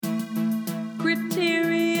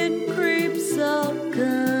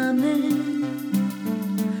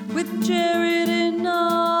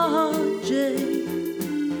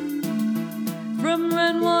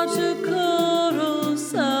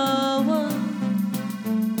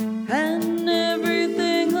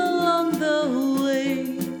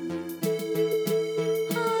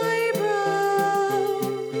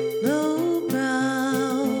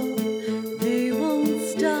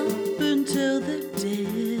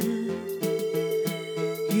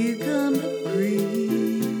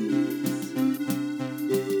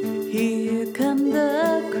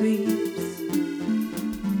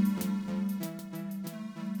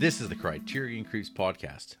Criterion Creeps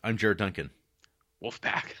podcast. I'm Jared Duncan.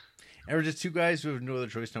 Wolfpack. And we're just two guys who have no other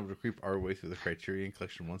choice now but to creep our way through the Criterion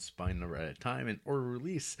Collection one spine number at a time in order of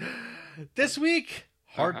release. This week,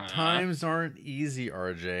 hard times aren't easy,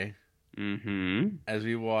 RJ. Mm-hmm. As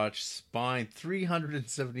we watch Spine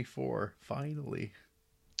 374, finally.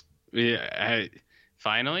 Yeah,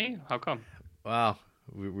 finally? How come? Wow,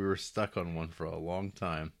 we were stuck on one for a long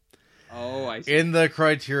time. Oh, I see. In the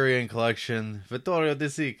Criterion Collection, Vittorio De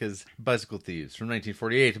Sica's Bicycle Thieves from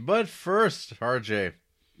 1948. But first, RJ,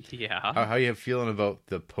 Yeah. how you feeling about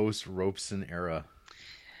the post-Robeson era?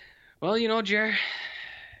 Well, you know, Jer,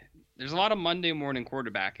 there's a lot of Monday morning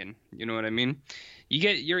quarterbacking. You know what I mean?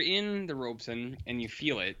 You're in the Robeson and you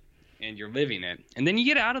feel it and you're living it. And then you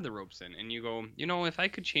get out of the Robeson and you go, you know, if I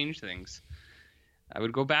could change things, I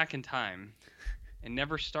would go back in time and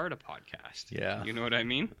never start a podcast. Yeah. You know what I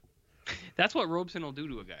mean? That's what Robeson will do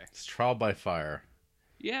to a guy. It's trial by fire.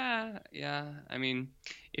 Yeah. I mean,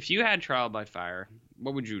 if you had trial by fire,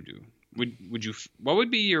 what would you do? What would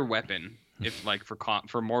be your weapon if, like, for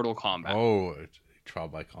Mortal Kombat? Oh, trial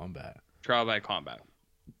by combat. Trial by combat.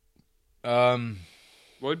 What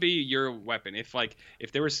would be your weapon if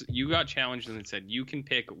there was, you got challenged and it said you can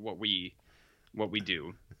pick what we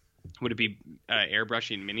do? Would it be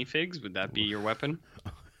airbrushing minifigs? Would that be your weapon?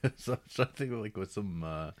 Something like with some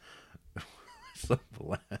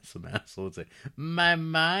asshole would say, "My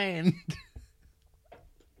mind."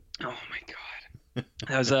 Oh my god,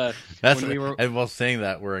 that was that's when we were. And while saying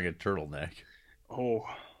that, wearing a turtleneck. Oh,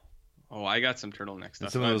 I got some turtleneck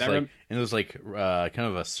stuff. And it was like kind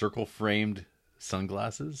of a circle framed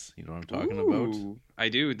sunglasses. You know what I'm talking about? I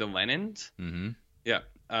do. The Lennons. Mm-hmm. Yeah.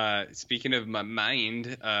 Speaking of my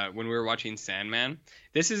mind, when we were watching Sandman,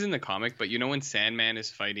 this is in the comic, but you know when Sandman is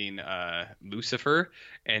fighting Lucifer,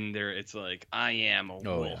 and it's like, I am a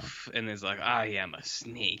wolf, and there's like, I am a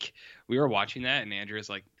snake. We were watching that, and Andrew's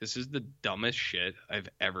like, this is the dumbest shit I've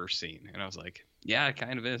ever seen. And I was like, yeah, it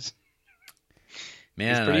kind of is.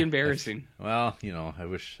 Man, it's pretty embarrassing. Well, you know, I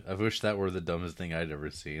wish that were the dumbest thing I'd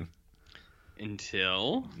ever seen.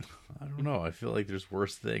 Until? I don't know. I feel like there's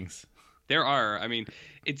worse things. There are. I mean,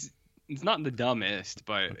 it's not the dumbest,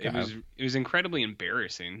 but okay. it was incredibly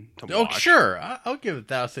embarrassing to watch. Oh, sure. I'll give it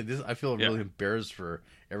that. I'll say this. I feel really embarrassed for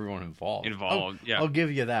everyone involved. Yeah. I'll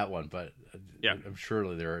give you that one, but yeah, I'm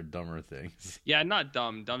surely there are dumber things. Yeah, not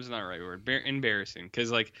dumb. Dumb's not the right word. Embarrassing, because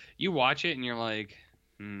like you watch it and you're like,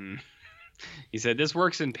 He said this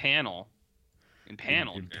works in panel.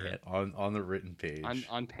 On the written page.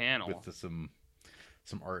 On panel with some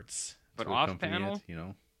arts. But off panel, you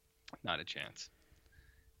know. Not a chance.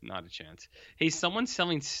 Hey, someone's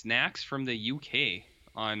selling snacks from the UK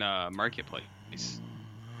on Marketplace.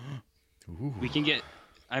 Ooh. We can get.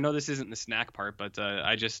 I know this isn't the snack part, but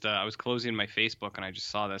I was closing my Facebook and I just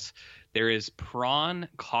saw this. There is prawn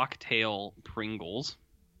cocktail Pringles.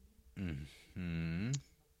 Mm-hmm.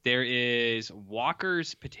 There is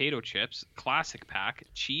Walker's potato chips classic pack,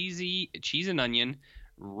 cheese and onion,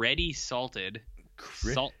 ready salted,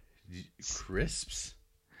 crisps,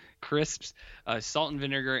 salt and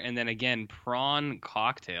vinegar, and then again prawn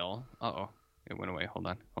cocktail. It went away. Hold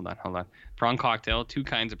on. Prawn cocktail, 2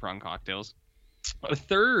 kinds of prawn cocktails. A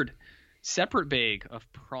third separate bag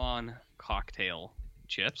of prawn cocktail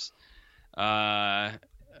chips. A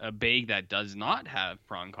bag that does not have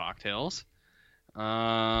prawn cocktails.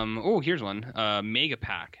 Here's one. Mega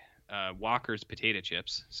pack. Walker's potato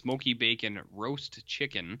chips, smoky bacon roast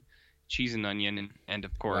chicken, cheese and onion, and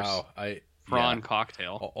of course, prawn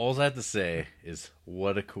cocktail. All I have to say is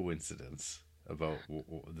what a coincidence about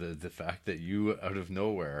the fact that you out of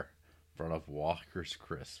nowhere brought up Walker's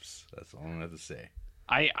crisps. That's all I have to say.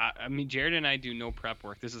 I mean, Jared and I do no prep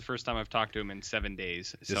work. This is the first time I've talked to him in 7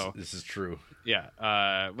 days. So this is true. Yeah.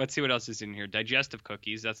 Let's see what else is in here. Digestive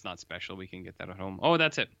cookies. That's not special. We can get that at home. Oh,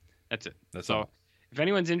 that's it. That's so. All. If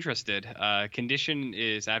anyone's interested, condition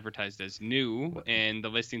is advertised as new, and the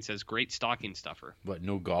listing says great stocking stuffer. What?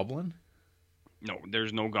 No goblin? No,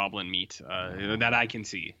 there's no goblin meat that I can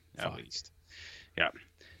see, at least. Yeah.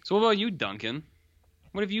 So what about you, Duncan?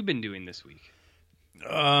 What have you been doing this week?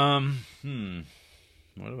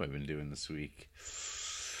 What have I been doing this week?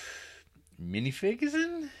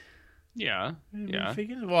 Minifigs? Yeah.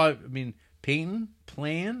 Minifigs? Well, I mean, painting,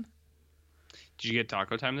 playing. Did you get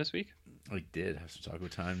taco time this week? I did have some taco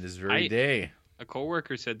time this very day. A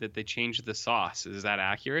coworker said that they changed the sauce. Is that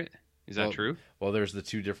accurate? Is that true? Well, there's the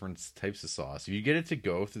 2 different types of sauce. If you get it to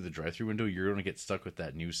go through the drive-thru window, you're going to get stuck with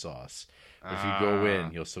that new sauce. But if you go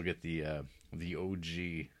in, you'll still get the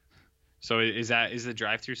OG. So is the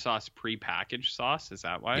drive-thru sauce pre-packaged sauce? Is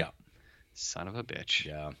that why? Yeah. Son of a bitch.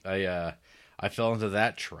 Yeah. I fell into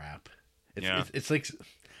that trap. It's like,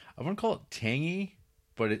 I wouldn't call it tangy,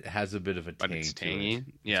 but it has a bit of a tang it's to tangy. it.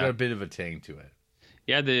 Yeah. It's got a bit of a tang to it.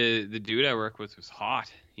 Yeah, the dude I work with was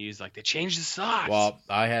hot. He's like, they changed the sauce. Well,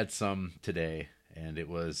 I had some today, and it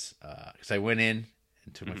was because I went in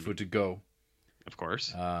and took my food to go. Of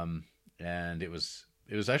course. And it was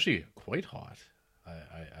actually quite hot.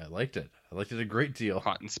 I liked it. I liked it a great deal.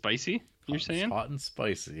 Hot and spicy, you're saying? Hot and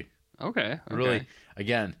spicy. Okay. Really,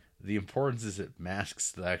 again, the importance is it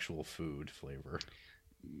masks the actual food flavor.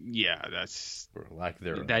 Yeah, that's... Or lack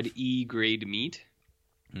thereof. That E grade meat?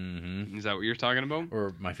 Mm-hmm. Is that what you're talking about?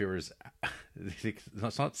 Or my favorite is,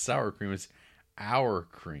 it's not sour cream, it's our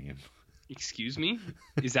cream. Excuse me?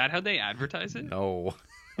 Is that how they advertise it? No.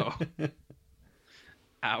 Oh.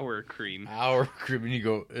 Our cream. Our cream, and you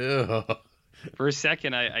go, ugh. For a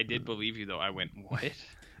second, I did believe you, though. I went, what?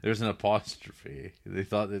 There's an apostrophe. They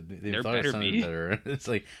thought that they There thought it better sounded be. better. It's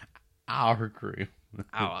like our cream,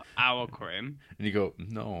 Our cream. and you go,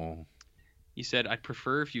 no. You said, I'd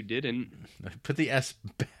prefer if you didn't. Put the S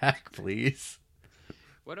back, please.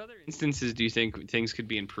 What other instances do you think things could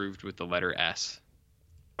be improved with the letter S?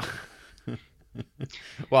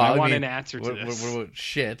 Well, I want an answer to what, this. What about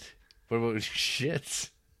shit? What about shits?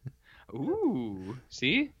 Ooh,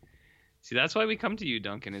 see, that's why we come to you,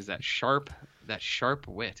 Duncan. Is that sharp wit, that sharp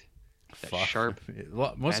A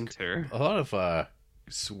lot of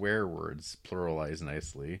swear words pluralize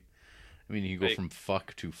nicely. I mean, you go from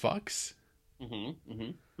fuck to fucks.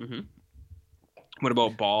 What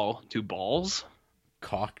about ball to balls?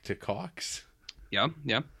 Cock to cocks. Yeah.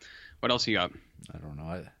 What else you got? I don't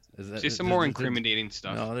know. Just some more incriminating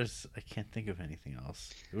stuff. No, I can't think of anything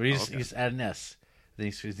else. You just add an S. Then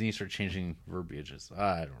you start changing verbiages.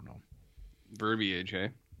 I don't know. Verbiage, eh?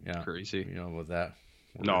 Yeah. Crazy. You know about that?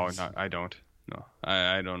 No, I don't. No,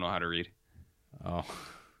 I don't know how to read. Oh.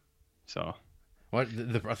 So. What?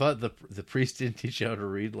 I thought the priest didn't teach you how to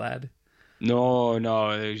read, lad. No,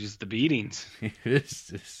 it was just the beatings.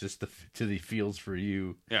 it's just to the fields for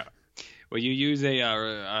you. Yeah. Well, you use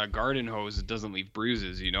a garden hose that doesn't leave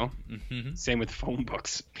bruises, you know? Mm-hmm. Same with phone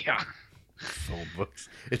books. Yeah. Phone books.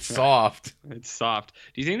 It's soft. It's soft.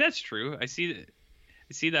 Do you think that's true? I see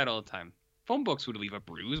that all the time. Phone books would leave a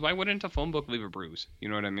bruise. Why wouldn't a phone book leave a bruise? You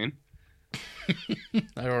know what I mean?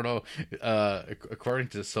 I don't know. According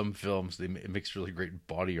to some films, it makes really great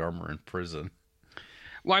body armor in prison.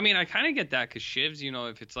 Well, I mean, I kind of get that because shivs, you know,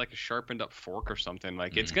 if it's like a sharpened up fork or something,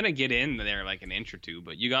 like it's going to get in there like an inch or two,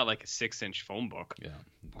 but you got like a 6-inch phone book. Yeah.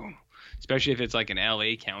 Especially if it's like an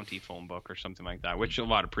LA County phone book or something like that, which a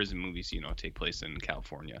lot of prison movies, you know, take place in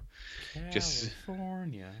California. Just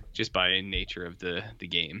by nature of the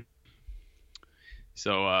game.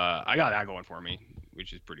 So I got that going for me,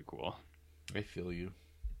 which is pretty cool. I feel you.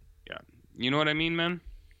 Yeah. You know what I mean, man?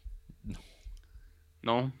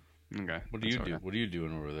 No? Okay. What do you do? What are you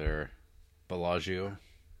doing over there, Bellagio?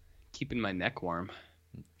 Keeping my neck warm.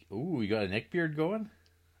 Ooh, you got a neck beard going?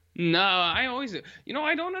 No, I always, you know,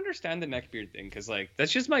 I don't understand the neck beard thing because like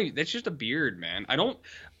that's just a beard, man. I don't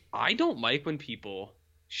like when people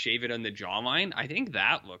shave it on the jawline. I think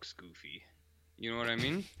that looks goofy. You know what I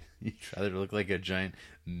mean? You'd rather look like a giant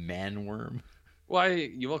man worm. Well,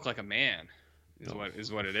 you look like a man.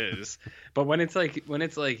 Is what it is. But when it's like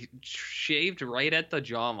shaved right at the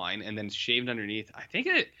jawline and then shaved underneath,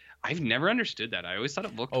 I've never understood that. I always thought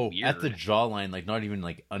it looked weird. At the jawline, like not even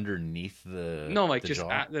like underneath the just jaw?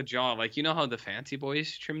 at the jaw. Like you know how the fancy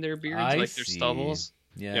boys trim their beards, I like see. their stubbles.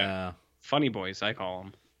 Yeah. Funny boys, I call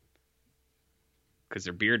them, because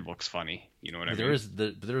their beard looks funny. You know what I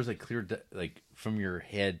mean? There is a clear like from your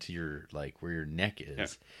head to your like where your neck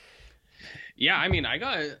is. Yeah, I mean, I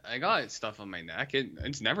got stuff on my neck.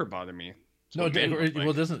 It's never bothered me.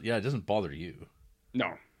 It doesn't bother you.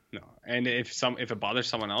 No. And if it bothers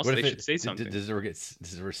someone else, they should say something. Does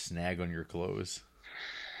it ever snag on your clothes?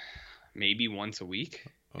 Maybe once a week.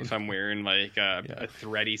 If I'm wearing like a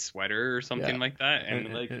thready sweater or something like that, and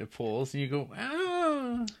it pulls, and you go,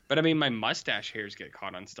 ah. But I mean, my mustache hairs get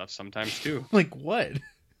caught on stuff sometimes too. Like what?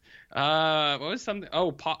 What was something?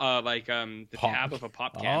 Oh, the tab of a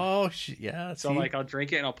pop can. Oh, yeah. So like I'll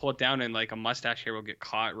drink it and I'll pull it down and like a mustache hair will get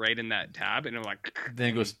caught right in that tab and I'm like.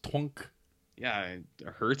 Then it goes twunk. Yeah, it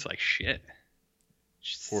hurts like shit.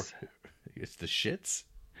 It's the shits.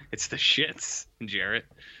 It's the shits, Jarrett.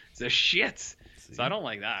 It's the shits. See? So I don't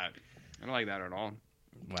like that. I don't like that at all.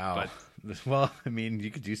 Wow. Well, I mean, you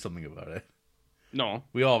could do something about it. No.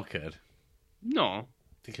 We all could. No.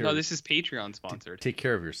 No, this is Patreon sponsored. Take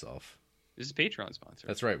care of yourself. This is Patreon sponsored.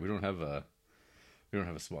 That's right. We don't have a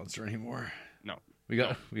sponsor anymore. No. We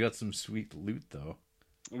got some sweet loot though.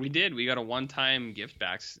 We did. We got a one-time gift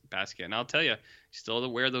basket, and I'll tell you, still to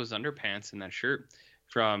wear those underpants and that shirt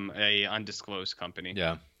from a undisclosed company.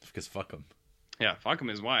 Yeah, because fuck them. Yeah, fuck them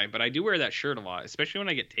is why. But I do wear that shirt a lot, especially when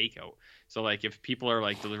I get takeout. So like, if people are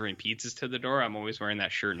like delivering pizzas to the door, I'm always wearing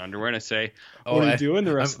that shirt and underwear, and I say, "What are you doing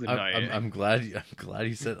the rest of the night?" I'm glad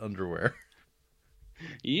you said underwear.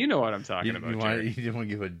 You know what I'm talking about. You didn't want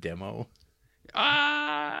to give a demo.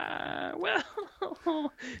 Well,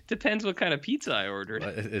 depends what kind of pizza I ordered.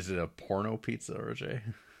 Is it a porno pizza, RJ?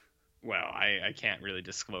 Well, I can't really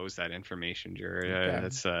disclose that information, Jared.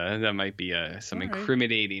 Okay. That might be some All right.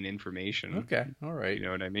 incriminating information. Okay, all right. You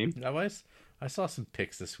know what I mean? I saw some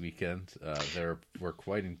pics this weekend. They were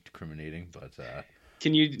quite incriminating, but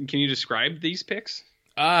Can you describe these pics?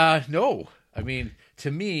 no. I mean, to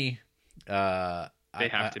me, They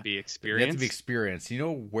have to be they experienced. have to be experienced. You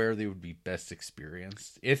know where they would be best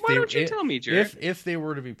experienced? Why don't you tell me, Jared? If they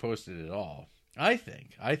were to be posted at all, I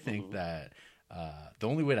think that the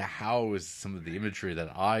only way to house some of the imagery that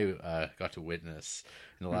I got to witness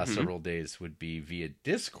in the last several days would be via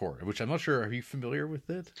Discord, which I'm not sure. Are you familiar with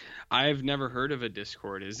it? I've never heard of a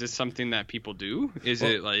Discord. Is this something that people do? Is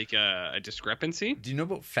it like a discrepancy? Do you know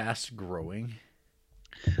about fast growing?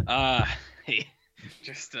 Hey,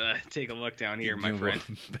 just take a look down here, my You know friend.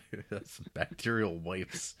 about some bacterial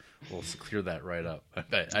wipes will clear that right up.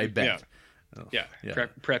 I bet. Yeah.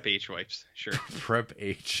 Prep H wipes, sure. Prep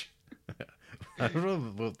H. I don't know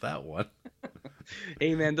about that one.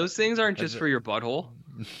 Hey man, those things aren't just for your butthole.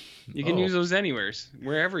 You can use those anywheres,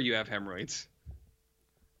 wherever you have hemorrhoids.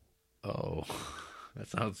 Oh, that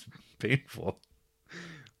sounds painful.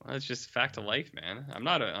 Well, it's just a fact of life, man. I'm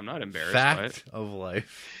not embarrassed by it. Fact of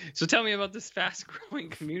life. So tell me about this fast-growing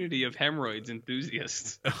community of hemorrhoids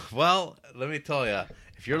enthusiasts. Well, let me tell you,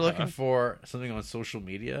 if you're looking for something on social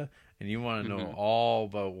media and you want to know all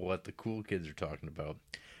about what the cool kids are talking about,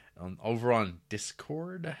 over on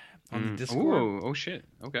Discord, the Discord, Oh shit.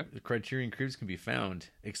 Okay. the Criterion Creeps can be found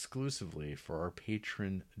exclusively for our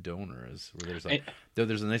patron donors. Where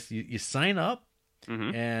there's a nice you sign up.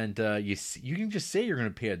 And you can just say you're going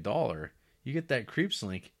to pay $1. You get that Creeps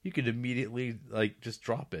link. You could immediately just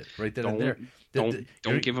drop it right then and there.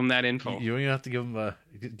 Don't give them that info. You don't even have to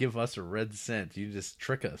give us a red cent. You just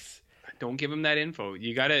trick us. Don't give them that info.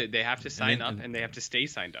 They have to sign up and they have to stay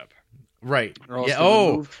signed up. Right. Or else Yeah. they're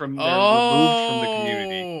removed from the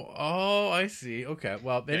community. Oh, I see. Okay.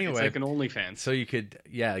 Well, anyway, It's like an OnlyFans. so you could,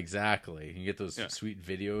 yeah, exactly. You can get those sweet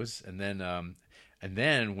videos, and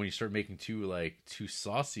then when you start making too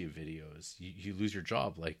saucy videos, you lose your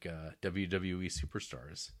job, like WWE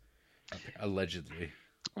superstars, allegedly.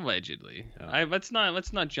 Let's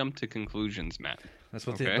not jump to conclusions, Matt. That's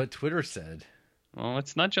what what Twitter said. Well,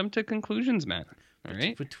 let's not jump to conclusions, Matt. All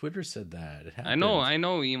right. But Twitter said that. It I know.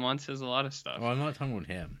 Elon says a lot of stuff. Well, I'm not talking about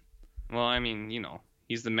him. Well, I mean,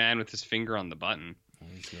 he's the man with his finger on the button.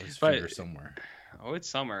 He's got his finger somewhere. Oh, it's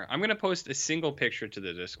somewhere. I'm going to post a single picture to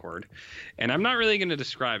the Discord, and I'm not really going to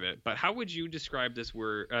describe it, but how would you describe this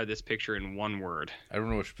picture in one word? I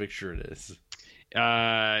don't know which picture it is.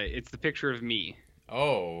 It's the picture of me.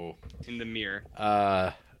 Oh. In the mirror.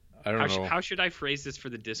 I don't know. How should I phrase this for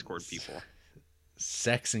the Discord people?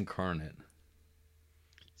 Sex incarnate.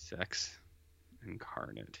 Sex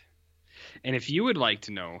incarnate. And if you would like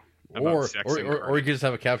to know about sex incarnate, or you could just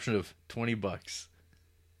have a caption of $20.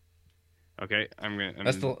 Okay,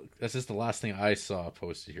 That's just the last thing I saw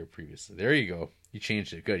posted here previously. There you go. You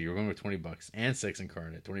changed it. Good. You were going with $20 and sex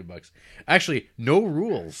incarnate. $20. Actually, no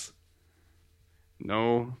rules.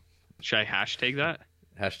 No. Should I hashtag that?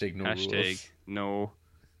 Hashtag no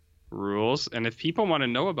rules. And if people want to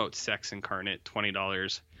know about sex incarnate,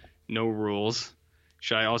 $20, no rules.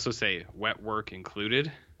 Should I also say wet work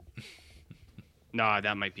included? No,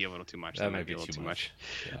 that might be a little too much. That might be a little too much.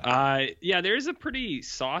 Yeah. There's a pretty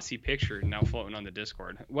saucy picture now floating on the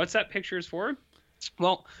Discord. What's that picture is for?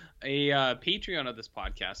 Well, a Patreon of this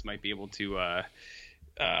podcast might be able to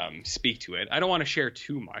speak to it. I don't want to share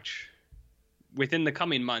too much. Within the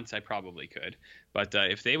coming months, I probably could. But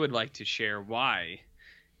if they would like to share why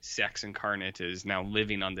Sex Incarnate is now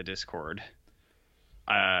living on the Discord,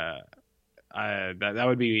 that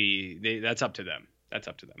would be that's up to them. That's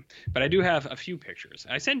up to them. But I do have a few pictures.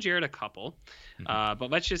 I sent Jared a couple, but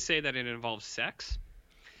let's just say that it involves sex,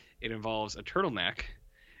 it involves a turtleneck,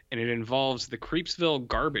 and it involves the Creepsville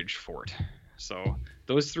garbage fort. So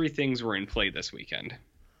those three things were in play this weekend. Have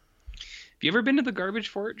you ever been to the garbage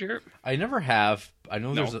fort, Jared? I never have. I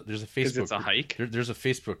know there's a Facebook. It's a hike. There's a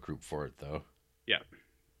Facebook group for it though.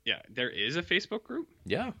 Yeah. There is a Facebook group.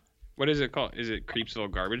 Yeah. What is it called? Is it Creepsville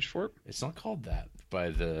Garbage Fort? It's not called that by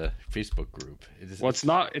the Facebook group. Well, it's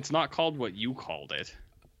not. It's not called what you called it.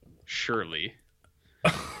 Surely.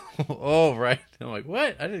 Oh, right. I'm like,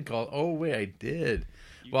 what? I didn't call it. Oh, wait, I did.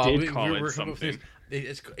 You did call it something.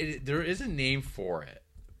 There is a name for it,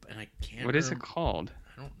 and I can't. What is it called?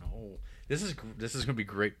 I don't know. This is going to be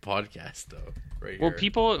great podcast though, right Well,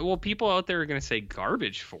 here. people out there are going to say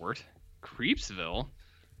Garbage Fort, Creepsville.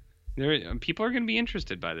 People are going to be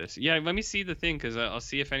interested by this. Yeah, let me see the thing because I'll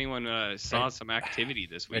see if anyone saw some activity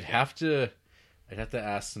this week. I'd have to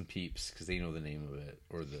ask some peeps because they know the name of it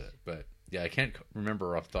but yeah, I can't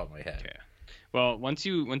remember off the top of my head. Okay. Well, once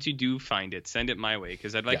you do find it, send it my way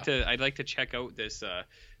because I'd like to check out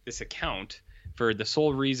this account for the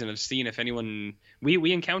sole reason of seeing if anyone.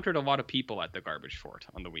 We encountered a lot of people at the Garbage Fort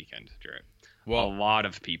on the weekend, Jared. Well, a lot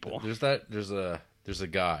of people. There's a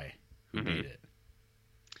guy who made it.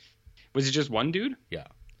 Was it just one dude? Yeah,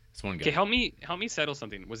 it's one guy. Okay, help me settle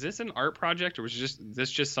something. Was this an art project or was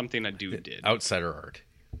this just something a dude did? Outsider art.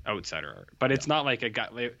 But it's not like a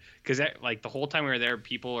guy, because like the whole time we were there,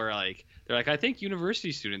 people are like, they're like, I think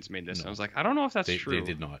university students made this. No. And I was like, I don't know if that's true. They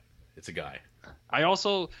did not. It's a guy. I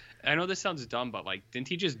know this sounds dumb, but like, didn't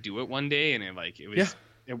he just do it one day and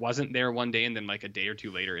it wasn't there one day and then like a day or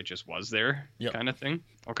two later it just was there, kind of thing?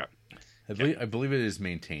 Okay. I believe it is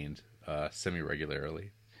maintained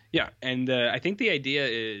semi-regularly. Yeah, and I think the idea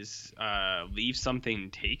is leave something,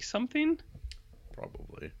 take something.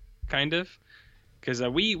 Probably. Kind of. Because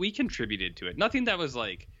we contributed to it. Nothing that was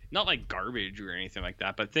like, not like garbage or anything like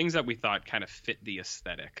that, but things that we thought kind of fit the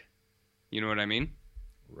aesthetic. You know what I mean?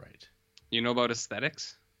 Right. You know about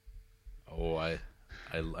aesthetics? Oh, I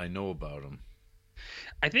know about them.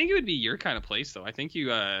 I think it would be your kind of place, though. I think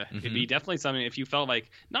it'd be definitely something if you felt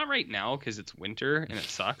like, not right now because it's winter and it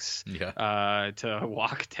sucks, to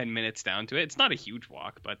walk 10 minutes down to it. It's not a huge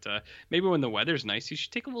walk, but maybe when the weather's nice, you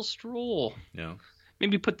should take a little stroll. Yeah.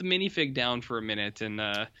 Maybe put the minifig down for a minute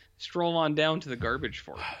and stroll on down to the Garbage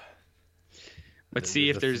Fort. Let's see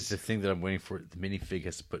if there's... The thing that I'm waiting for, the minifig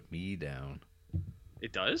has to put me down.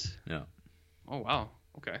 It does? Yeah. Oh, wow.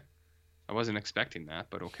 Okay. I wasn't expecting that,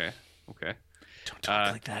 but okay. Don't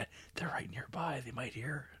talk like that. They're right nearby. They might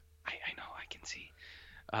hear. I know. I can see.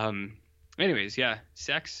 Anyways, yeah.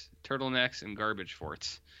 Sex, turtlenecks, and Garbage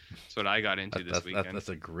Forts. That's what I got into this weekend. That's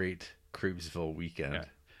a great Creepsville weekend. Yeah.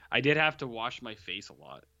 I did have to wash my face a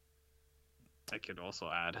lot. I could also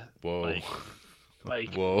add. Whoa.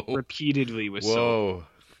 Whoa. Repeatedly with soap.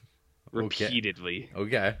 Repeatedly.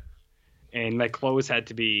 Okay. And my clothes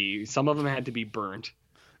some of them had to be burnt.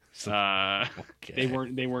 They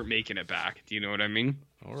weren't making it back. Do you know what I mean?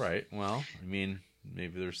 All right. Well, I mean,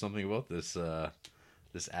 maybe there's something about this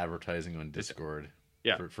advertising on Discord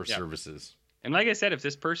for services. And like I said, if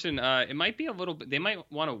this person, it might be a little bit, they might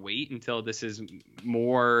want to wait until this is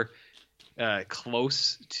more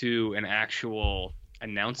close to an actual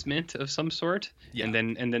announcement of some sort. Yeah.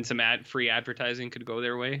 And then some free advertising could go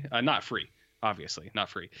their way. Not free, obviously, not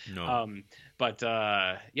free. No. But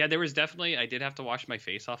there was definitely, I did have to wash my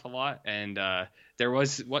face off a lot. And there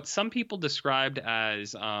was what some people described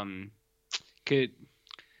as a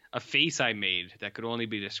face I made that could only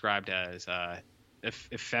be described as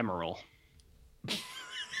ephemeral.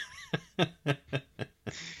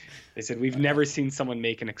 They said, we've never seen someone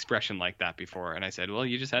make an expression like that before. And I said, well,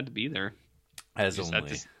 you just had to be there.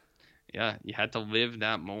 You had to live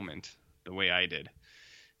that moment the way I did.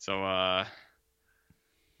 So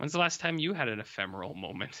when's the last time you had an ephemeral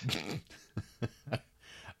moment?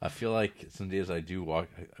 I feel like some days I do walk,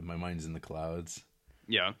 my mind's in the clouds.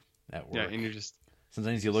 Yeah. At work. Yeah, and you're just...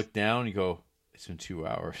 Sometimes you look down, you go, it's been 2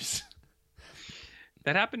 hours.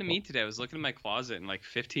 That happened to me today. I was looking in my closet and like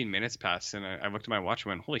 15 minutes passed and I looked at my watch and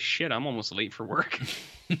went, holy shit, I'm almost late for work.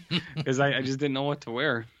 Because I just didn't know what to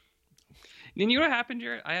wear. And you know what happened,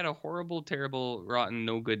 Jared? I had a horrible, terrible, rotten,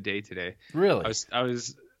 no good day today. Really?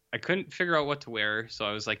 I couldn't figure out what to wear, so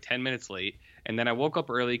I was like 10 minutes late. And then I woke up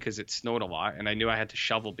early because it snowed a lot and I knew I had to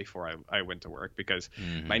shovel before I went to work because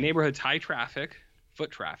my neighborhood's high traffic, foot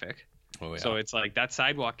traffic. Oh, yeah. So it's like that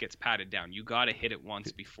sidewalk gets patted down. You got to hit it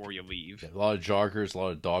once before you leave. A lot of joggers, a lot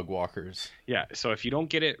of dog walkers. Yeah. So if you don't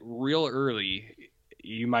get it real early,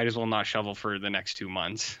 you might as well not shovel for the next 2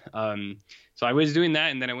 months. So I was doing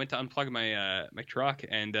that, and then I went to unplug my truck,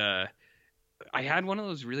 and I had one of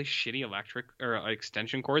those really shitty electric or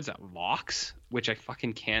extension cords that locks, which I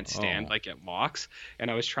fucking can't stand. Like it locks,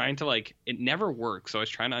 and I was trying to it never works. So I was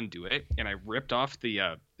trying to undo it, and I ripped off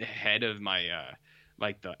the head of my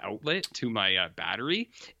the outlet to my battery,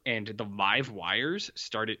 and the live wires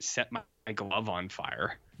set my glove on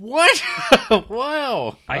fire. What?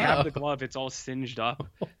 Wow. I have the glove. It's all singed up.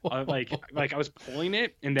 Like I was pulling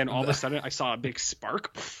it, and then all of a sudden I saw a big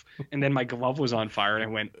spark, and then my glove was on fire, and I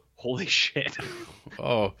went, Holy shit.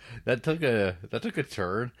 Oh, that took a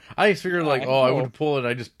turn. I figured like, I would pull it.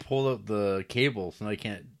 I just pulled out the cables and I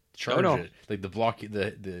can't charge it. Like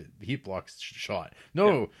the heat block's shot.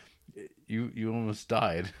 No, you almost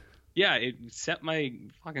died. Yeah, it set my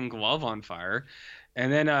fucking glove on fire. And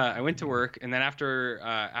then I went to work, and then after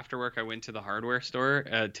work I went to the hardware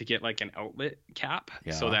store to get like an outlet cap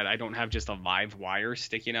so that I don't have just a live wire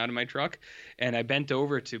sticking out of my truck. And I bent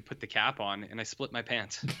over to put the cap on, and I split my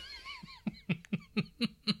pants.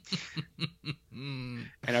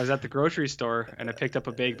 And I was at the grocery store, and I picked up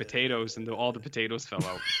a bag of potatoes, and all the potatoes fell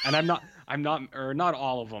out. And not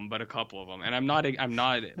all of them, but a couple of them. And I'm not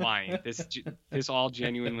lying. This all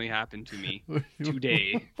genuinely happened to me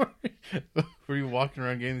today. Were you walking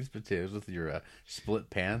around getting these potatoes with your split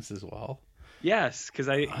pants as well? Yes, because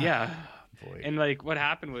Boy. And like what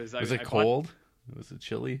happened was it cold? Was it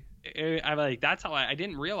chilly? That's how I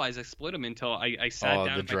didn't realize I split them until I sat down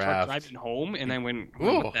in my truck driving home, and I went,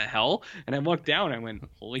 what the hell? And I looked down, and I went,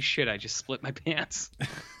 holy shit, I just split my pants.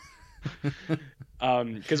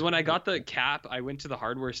 Because when I got the cap, I went to the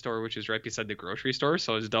hardware store, which is right beside the grocery store,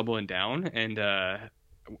 so I was doubling down, and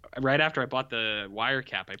right after I bought the wire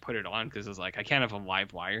cap, I put it on because I was like, I can't have a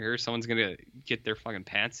live wire here. Someone's gonna get their fucking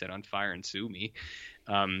pants set on fire and sue me.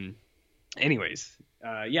 Anyways,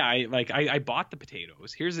 I bought the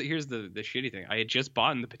potatoes. Here's the shitty thing. I had just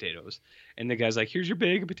bought the potatoes, and the guy's like, "Here's your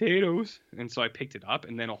bag of potatoes." And so I picked it up,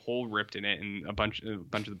 and then a hole ripped in it, and a bunch of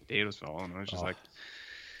the potatoes fell. And I was just like,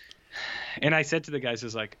 and I said to the guys,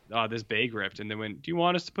 "Is like, oh, this bag ripped." And they went, "Do you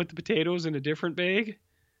want us to put the potatoes in a different bag?"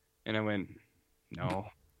 And I went,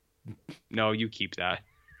 "No, you keep that."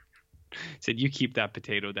 Said, you keep that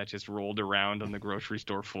potato that just rolled around on the grocery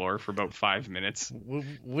store floor for about 5 minutes. What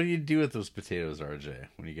do you do with those potatoes, RJ,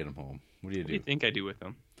 when you get them home? What do you do? What do you think I do with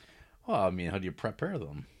them? Well, I mean, how do you prepare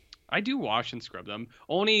them? I do wash and scrub them.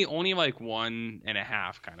 Only like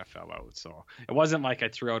 1.5 kind of fell out. So it wasn't like I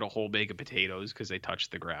threw out a whole bag of potatoes because they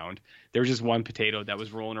touched the ground. There was just one potato that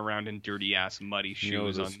was rolling around in dirty ass muddy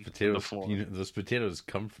shoes on the floor. Those potatoes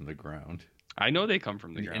come from the ground. I know they come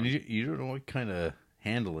from the ground. And you don't know what kind of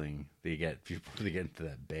handling they get before they get into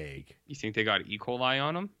that bag. You think they got E. coli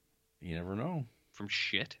on them? You never know. From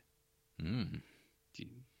shit? Do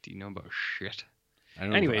you know about shit? I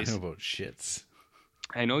know about shits.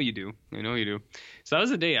 I know you do. So that was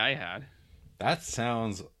the day I had. That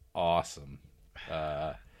sounds awesome.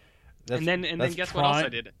 And then guess what else I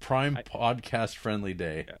did? Prime podcast friendly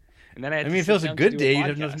day. Yeah. And then if it was a good day, you'd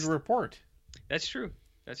have nothing to report. That's true.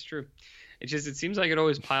 It seems like it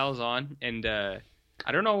always piles on, and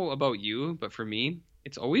I don't know about you, but for me,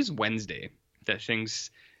 it's always Wednesday that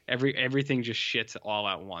everything just shits all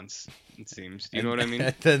at once, it seems. Do you know what I mean?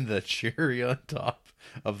 And then the cherry on top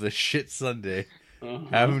of the shit Sunday,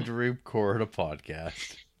 having to record a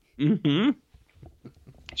podcast. Mm-hmm.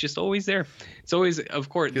 It's just always there. It's always, of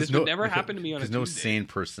course, this would never happen to me on a Tuesday. Because no sane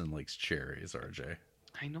person likes cherries, RJ.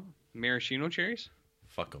 I know. Maraschino cherries?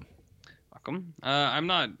 Fuck them.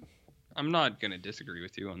 I'm not gonna disagree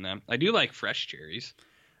with you on that. I do like fresh cherries.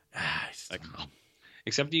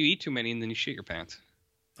 Except you eat too many and then you shit your pants.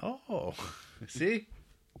 Oh, see?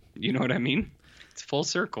 You know what I mean? It's full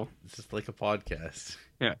circle. It's just like a podcast.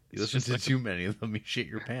 Yeah. You listen to too many of them, you shit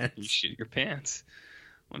your pants. You shit your pants.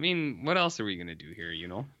 I mean, what else are we gonna do here? You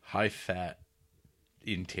know? High fat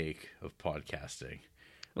intake of podcasting.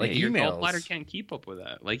 Like emails. Your gallbladder can't keep up with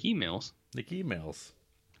that. Like emails.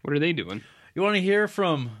 What are they doing? You want to hear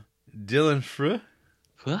from Dylan Fru?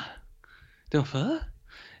 Dylan Fru?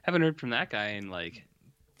 Haven't heard from that guy in like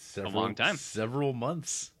a long time. Several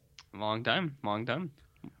months. Long time.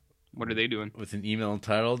 What are they doing? With an email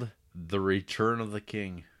entitled "The Return of the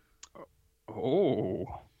King."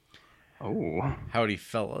 Oh. Howdy,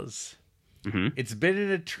 fellas. Mm-hmm. It's been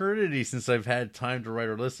an eternity since I've had time to write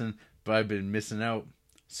or listen, but I've been missing out.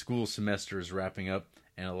 School semester is wrapping up,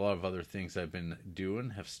 and a lot of other things I've been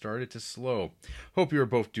doing have started to slow. Hope you're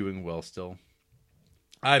both doing well still.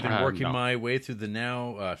 I've been working my way through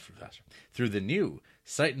through the new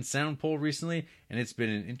Sight and Sound poll recently, and it's been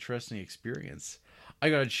an interesting experience. I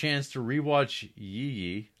got a chance to rewatch Yi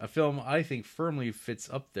Yi, a film I think firmly fits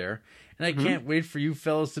up there, and I can't wait for you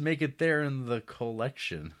fellas to make it there in the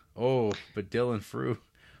collection. Oh, but Dylan Fru,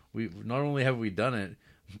 we not only have we done it,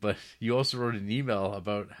 but you also wrote an email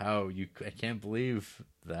about how I can't believe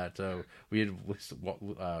that we had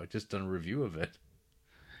just done a review of it.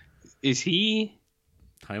 Is he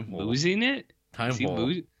losing it?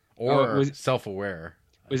 Or self-aware?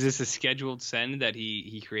 Was this a scheduled send that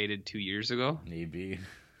he created 2 years ago? Maybe.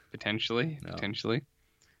 Potentially.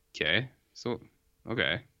 Okay. So,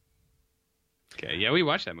 okay. Yeah, we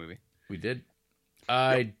watched that movie. We did.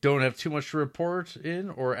 I don't have too much to report in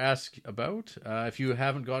or ask about. If you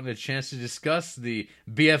haven't gotten a chance to discuss the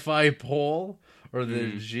BFI poll or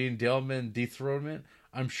the Gene Delman dethronement,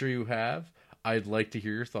 I'm sure you have. I'd like to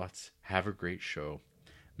hear your thoughts. Have a great show.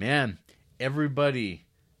 Man, everybody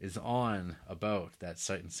is on about that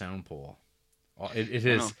Sight and Sound poll. It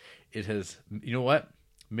has, you know what?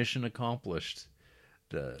 Mission accomplished.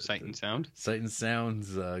 The Sight and Sound? Sight and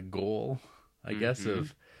Sound's goal, I guess,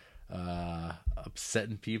 of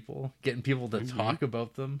upsetting people, getting people to talk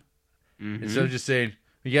about them. Instead of just saying,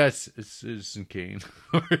 yes, it's Citizen Kane,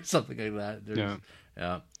 or something like that.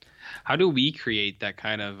 Yeah. How do we create that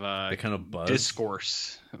kind of buzz?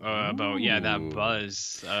 Discourse about that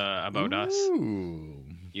buzz about us?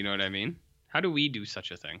 You know what I mean? How do we do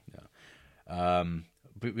such a thing? Yeah.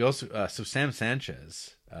 But we also so Sam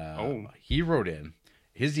Sanchez. He wrote in.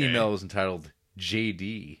 His email was entitled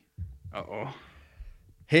JD.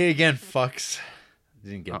 Hey again, fucks.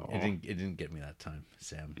 It didn't get me that time,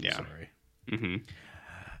 Sam. Yeah. Sorry.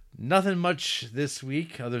 Nothing much this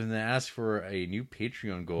week other than to ask for a new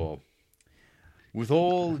Patreon goal. With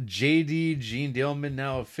old JD Gene Daleman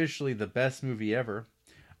now officially the best movie ever,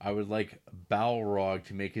 I would like Balrog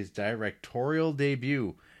to make his directorial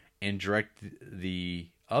debut and direct the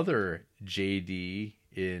other JD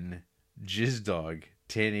in Jizdog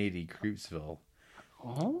 1080 Creepsville.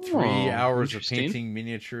 3 hours of painting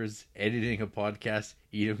miniatures, editing a podcast,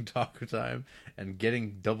 eating taco time, and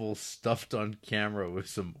getting double stuffed on camera with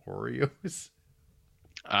some Oreos.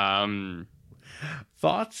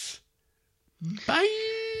 Thoughts? Bye.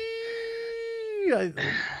 I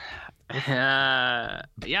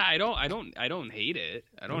don't hate it.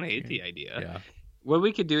 I don't hate the idea. Yeah. What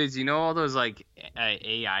we could do is, all those like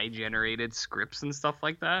AI generated scripts and stuff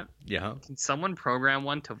like that. Yeah. Can someone program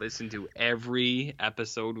one to listen to every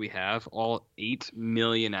episode we have, all 8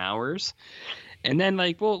 million hours, and then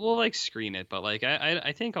like we'll like screen it. But like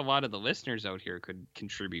I think a lot of the listeners out here could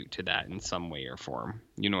contribute to that in some way or form.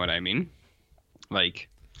 You know what I mean? Like,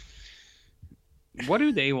 what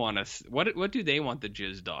do they want us? What do they want the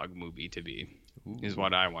Jizz Dog movie to be? Is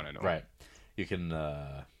what I want to know. Right. You can.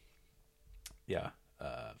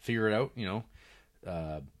 Figure it out,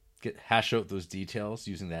 hash out those details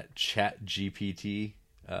using that Chat GPT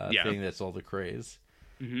thing that's all the craze.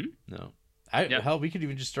 No. Hell, we could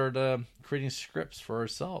even just start creating scripts for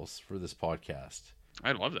ourselves for this podcast.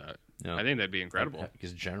 I'd love that. I think that'd be incredible.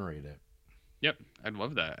 Just generate it. Yep, I'd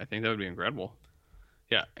love that. I think that would be incredible.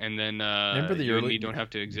 Yeah, and then remember the early don't have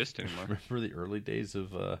to exist anymore. Remember the early days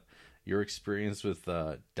of your experience with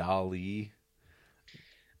DALL-E?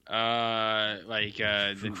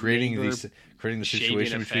 Creating the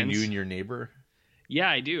situation between you and your neighbor. Yeah,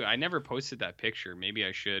 I do. I never posted that picture. Maybe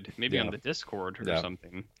I should. Maybe on the Discord or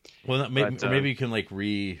something. Well, maybe you can like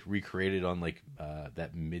recreate it on like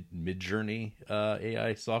that Midjourney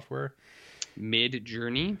AI software.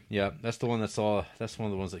 Midjourney. Yeah, that's the one. That's one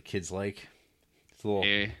of the ones that kids like.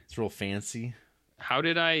 It's real fancy. How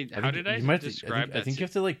did I describe that? I think you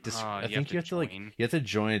have to like. You have to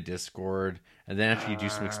join a Discord, and then after you do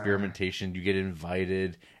some experimentation, you get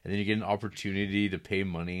invited, and then you get an opportunity to pay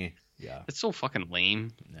money. Yeah, it's so fucking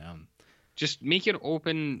lame. Yeah, just make it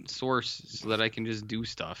open source so that I can just do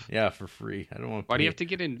stuff. Yeah, for free. I don't want. Why do you have to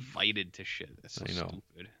get invited to shit? That's so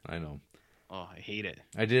stupid. I know. Oh, I hate it.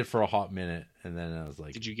 I did it for a hot minute, and then I was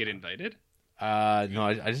like, "Did you get invited?" No,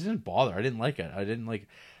 I just didn't bother. I didn't like it. I didn't like.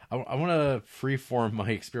 I want to freeform my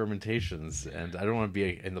experimentations, and I don't want to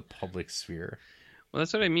be in the public sphere. Well,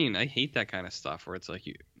 that's what I mean. I hate that kind of stuff where it's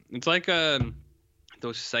like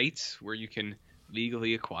those sites where you can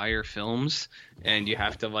legally acquire films, and you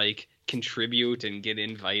have to like contribute and get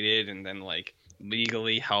invited, and then like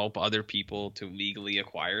legally help other people to legally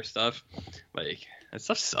acquire stuff. Like, that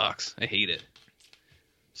stuff sucks. I hate it.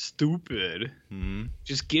 Stupid. Mm-hmm.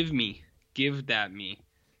 Just give that me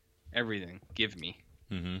everything. Give me.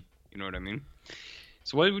 Mm-hmm. You know what I mean?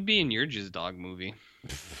 So what would be in your Jizz Dog movie?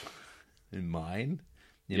 In mine?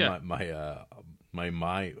 Yeah.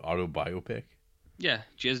 My auto biopic? Yeah,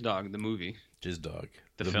 Jizz Dog, the movie. Jizz Dog.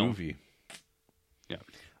 The film. Movie. Yeah.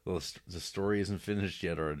 Well, the story isn't finished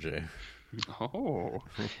yet, RJ. Oh,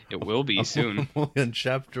 it will be soon. I'm only on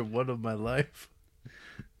chapter 1 of my life.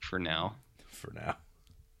 For now. For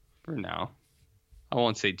now. I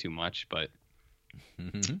won't say too much, but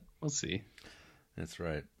we'll see. That's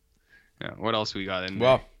right. Yeah. What else we got in there?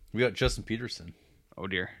 Well, we got Justin Peterson. Oh,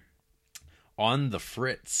 dear. On the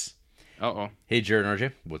Fritz. Uh-oh. Hey, Jared and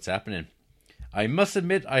RJ. What's happening? I must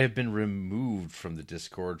admit I have been removed from the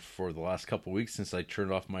Discord for the last couple weeks since I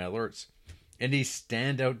turned off my alerts. Any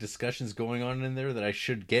standout discussions going on in there that I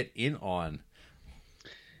should get in on?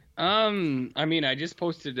 I mean, I just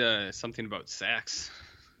posted something about sex,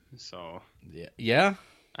 so Yeah.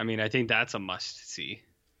 I mean, I think that's a must see,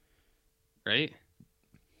 right?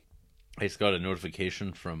 I just got a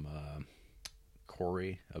notification from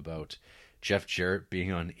Corey about Jeff Jarrett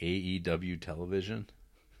being on AEW television.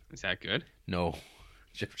 Is that good? No,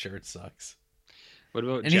 Jeff Jarrett sucks. What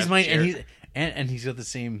about and Jeff he's my Jarrett? and he's got the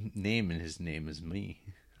same name in his name as me.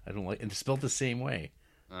 I don't like, and it's spelled the same way.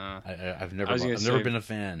 I've never been a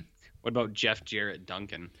fan. What about Jeff Jarrett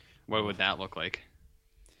Duncan? What would that look like?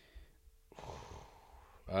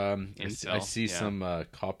 I see some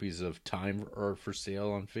copies of Time are for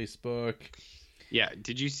sale on Facebook. Yeah,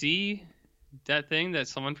 did you see that thing that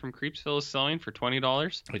someone from Creepsville is selling for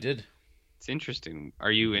 $20? I did. It's interesting.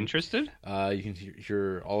 Are you interested? You can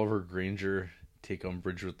hear Oliver Granger take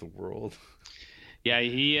umbrage with the world. Yeah,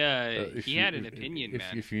 he had an opinion,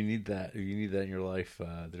 man. If you need that, in your life,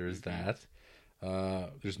 there's that.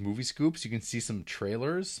 There's movie scoops. You can see some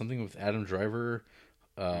trailers. Something with Adam Driver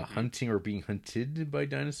hunting or being hunted by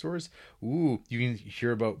dinosaurs. Ooh, you can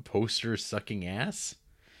hear about posters sucking ass.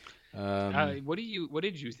 What did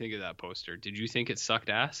you think of that poster? Did you think it sucked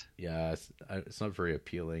ass? Yeah, it's not very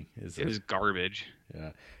appealing. It was garbage.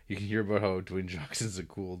 Yeah, you can hear about how Dwayne Johnson's a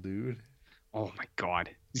cool dude. Oh my god!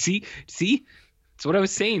 See, that's what I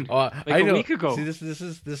was saying. A week ago. See, this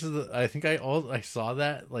is. I think I saw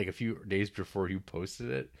that like a few days before you posted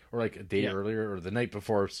it, or like a day earlier, or the night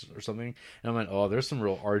before, or something. And I went, "Oh, there's some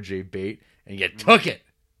real RJ bait," and you took it.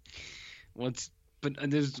 But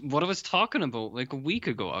there's what I was talking about like a week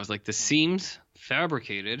ago. I was like, this seems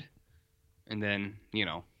fabricated, and then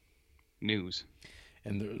news.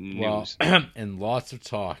 And news. And lots of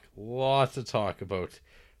talk about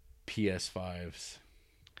PS5s.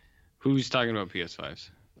 Who's talking about PS5s?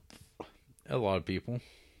 A lot of people.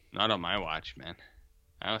 Not on my watch, man.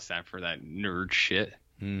 I don't stand for that nerd shit.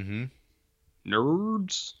 Mm-hmm.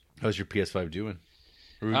 Nerds. How's your PS5 doing?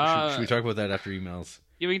 Should we talk about that after emails?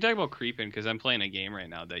 Yeah, we can talk about creeping because I'm playing a game right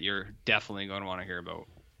now that you're definitely going to want to hear about.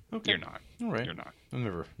 Okay. You're not. All right. You're not.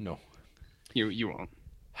 No. You won't.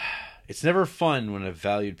 It's never fun when a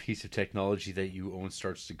valued piece of technology that you own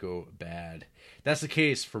starts to go bad. That's the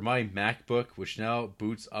case for my MacBook, which now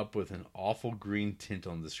boots up with an awful green tint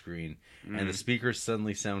on the screen, and the speakers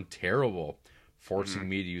suddenly sound terrible, forcing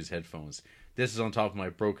me to use headphones. This is on top of my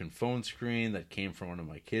broken phone screen that came from one of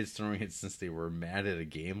my kids throwing it since they were mad at a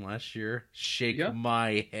game last year. Shake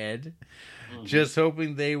my head. Just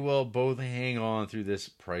hoping they will both hang on through this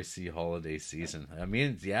pricey holiday season.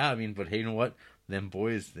 But hey, you know what? Them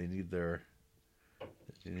boys, they need their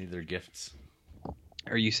gifts.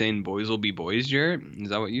 Are you saying boys will be boys, Jarrett? Is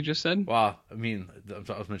that what you just said? Well, I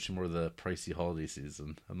was mentioning more the pricey holiday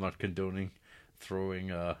season. I'm not condoning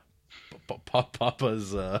throwing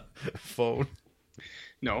Papa's phone.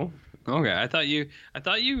 No. Okay. I thought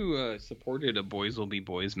you supported a boys will be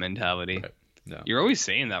boys mentality. Right. No. You're always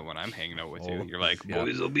saying that when I'm hanging out with you. You're like,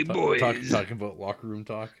 boys will be boys. Talking about locker room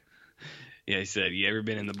talk. Yeah, I said, you ever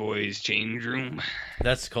been in the boys' change room?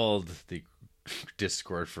 That's called the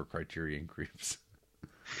Discord for Criterion Creeps.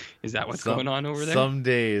 Is that what's going on over there? Some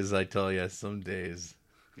days, I tell you, some days.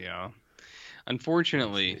 Yeah.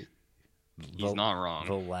 Unfortunately, he's not wrong.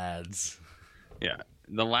 The lads. Yeah.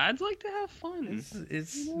 The lads like to have fun.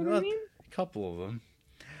 It's you know what I mean? A couple of them.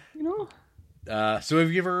 You know? So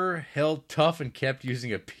have you ever held tough and kept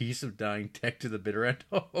using a piece of dying tech to the bitter end?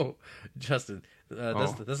 Oh, Justin,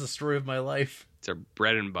 that's the story of my life. It's our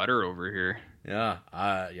bread and butter over here. Yeah.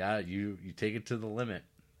 You take it to the limit.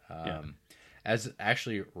 As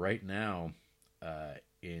actually right now,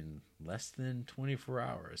 in less than 24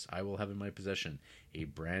 hours, I will have in my possession a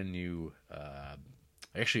brand new.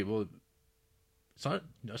 It's not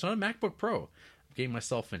a MacBook Pro. I'm getting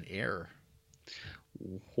myself an Air.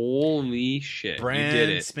 Holy shit! Brand you did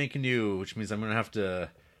it. Spanking new, which means I'm gonna have to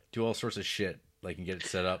do all sorts of shit, like and get it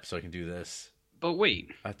set up so I can do this. But wait,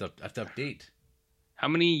 I have to update. How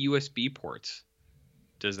many USB ports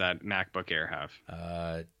does that MacBook Air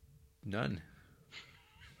have? None.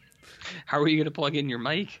 How are you gonna plug in your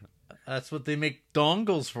mic? That's what they make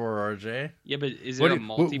dongles for, RJ. Yeah, but is it a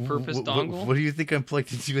multi-purpose dongle? What do you think I'm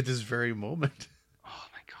plugged into at this very moment? Oh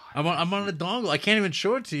my god! I'm on a dongle. I can't even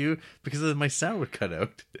show it to you because my sound would cut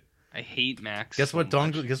out. I hate Macs. Guess what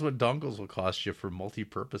dongles will cost you for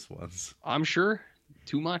multi-purpose ones? I'm sure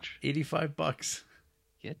too much. $85.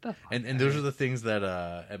 Get the fuck and those are the things that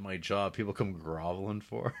at my job people come groveling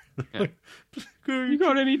for. Yeah. You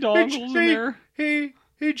got any dongles in there? Hey,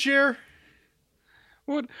 Jer.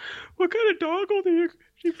 What kind of dongle do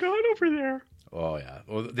you got over there? Oh yeah.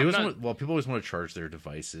 Well, people always want to charge their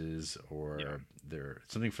devices or their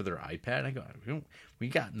something for their iPad. I go, we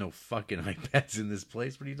got no fucking iPads in this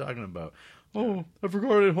place. What are you talking about? Oh, I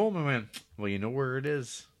forgot it at home. I went, well, you know where it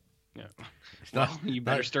is. Yeah. You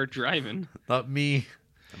better start driving. Not me.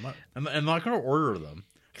 I'm not going to order them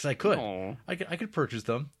because I could. No. I could purchase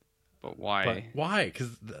them. But why? Why? Because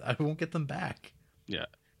I won't get them back. Yeah.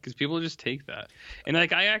 Because people just take that, and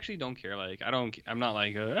like I actually don't care. Like I'm not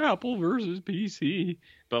like Apple versus PC,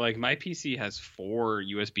 but like my PC has 4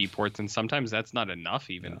 USB ports, and sometimes that's not enough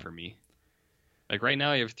even for me. Like right now,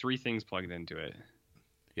 I have 3 things plugged into it.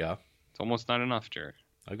 Yeah, it's almost not enough, Jared.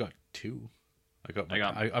 I got 2.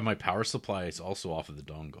 My power supply is also off of the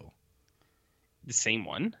dongle. The same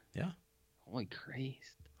one? Yeah. Holy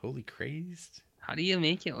Christ! Holy Christ! How do you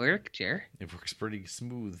make it work, Jared? It works pretty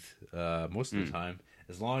smooth most of the time.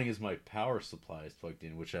 As long as my power supply is plugged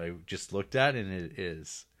in, which I just looked at, and it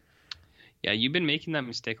is. Yeah, you've been making that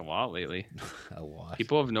mistake a lot lately. A lot.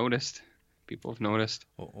 People have noticed.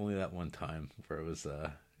 Well, only that one time where it was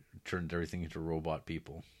turned everything into robot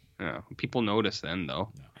people. Yeah, people notice then, though.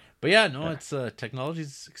 Yeah. But yeah, no, it's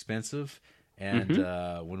technology's expensive, and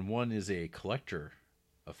when one is a collector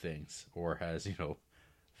of things or has,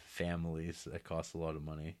 families that cost a lot of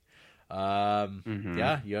money.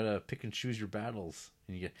 Yeah, you gotta pick and choose your battles,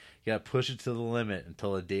 and you gotta push it to the limit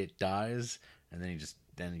until the day it dies, and then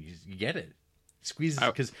you get it. Squeeze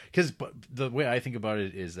because the way I think about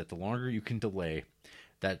it is that the longer you can delay,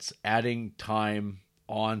 that's adding time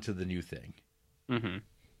on to the new thing.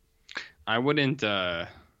 I wouldn't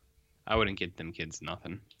get them kids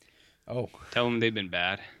nothing. Oh, tell them they've been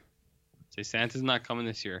bad. Say Santa's not coming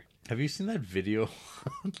this year. Have you seen that video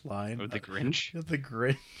online of the Grinch? The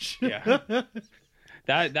Grinch. Yeah.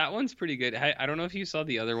 That one's pretty good. I don't know if you saw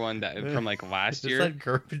the other one from like last year.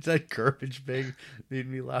 That garbage bag made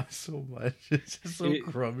me laugh so much. It's just so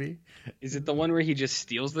crummy. Is it the one where he just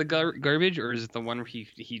steals the garbage, or is it the one where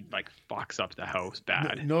he like fucks up the house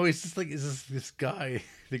bad? No, it's just like this guy,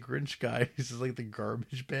 the Grinch guy. He's just like the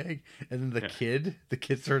garbage bag, and then the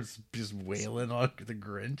kid starts just wailing on the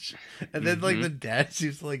Grinch, and then like the dad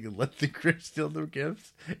seems to like let the Grinch steal their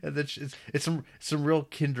gifts, and then it's some real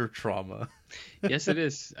kinder trauma. Yes, it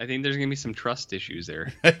is. I think there's gonna be some trust issues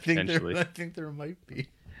there. I think there might be.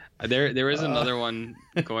 There was another one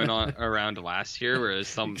going on around last year where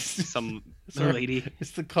some lady.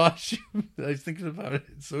 It's the costume. I was thinking about it.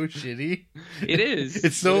 It's so shitty. It is.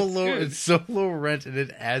 It's so low. Good. It's so low rent, and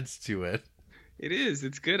it adds to it. It is.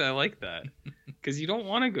 It's good. I like that because you don't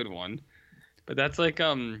want a good one. But that's like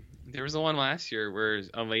there was the one last year where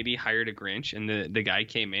a lady hired a Grinch, and the guy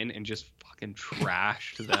came in and just fucking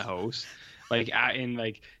trashed the house.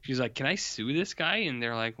 She's like, can I sue this guy? And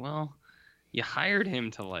they're like, well, you hired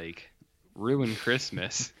him to like ruin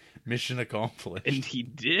Christmas. Mission accomplished. And he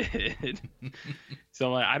did.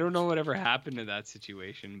 So I don't know whatever happened to that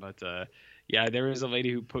situation, but yeah, there was a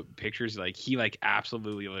lady who put pictures like he like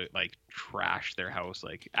absolutely like trashed their house,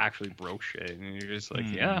 like actually broke shit, and you're just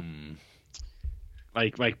like, yeah,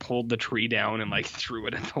 like pulled the tree down and like threw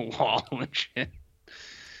it at the wall and shit.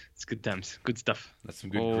 It's good times, good stuff. That's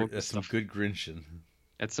some good. Some good Grinching.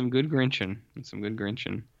 That's some good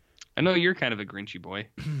Grinching. I know you're kind of a Grinchy boy,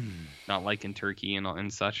 not liking turkey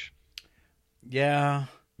and such. Yeah.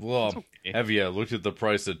 Well, okay. Have you looked at the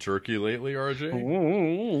price of turkey lately, RJ?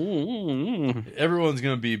 Everyone's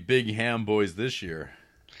gonna be big ham boys this year.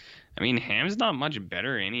 I mean, ham's not much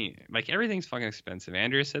better. Everything's fucking expensive.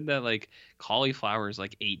 Andrea said that like cauliflower is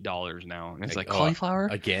like $8 now, and it's like cauliflower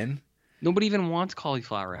again. Nobody even wants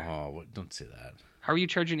cauliflower. Oh, don't say that. How are you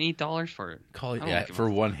charging $8 for it? For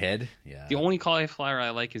one head. Yeah. The only cauliflower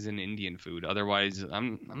I like is in Indian food. Otherwise,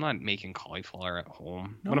 I'm not making cauliflower at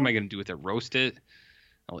home. No. What am I gonna do with it? Roast it?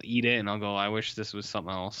 I'll eat it and I'll go, I wish this was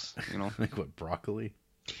something else. Like what? Broccoli?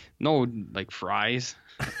 No, like fries.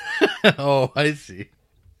 Oh, I see.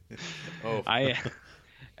 Oh.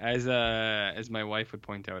 As my wife would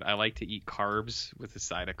point out, I like to eat carbs with a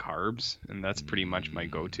side of carbs, and that's pretty much my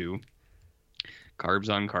go-to.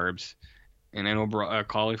 Carbs on carbs. And I know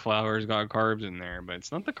cauliflower's got carbs in there, but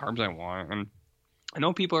it's not the carbs I want. And I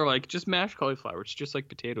know people are like, just mash cauliflower. It's just like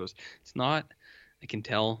potatoes. It's not. I can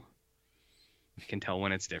tell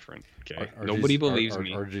when it's different. Okay. Nobody believes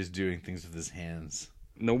me. RJ's doing things with his hands.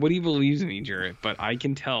 Nobody believes me, Jarrett, but I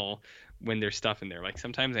can tell when there's stuff in there. Like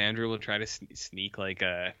sometimes Andrew will try to sneak like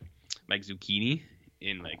zucchini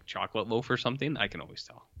in like chocolate loaf or something. I can always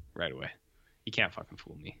tell right away. You can't fucking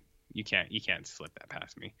fool me. You can't slip that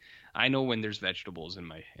past me. I know when there's vegetables in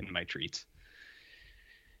my treats.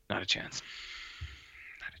 Not a chance.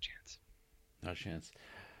 Not a chance.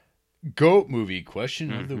 Goat movie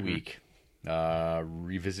question of the week.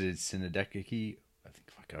 Revisited Synecdoche. I think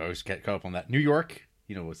fuck, I always get caught up on that. New York.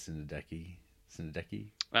 You know what Synecdoche?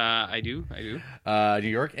 I do. New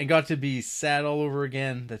York, and got to be sad all over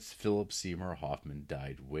again. That's Philip Seymour Hoffman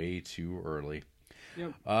died way too early.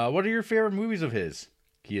 Yep. What are your favorite movies of his?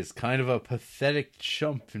 He is kind of a pathetic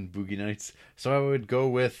chump in Boogie Nights, so I would go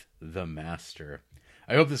with The Master.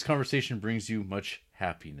 I hope this conversation brings you much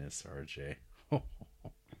happiness, RJ.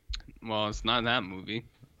 Well, it's not that movie.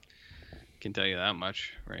 Can tell you that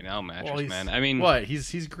much right now, Mattress Man. I mean, what?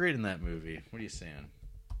 He's great in that movie. What are you saying?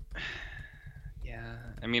 Yeah,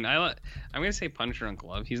 I mean, I'm gonna say Punch Drunk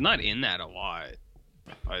Love. He's not in that a lot.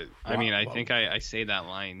 I mean, I think I say that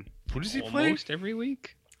line. Who does he play? Almost every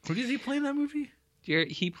week. Who does he play in that movie?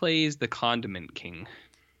 He plays the Condiment King.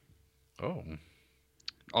 Oh.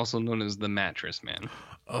 Also known as the Mattress Man.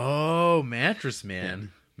 Oh, Mattress Man. Yeah.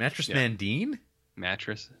 Mattress Man Dean?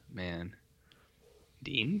 Mattress Man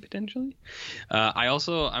Dean, potentially.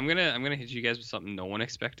 I'm gonna hit you guys with something no one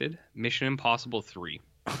expected. Mission Impossible 3.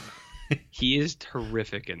 He is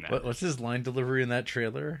terrific in that. What's his line delivery in that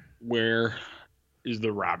trailer? Where is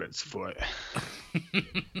the rabbit's foot?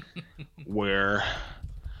 Where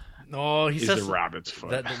No, he says the rabbit's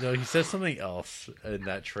foot. No, he says something else in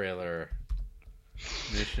that trailer.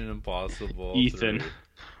 Mission Impossible. Ethan, 3.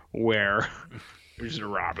 where is the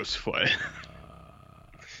rabbit's foot?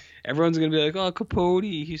 Everyone's gonna be like, "Oh, Capote,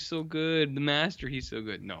 he's so good. The Master, he's so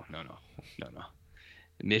good." No.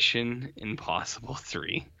 Mission Impossible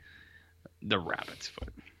 3, the rabbit's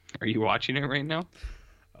foot. Are you watching it right now?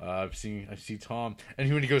 I see Tom,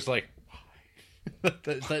 and when he goes like, "Why?"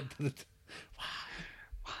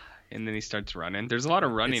 And then he starts running. There's a lot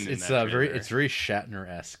of running in that trailer. It's very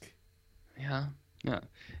Shatner-esque. Yeah. Has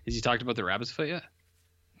he talked about the rabbit's foot yet?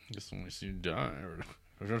 I guess when we see him die,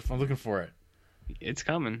 I'm looking for it. It's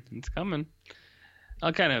coming.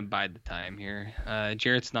 I'll kind of bide the time here.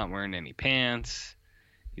 Jarrett's not wearing any pants.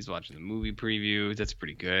 He's watching the movie preview. That's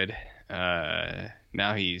pretty good.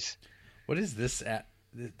 Now he's... What is this at?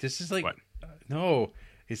 This is like... What? No.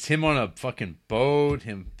 It's him on a fucking boat,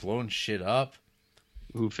 him blowing shit up.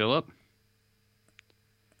 Who, Philip?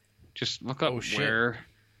 Just look up where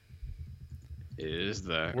is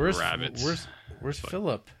the rabbit's... Where's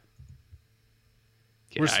Philip?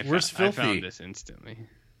 Yeah, where's Filthy? I found this instantly.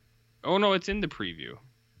 Oh, no, it's in the preview.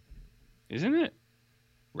 Isn't it?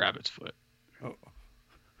 Rabbit's foot. Oh.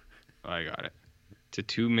 I got it. It's a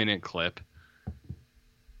 2-minute clip.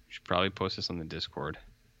 Should probably post this on the Discord.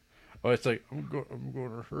 Oh, it's like, I'm going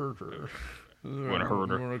to hurt her. I'm going to hurt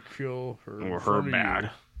her. I'm going to kill her. I'm going to hurt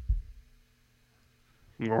bad.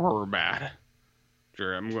 I'm going to hurt her bad.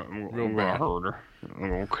 Sure, I'm going to hurt her. I'm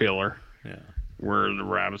going to kill her. Yeah. Where's the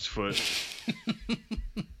rabbit's foot?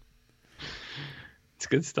 It's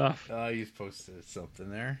good stuff. You've posted something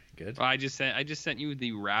there. Good. Well, I just sent you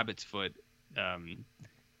the rabbit's foot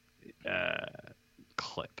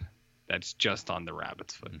clip. That's just on the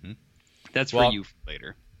rabbit's foot. Mm-hmm. That's for you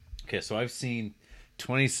later. Okay, so I've seen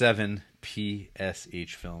 27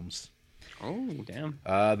 PSH films. Oh, damn.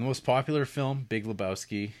 The most popular film, Big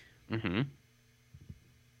Lebowski. Mm-hmm.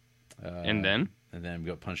 And then we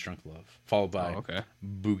got Punch Drunk Love, followed by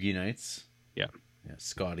Boogie Nights. Yeah,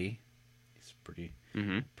 Scotty. He's pretty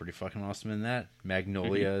fucking awesome in that.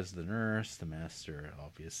 Magnolia is the nurse. The Master,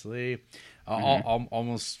 obviously.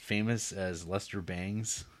 Almost famous as Lester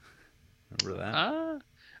Bangs. Remember that?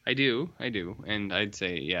 I do, and I'd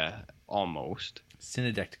say almost.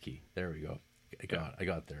 Synecdoche. There we go. I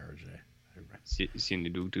got there, RJ.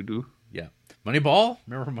 Synecdoche. Yeah. Moneyball.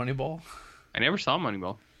 Remember Moneyball? I never saw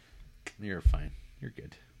Moneyball. You're fine. You're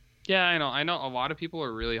good. Yeah, I know a lot of people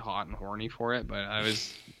are really hot and horny for it, but I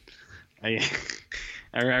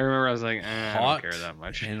remember I was like, I don't care that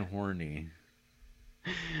much. And horny.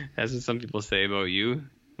 That's what some people say about you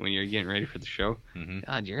when you're getting ready for the show. Mm-hmm.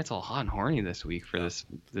 God, Jarrett's all hot and horny this week for this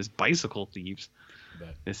bicycle thieves.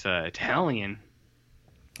 This Italian.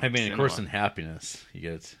 I mean, cinema. Of course, in Happiness, you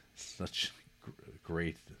get such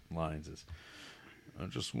great lines as, I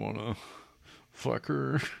just want to fuck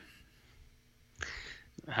her.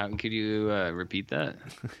 How could you repeat that?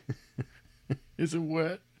 Is it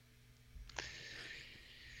wet?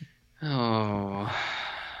 Oh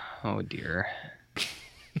dear.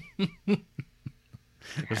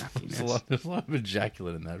 There's a lot of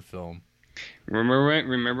ejaculate in that film.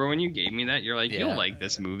 Remember when you gave me that? You're like, you'll like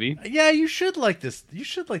this movie. Yeah, you should like this. You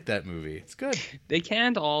should like that movie. It's good. They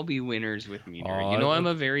can't all be winners with me, Jared. You know I'm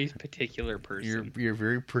a very particular person. You're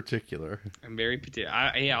very particular. I'm very particular.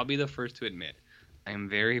 I'll be the first to admit, I am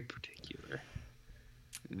very particular.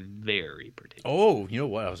 very particular. Oh, you know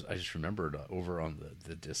what? I just remembered over on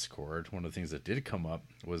the Discord, one of the things that did come up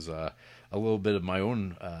was a little bit of my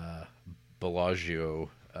own Bellagio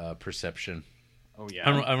perception. Oh yeah.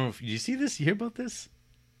 I don't know if you see this. You hear about this?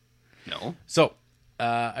 No. So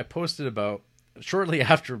I posted about shortly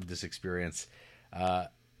after this experience. I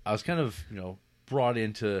was kind of brought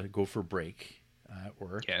in to go for a break at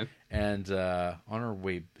work. Okay. And on our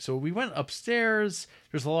way, so we went upstairs.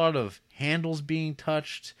 There's a lot of handles being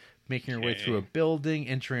touched, making our way through a building,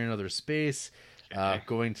 entering another space,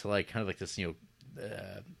 going to like kind of like this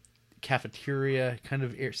cafeteria kind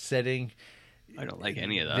of setting. I don't like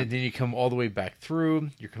any of that. Then you come all the way back through.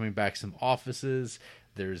 You're coming back some offices.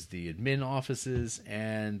 There's the admin offices,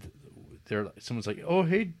 and someone's like, "Oh,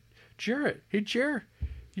 hey, Jarrett. Hey, Jer,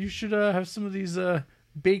 you should have some of these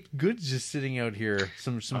baked goods just sitting out here.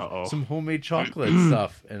 Some homemade chocolate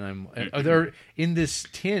stuff." And they're in this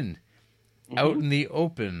tin, out in the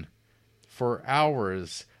open, for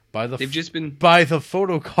hours by the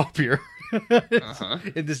photocopier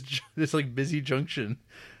in this like busy junction.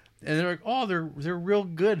 And they're like, "Oh, they're real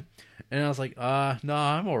good." And I was like, "Nah,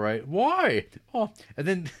 I'm all right." Why? Oh, and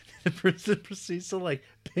then the person proceeds to like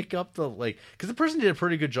pick up the because the person did a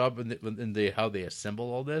pretty good job in how they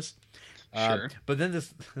assemble all this. Sure. But then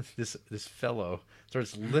this fellow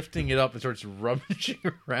starts lifting it up and starts rummaging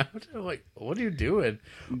around. I'm like, "What are you doing?"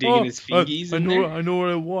 Digging his fingies in there? I know what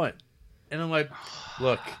I want. And I'm like,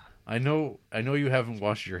 "Look, I know you haven't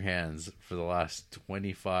washed your hands for the last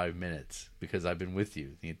 25 minutes because I've been with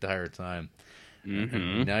you the entire time.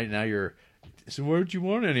 And now you're. So why don't you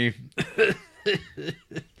want any?"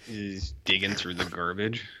 He's digging through the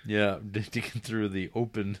garbage. Yeah, digging through the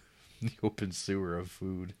open sewer of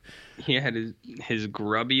food. He had his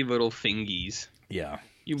grubby little fingies. Yeah.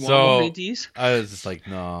 You want these? I was just like,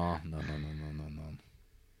 no.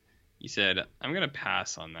 He said, "I'm gonna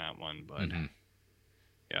pass on that one, but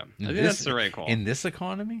yeah, I think that's the right call in this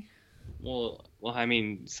economy." Well, I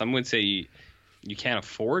mean, some would say you can't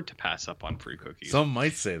afford to pass up on free cookies. Some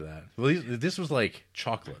might say that. Well, this was like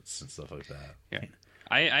chocolates and stuff like that. Yeah,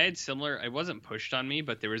 I had similar. It wasn't pushed on me,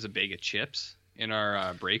 but there was a bag of chips in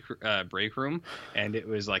our break room, and it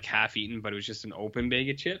was like half eaten, but it was just an open bag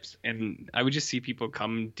of chips, and I would just see people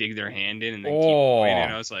come dig their hand in and then keep going,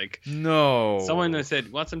 and I was like, no. Someone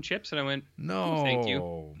said, "Want some chips?" And I went, "No, thank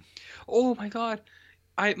you." Oh my god,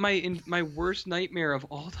 my worst nightmare of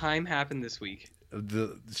all time happened this week.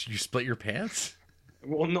 You split your pants?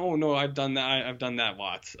 Well, no, I've done that. I've done that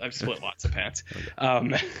lots. I've split lots of pants.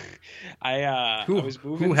 I was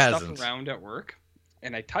moving stuff around at work,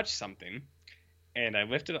 and I touched something, and I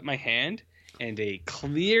lifted up my hand, and a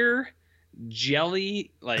clear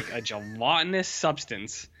jelly, like a gelatinous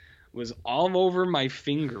substance, was all over my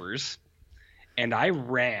fingers, and I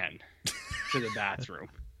ran to the bathroom.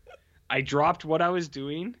 I dropped what I was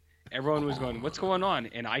doing. Everyone was going, "What's going on?"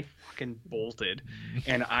 And I fucking bolted.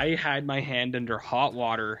 And I had my hand under hot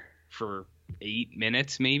water for 8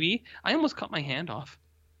 minutes, maybe. I almost cut my hand off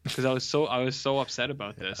because I was so upset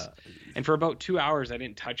about this. And for about 2 hours, I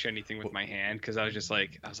didn't touch anything with my hand because I was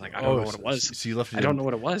like, I don't know what it was. So you left I don't know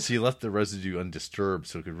what it was. So you left the residue undisturbed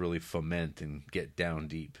so it could really foment and get down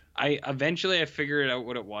deep. I figured out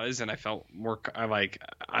what it was, and I felt more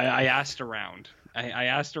I asked around. I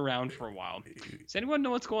asked around for a while. Does anyone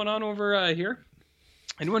know what's going on over here?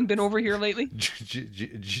 Anyone been over here lately?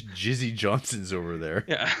 Jizzy Johnson's over there.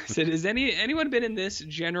 Yeah. I said, has anyone been in this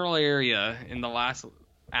general area in the last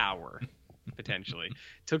hour? Potentially.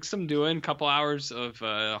 Took some doing, couple hours of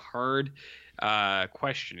hard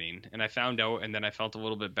questioning, and I found out, and then I felt a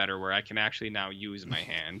little bit better where I can actually now use my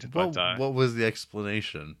hand. But what was the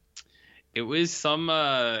explanation? It was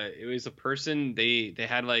it was a person, they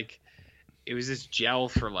had like, it was this gel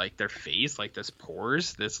for like their face, like this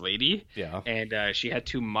pores, this lady. Yeah. And she had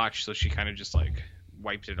too much, so she kind of just like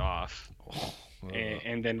wiped it off.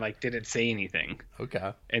 And then like didn't say anything.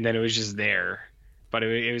 Okay. And then it was just there. But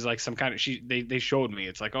it was like some kind of, they showed me,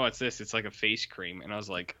 it's like, "Oh, it's this, it's like a face cream." And I was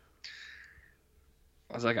like,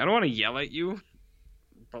 I don't want to yell at you,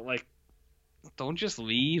 but like, don't just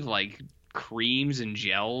leave like creams and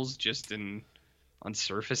gels just on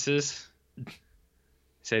surfaces.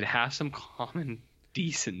 Said, have some common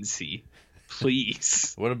decency,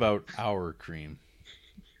 please. What about our cream?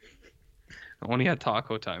 Only at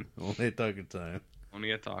taco time. Only at taco time.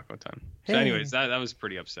 Only at taco time. Hey. So anyways, that was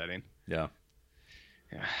pretty upsetting. Yeah.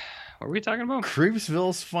 What were we talking about?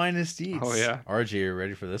 Creepsville's finest eats. Oh, yeah. RJ, are you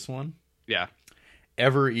ready for this one? Yeah.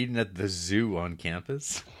 Ever eaten at the zoo on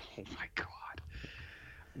campus? Oh, my God.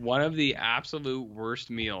 One of the absolute worst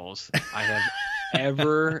meals I have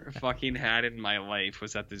ever fucking had in my life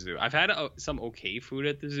was at the zoo. I've had some okay food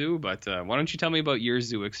at the zoo, but why don't you tell me about your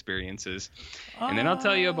zoo experiences, and then I'll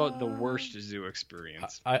tell you about the worst zoo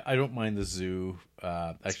experience. I don't mind the zoo.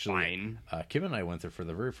 Actually, Kim and I went there for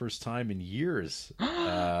the very first time in years.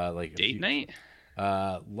 Like date night,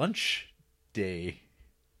 lunch day,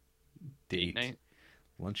 date night,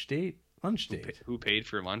 lunch date. Who paid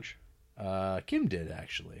for lunch? Kim did,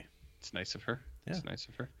 actually. It's nice of her. Yeah. It's nice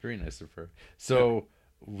of her. Very nice of her. So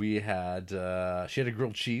we had she had a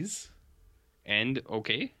grilled cheese. And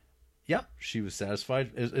okay. Yeah, she was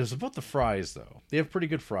satisfied. It was about the fries, though. They have pretty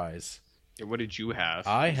good fries. Yeah, what did you have?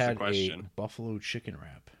 I had a buffalo chicken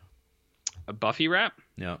wrap. A Buffy wrap?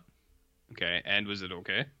 Yeah. Okay, and was it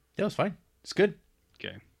okay? Yeah, it was fine. It's good.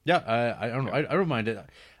 Okay. Yeah, I don't know. I don't mind it.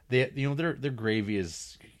 They, their gravy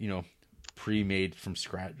is, pre-made from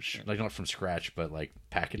scratch. Like, not from scratch, but like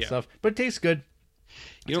packet stuff. But it tastes good.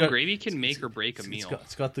 Gravy can make or break a meal.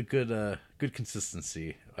 It's got the good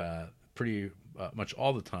consistency pretty much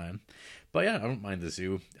all the time. But yeah, I don't mind the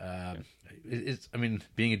zoo.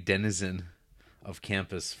 Being a denizen of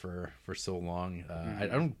campus for so long, I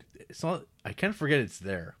kind of forget it's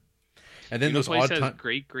there. And then those odd times.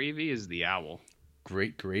 Great gravy is the Owl.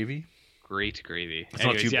 Great gravy. Great gravy.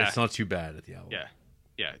 It's not too bad at the Owl. Yeah.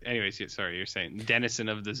 Yeah. Anyways, sorry, you're saying denizen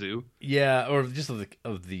of the zoo. Yeah, or just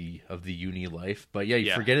of the uni life. But yeah,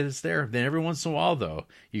 you forget it's there. Then every once in a while, though,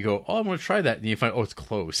 you go, "Oh, I'm going to try that," and you find, "Oh, it's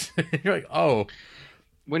closed." You're like, "Oh,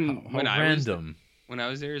 when I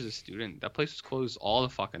was there as a student, that place was closed all the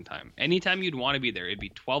fucking time. Anytime you'd want to be there, it'd be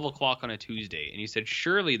 12 o'clock on a Tuesday, and you said,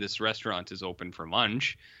 "Surely this restaurant is open for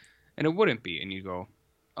lunch," and it wouldn't be, and you go,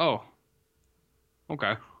 "Oh,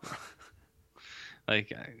 okay."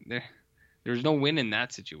 Like there's no win in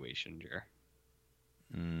that situation, Jer.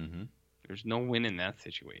 Mm-hmm. There's no win in that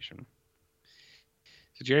situation.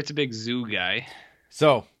 So Jared's a big zoo guy.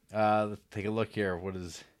 So let's take a look here. What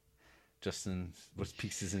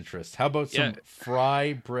piques his interest? How about some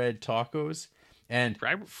fry bread tacos and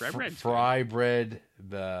fry bread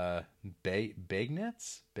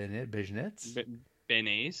bagnets?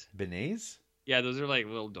 Beignets? Yeah, those are like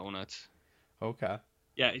little donuts. Okay.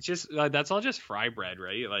 Yeah, it's just that's all just fry bread,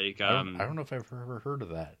 right? Like I don't know if I've ever heard of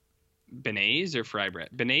that. Beignets or fry bread?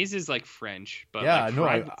 Beignets is like French, but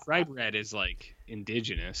fry bread is like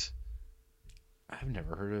indigenous. I've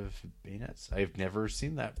never heard of beignets. I've never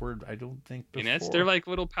seen that word. I don't think before. Beignets, they're like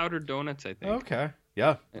little powdered donuts, I think. Okay,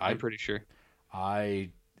 yeah, I'm pretty sure. I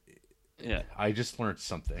just learned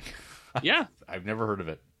something. Yeah, I've never heard of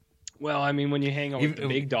it. Well, I mean, when you hang out with the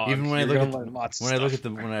big dogs, even when I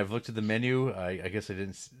looked at the menu, I guess I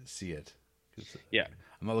didn't see it. Yeah,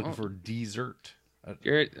 I'm not looking for dessert. A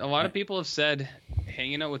lot of people have said,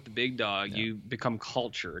 hanging out with the big dog, you become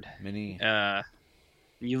cultured.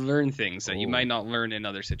 You learn things that you might not learn in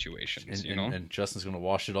other situations. And Justin's gonna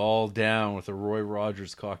wash it all down with a Roy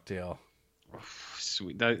Rogers cocktail. Oh,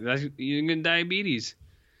 sweet, that's you get diabetes,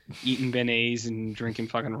 eating beignets and drinking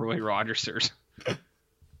fucking Roy Rogersers.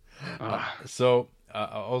 So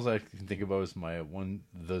all I can think about is my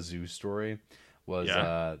the zoo story was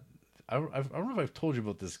I don't know if I've told you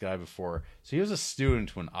about this guy before. So he was a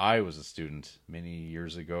student when I was a student many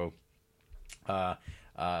years ago.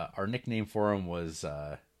 Our nickname for him was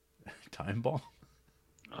Time Bomb.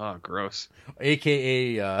 Oh, gross.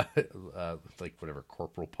 AKA like whatever,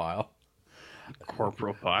 Corporal Pile.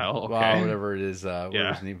 Corporal Pile. Okay. Well, whatever it is,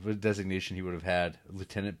 what designation he would have had,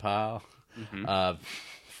 Lieutenant Pile. Mm-hmm.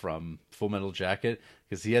 From Full Metal Jacket,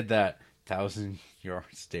 because he had that 1,000-yard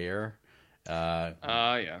stare. Yeah.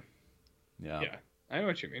 I know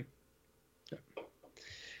what you mean.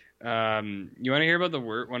 Yeah. You want to hear about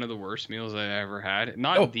one of the worst meals I ever had?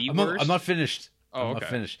 Worst. I'm not finished. Oh, not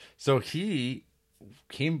finished. So he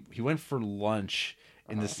went for lunch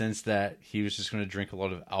in the sense that he was just going to drink a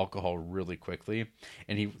lot of alcohol really quickly,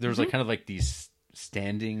 and there was like kind of like these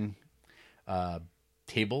standing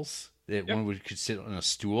tables. One could sit on a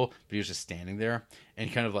stool, but he was just standing there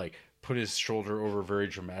and kind of like put his shoulder over very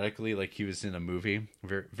dramatically, like he was in a movie,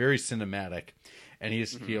 very very cinematic. And he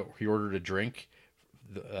ordered a drink.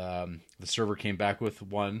 The server came back with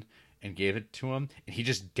one and gave it to him, and he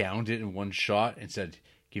just downed it in one shot and said,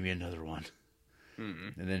 "Give me another one."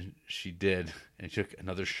 Mm-hmm. And then she did, and he took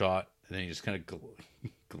another shot, and then he just kind of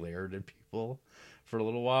glared at people for a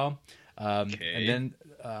little while. And then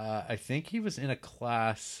I think he was in a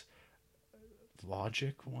class.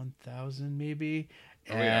 Logic 1000 maybe,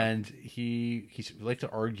 and he liked to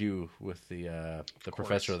argue with the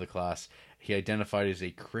professor of the class. He identified as a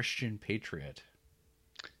Christian patriot,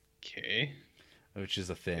 which is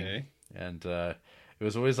a thing, and it It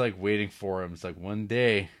was always like waiting for him. It's like one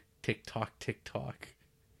day, tick tock, tick tock.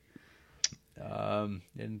 And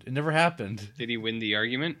it never happened. Did he win the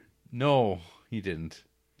argument? No, he didn't.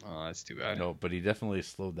 Oh, that's too bad. No, but he definitely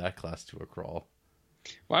slowed that class to a crawl.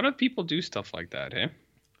 Why do people do stuff like that, eh?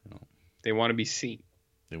 No. They want to be seen.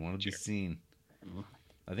 They want to be seen.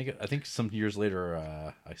 I think some years later,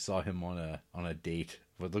 I saw him on a date.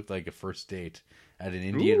 What looked like a first date at an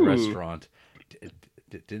Indian restaurant.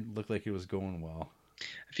 It didn't look like it was going well.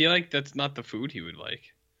 I feel like that's not the food he would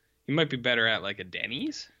like. He might be better at like a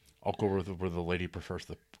Denny's. I'll go where the lady prefers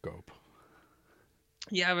the scope.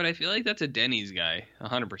 Yeah, but I feel like that's a Denny's guy,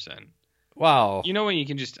 100%. Wow. You know when you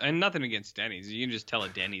can just, and nothing against Denny's, you can just tell a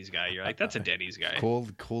Denny's guy, you're like, that's a Denny's guy.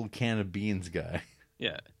 Cold can of beans guy.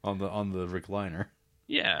 Yeah. On the recliner.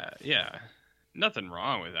 Yeah. Nothing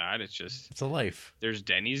wrong with that. It's just, it's a life. There's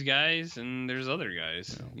Denny's guys and there's other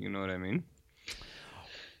guys. Yeah. You know what I mean?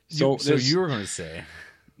 So you were going to say.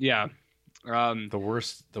 Yeah. The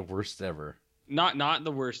worst ever. Not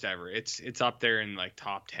the worst ever. It's up there in like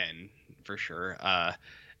top 10 for sure.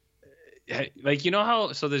 Like, you know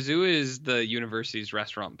how, so the zoo is the university's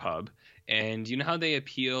restaurant pub, and you know how they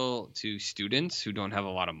appeal to students who don't have a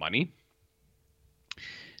lot of money?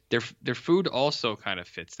 Their food also kind of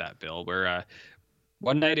fits that bill, where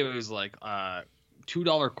one night it was like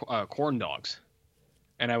 $2 corn dogs.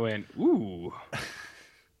 And I went, ooh.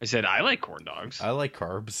 I said, I like corn dogs. I like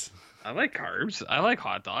carbs. I like carbs. I like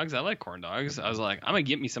hot dogs. I like corn dogs. I was like, I'm going to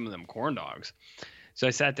get me some of them corn dogs. So I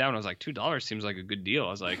sat down. I was like, $2 seems like a good deal. I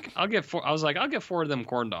was like, I'll get 4 of them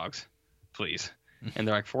corn dogs, please. And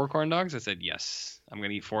they're like, 4 corn dogs? I said, yes. I'm going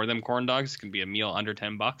to eat 4 of them corn dogs. It's going to be a meal under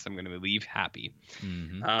 $10. I'm going to leave happy.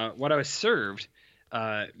 Mm-hmm. What I was served,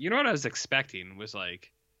 you know what I was expecting was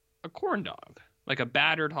like a corn dog, like a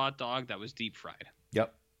battered hot dog that was deep fried.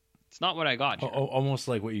 Yep. It's not what I got here. Almost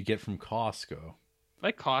like what you get from Costco.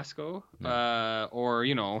 Like Costco, or,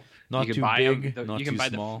 you know. Not you too big, not too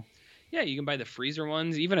small. Yeah, you can buy the freezer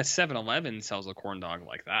ones. Even a 7-Eleven sells a corn dog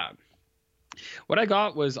like that. What I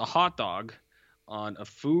got was a hot dog on a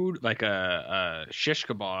food, like a shish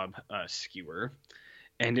kebab skewer,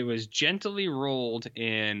 and it was gently rolled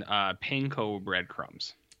in panko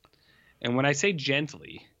breadcrumbs. And when I say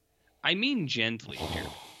gently, I mean gently here.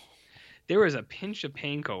 There was a pinch of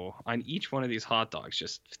panko on each one of these hot dogs,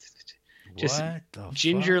 just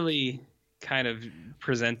gingerly kind of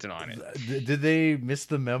presented on it. Did they miss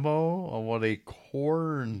the memo on what a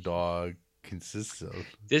corn dog consists of?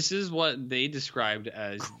 This is what they described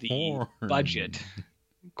as the budget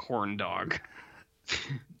corn dog.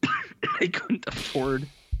 I couldn't afford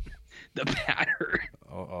the batter.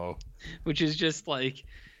 Which is just like,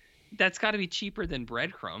 that's got to be cheaper than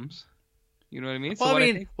breadcrumbs. You know what I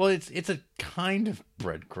mean? Well, it's a kind of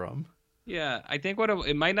breadcrumb. Yeah, I think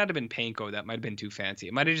it might not have been panko. That might have been too fancy.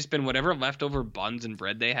 It might have just been whatever leftover buns and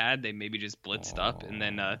bread they had. They maybe just blitzed up and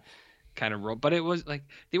then kind of rolled. But it was like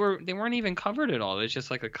they weren't even covered at all. It's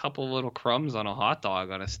just like a couple little crumbs on a hot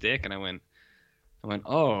dog on a stick. And I went,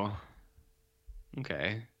 oh,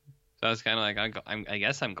 okay. So I was kind of like, I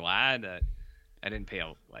guess I'm glad that I didn't pay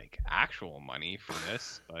like actual money for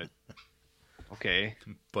this, but okay.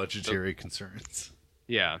 Budgetary concerns.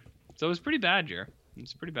 Yeah. So it was pretty bad, Jer.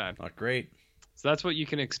 It's pretty bad. Not great. So that's what you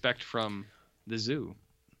can expect from the zoo.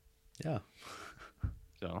 Yeah.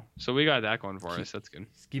 So we got that going for us. That's good.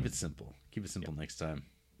 Keep it simple. Keep it simple next time.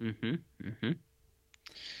 Mm-hmm.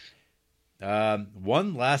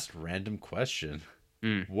 One last random question.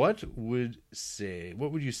 What would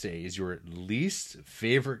you say is your least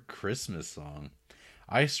favorite Christmas song?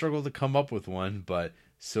 I struggle to come up with one, but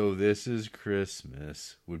So This Is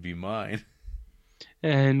Christmas would be mine.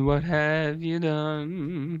 And what have you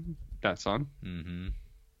done? That song. Mm-hmm.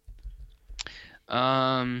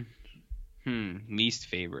 Least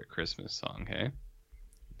favorite Christmas song, hey?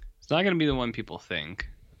 It's not gonna be the one people think.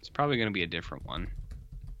 It's probably gonna be a different one.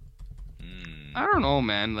 I don't know,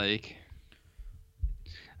 man. Like,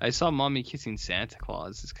 I saw Mommy Kissing Santa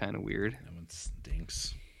Claus. It's kind of weird. That one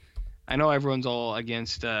stinks. I know everyone's all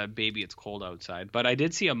against Baby It's Cold Outside, but I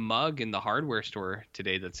did see a mug in the hardware store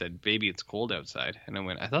today that said Baby It's Cold Outside, and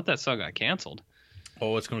I thought that song got canceled.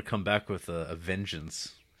 Oh, it's going to come back with a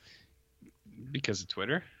vengeance. Because of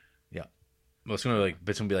Twitter? Yeah. Well, it's going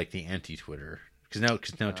to be like the anti-Twitter,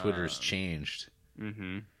 because now Twitter's changed.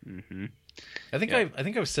 Mm-hmm. I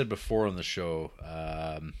think I've said before on the show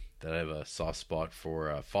that I have a soft spot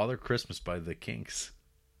for Father Christmas by the Kinks.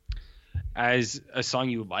 As a song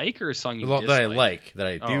you like or a song you dislike? That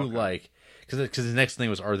I do like. Because the next thing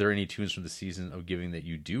was, are there any tunes from the season of giving that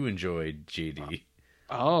you do enjoy, JD?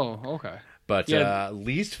 Oh, okay. But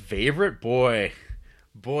least favorite, boy,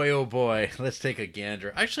 Boy, oh boy, let's take a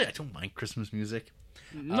gander. Actually, I don't mind Christmas music.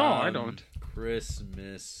 No, I don't.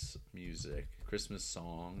 Christmas music, Christmas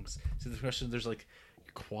songs. See, the question, there's like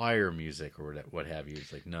choir music or what have you.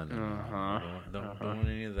 It's like, no. Don't want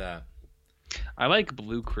any of that. I like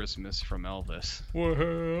Blue Christmas from Elvis.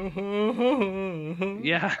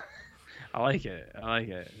 Yeah, I like it.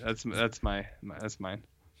 That's mine.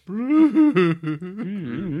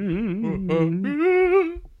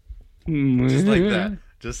 Just like that.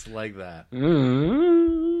 Just like that.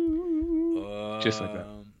 Just like that.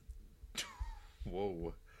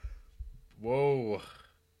 Whoa.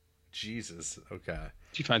 Jesus. Okay.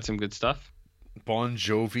 Did you find some good stuff? Bon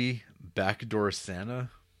Jovi, Backdoor Santa.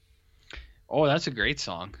 Oh, that's a great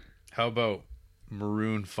song. How about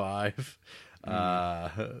Maroon 5?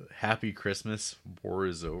 Happy Christmas, War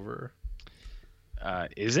is Over.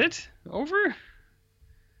 Is it over?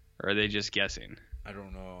 Or are they just guessing? I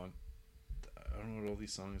don't know. I don't know what all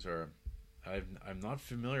these songs are. I'm not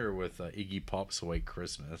familiar with Iggy Pop's White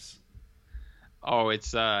Christmas. Oh,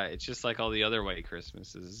 it's just like all the other White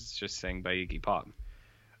Christmases. It's just sang by Iggy Pop.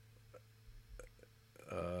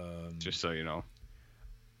 Just so you know.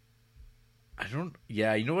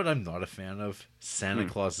 Yeah, you know what I'm not a fan of? Santa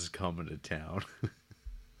Claus is Coming to Town.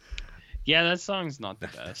 Yeah, that song's not the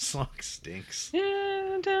best. That song stinks.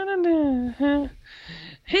 And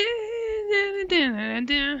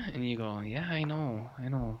you go, yeah, I know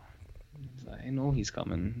he's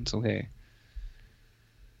coming. It's okay.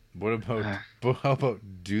 How about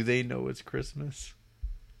Do They Know It's Christmas?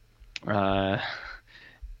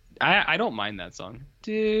 I don't mind that song.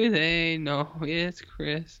 Do they know it's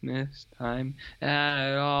Christmas time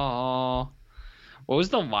at all? What was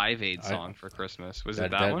the Live Aid song for Christmas? Was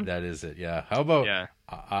it that one? That is it, yeah. How about... Yeah.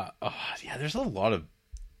 Yeah, there's a lot of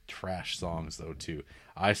trash songs, though, too.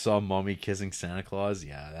 I Saw Mommy Kissing Santa Claus.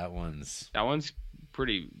 Yeah, that one's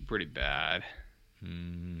pretty bad.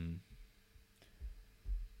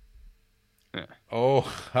 Yeah. Oh,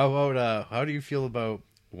 how about... how do you feel about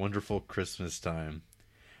Wonderful Christmas Time?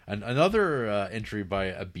 Another entry by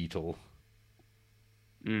a Beatle.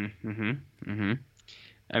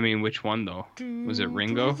 I mean, which one though? Was it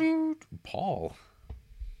Ringo? Paul.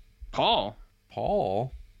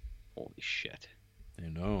 Holy shit! I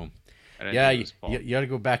know. Yeah, you got to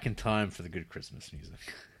go back in time for the good Christmas music.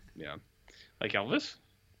 Yeah, like Elvis.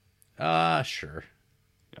 Sure.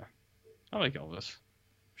 Yeah, I like Elvis.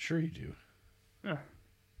 Sure you do. Yeah.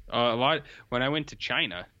 A lot. When I went to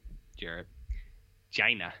China, Jared.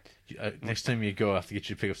 Next time you go, I have to get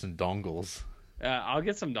you to pick up some dongles. I'll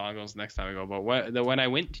get some dongles next time I go. But when I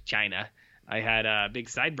went to China, I had big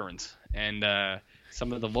sideburns, and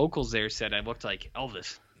some of the locals there said I looked like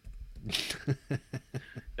Elvis.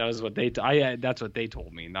 That was what that's what they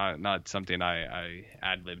told me, not something I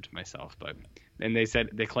ad-libbed myself. But and they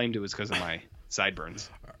claimed it was because of my sideburns.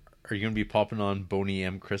 Are you gonna be popping on Boney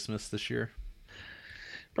M Christmas this year?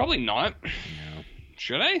 Probably not. No.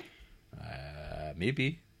 Should I?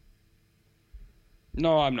 Maybe.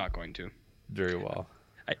 No, I'm not going to. Very well.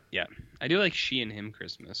 I do like She and Him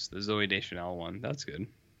Christmas, the Zooey Deschanel one. That's good.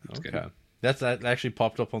 Good. That actually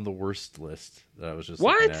popped up on the worst list that I was just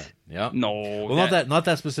what? looking at. Yeah. No. Well, not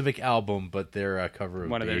that specific album, but their cover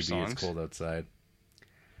of one of Baby, their songs. It's Cold Outside.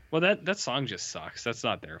 Well, that song just sucks. That's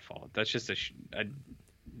not their fault. That's just a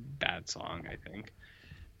bad song, I think.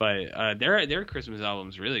 But their Christmas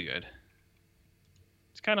album's really good.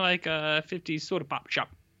 It's kind of like a 50s soda pop shop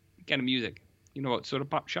kind of music. You know about soda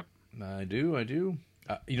pop shop? I do.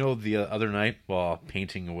 The other night while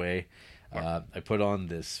painting away, I put on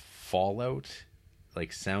this Fallout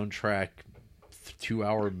soundtrack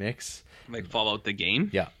 2-hour mix. Like Fallout the game?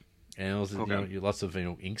 Yeah. And it was lots of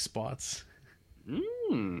ink spots.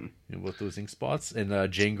 With those ink spots and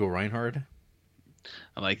Django Reinhardt.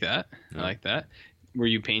 I like that. Yeah. I like that. Were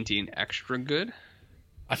you painting extra good?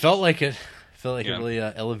 I felt like it. It really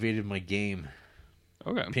elevated my game.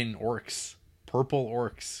 Okay. Painting orcs. Purple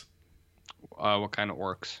orcs. What kind of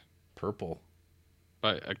orcs? Purple.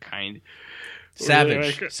 But a kind.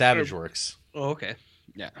 Savage orcs. Oh, okay.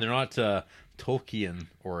 Yeah. They're not Tolkien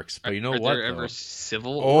orcs, but you know what? Are there ever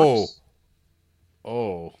civil orcs?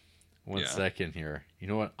 Oh. One second here. You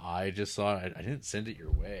know what I just saw? I didn't send it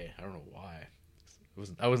your way. I don't know why.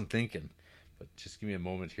 I wasn't thinking. But just give me a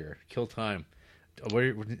moment here. Kill time. What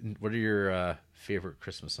are your favorite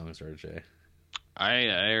Christmas songs, RJ? I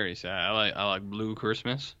already said I like Blue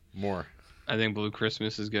Christmas. More. I think Blue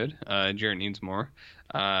Christmas is good. Jared needs more.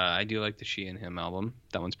 I do like the She and Him album.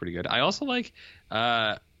 That one's pretty good. I also like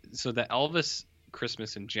so the Elvis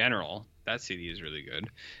Christmas in general. That CD is really good.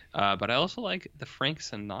 But I also like the Frank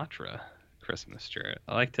Sinatra Christmas tree.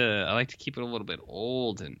 I like to keep it a little bit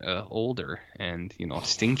older and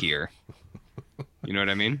stinkier. You know what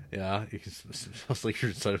I mean? Yeah, it smells like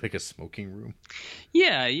you're inside of like a smoking room.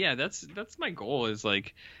 Yeah. That's my goal. Is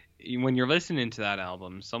like when you're listening to that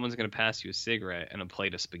album, someone's gonna pass you a cigarette and a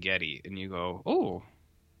plate of spaghetti, and you go, "Oh."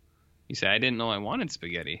 You say, "I didn't know I wanted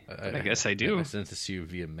spaghetti, but I guess I do." I sent this to you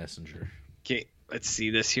via Messenger. Okay, let's see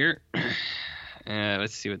this here.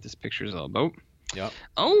 Let's see what this picture is all about. Yep.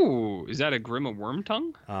 Oh, is that a Grim of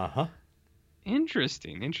Wormtongue? Uh-huh.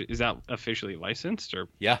 Interesting. Is that officially licensed or?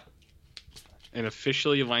 Yeah. An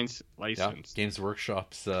officially licensed. Yeah. Games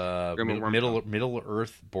Workshop's Grim of Middle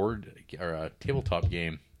Earth board or tabletop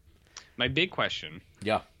game. My big question.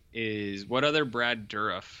 Yeah. Is what other Brad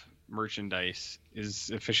Dourif merchandise is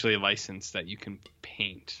officially licensed that you can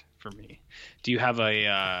paint for me? Do you have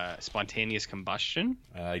a spontaneous combustion?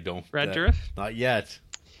 I don't. Brad Dourif? Not yet.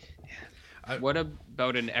 What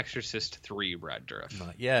about an Exorcist 3 Brad Dourif?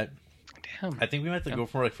 Not yet. Damn. I think we might have to go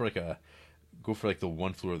for the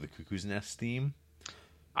One Floor of the Cuckoo's Nest theme.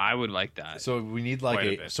 I would like that. So we need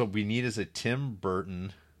as a Tim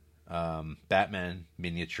Burton Batman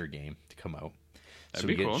miniature game to come out. That'd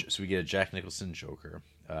be cool. So we get a Jack Nicholson Joker.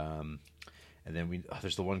 And then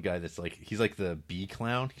there's the one guy that's like, he's like the bee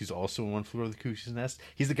clown. He's also in One Floor of the Cuckoo's Nest.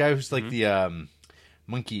 He's the guy who's like the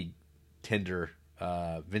monkey tender,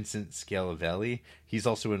 Vincent Scalavelli. He's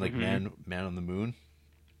also in like Man on the Moon.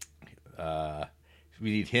 We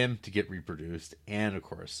need him to get reproduced, and of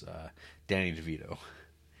course Danny DeVito.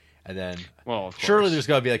 And then surely there's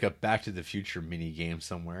got to be like a Back to the Future mini game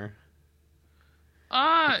somewhere.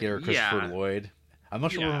 Christopher Lloyd. I'm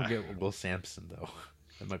not sure we're gonna get Will Sampson though.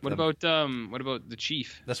 What about the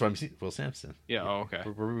Chief? That's what I'm saying. Will Sampson. Yeah. Oh, okay.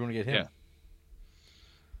 Where are we going to get him?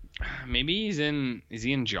 Yeah. Maybe he's in. Is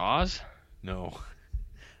he in Jaws? No.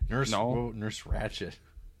 Nurse Ratchet.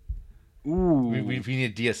 Ooh. We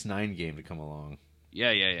need a DS9 game to come along.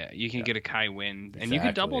 Yeah. You can get a Kai Wynn, and you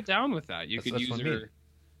can double down with that. You could use her.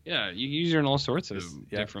 Yeah, you can use her in all sorts of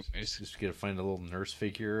different ways. Just get to find a little nurse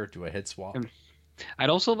figure, do a head swap. I'd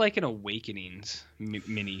also like an Awakenings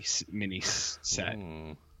mini set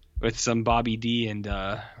with some Bobby D and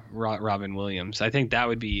Robin Williams. I think that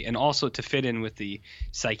would be, and also to fit in with the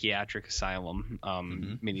Psychiatric Asylum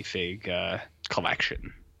minifig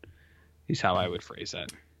collection. Is how I would phrase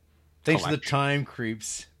that. Thanks for the time,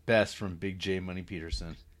 creeps. Best from Big J Money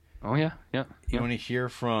Peterson. Oh yeah. You want to hear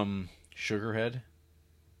from Sugarhead?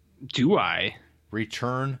 Do I?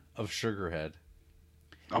 Return of Sugarhead.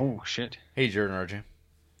 Oh, shit. Hey, Jared and RJ.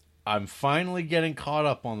 I'm finally getting caught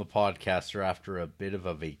up on the podcaster after a bit of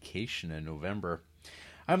a vacation in November.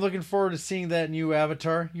 I'm looking forward to seeing that new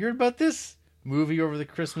Avatar. You heard about this movie over the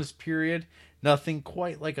Christmas period? Nothing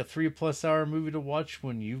quite like a 3+ hour movie to watch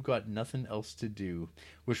when you've got nothing else to do.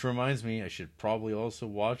 Which reminds me, I should probably also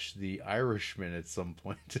watch The Irishman at some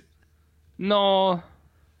point. No.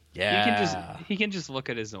 Yeah. He can just look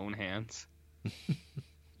at his own hands.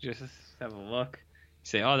 Just have a look.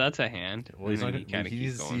 Say, "Oh, that's a hand." Well, he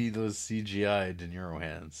needs to see those CGI De Niro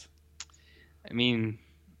hands. I mean,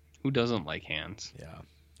 who doesn't like hands? Yeah.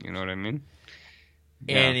 You know what I mean?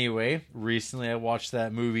 Yeah. Anyway, recently I watched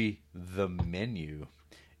that movie, The Menu.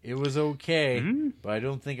 It was okay, but I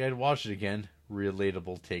don't think I'd watch it again.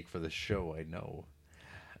 Relatable take for the show, I know.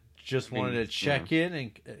 Just wanted to check in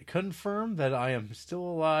and confirm that I am still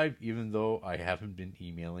alive, even though I haven't been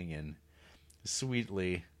emailing in.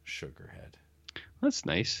 Sweetly, Sugarhead. That's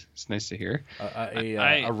nice. It's nice to hear.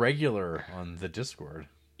 A regular on the Discord.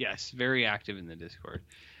 Yes, very active in the Discord.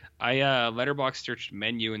 I letterbox searched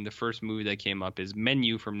Menu, and the first movie that came up is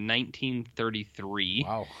Menu from 1933.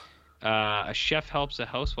 Wow. A chef helps a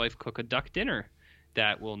housewife cook a duck dinner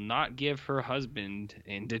that will not give her husband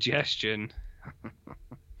indigestion.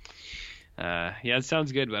 It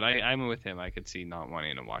sounds good, but I'm with him. I could see not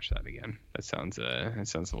wanting to watch that again. That sounds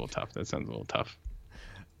a little tough.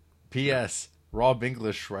 P.S. Rob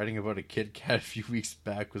English writing about a Kit Kat a few weeks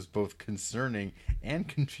back was both concerning and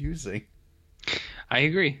confusing. I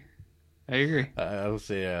agree. I will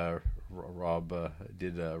say Rob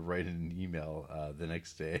did write an email the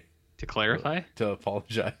next day. To clarify? To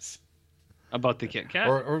apologize. About the Kit Kat?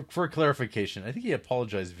 Or for clarification. I think he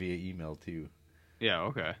apologized via email too. Yeah,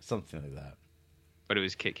 okay. Something like that. But it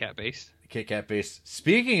was Kit Kat based? Kit Kat based.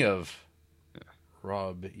 Speaking of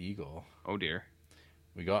Rob Eagle. Oh dear.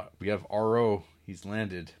 We have RO. He's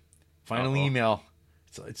landed. Final email.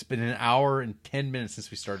 It's been an hour and 10 minutes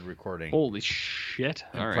since we started recording. Holy shit.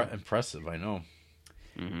 All right. Impressive, I know.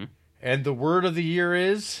 Mm-hmm. And the word of the year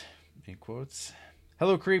is, in quotes,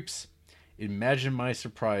 "Hello, creeps. Imagine my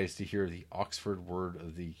surprise to hear the Oxford word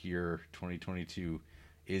of the year 2022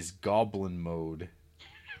 is Goblin Mode.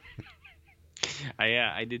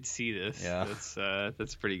 I did see this. Yeah.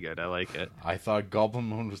 That's pretty good. I like it. I thought Goblin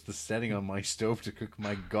Mode was the setting on my stove to cook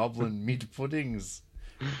my goblin meat puddings.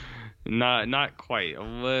 Not quite. A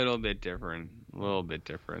little bit different.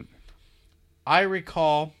 I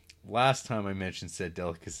recall last time I mentioned said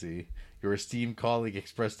delicacy, your esteemed colleague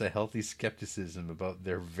expressed a healthy skepticism about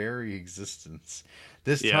their very existence.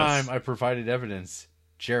 This time I provided evidence.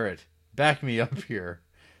 Jarrett, back me up here.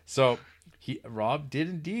 So Rob did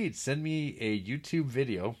indeed send me a YouTube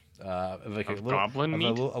video of like a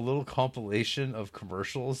little compilation of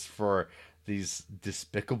commercials for these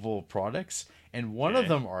despicable products, and one of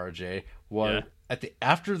them, RJ, was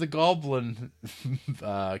after the Goblin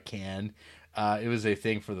can. It was a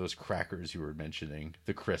thing for those crackers you were mentioning,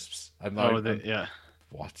 the crisps.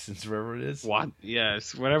 Watson's, wherever it is.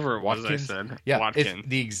 Whatever it was. Watkins? I said, yeah, Watkins. It's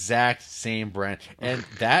the exact same brand, and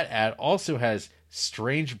that ad also has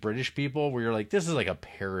strange British people where you're like, this is like a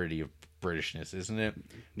parody of Britishness, isn't it?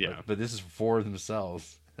 Yeah. But this is for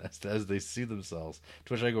themselves as they see themselves.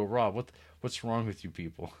 To which I go, Rob, what's wrong with you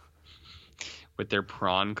people? With their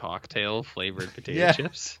prawn cocktail flavored potato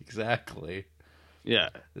chips. Exactly. Yeah.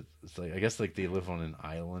 It's like, I guess like they live on an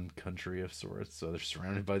island country of sorts, so they're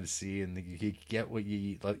surrounded by the sea, and you get what you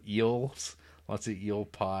eat, like eels, lots of eel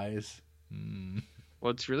pies.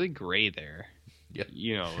 Well, it's really gray there. Yeah.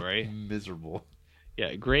 You know, right? Miserable.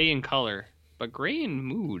 Yeah, gray in color, but gray in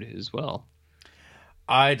mood as well.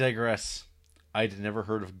 I digress. I'd never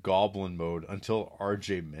heard of Goblin Mode until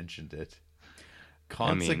RJ mentioned it.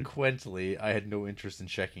 Consequently, I had no interest in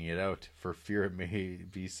checking it out, for fear it may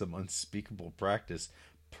be some unspeakable practice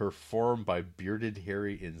performed by bearded,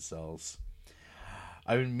 hairy incels.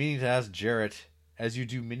 I've been meaning to ask Jarrett, as you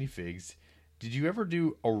do minifigs, did you ever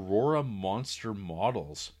do Aurora monster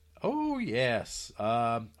models? Oh, yes.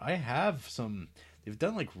 I have some. They've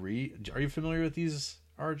done like Are you familiar with these,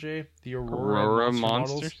 RJ? The Aurora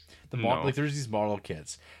monsters? No. Like there's these model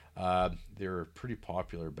kits. They're pretty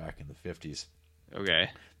popular back in the 50s.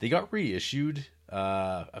 Okay. They got reissued,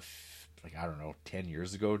 I don't know, 10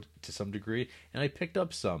 years ago to some degree, and I picked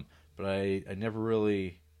up some, but I never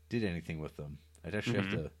really did anything with them. I'd actually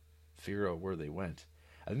have to figure out where they went.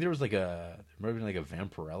 I think there might have been like a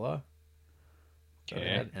Vampirella,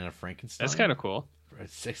 and a Frankenstein. That's kind of cool.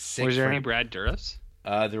 Was there any Brad Dourifs?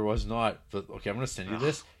 There was not, but okay, I'm gonna send you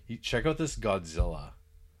this. You check out this Godzilla.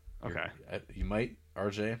 Okay. You might,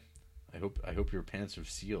 RJ. I hope your pants are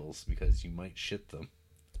seals, because you might shit them.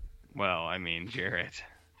 Well, I mean, Jarrett.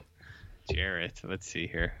 Let's see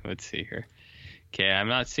here. Okay, I'm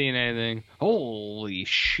not seeing anything. Holy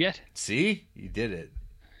shit! See, you did it.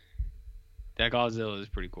 That Godzilla is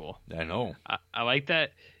pretty cool. I know. I like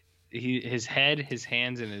that. His head, his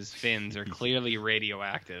hands, and his fins are clearly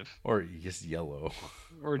radioactive. Or just yellow.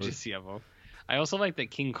 Or just yellow. I also like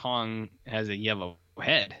that King Kong has a yellow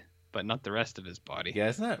head, but not the rest of his body. Yeah,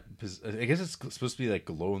 isn't that... I guess it's supposed to be like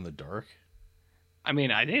glow in the dark. I mean,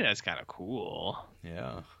 I think that's kind of cool.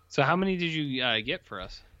 Yeah. So how many did you get for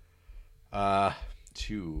us?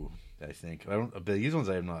 2, I think. But these ones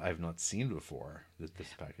I have not seen before. This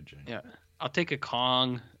packaging. Yeah, I'll take a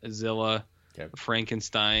Kong, a Zilla, a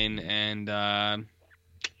Frankenstein, and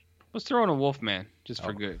let's throw in a Wolfman just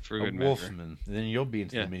for good measure. Wolfman. And then you'll be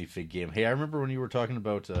into the minifig game. Hey, I remember when you were talking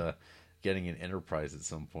about getting an Enterprise at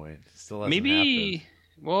some point. Still hasn't happened.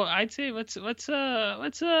 Well, I'd say let's pen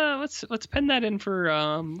that in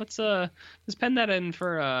for let's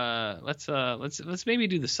maybe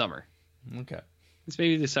do the summer. Okay. Let's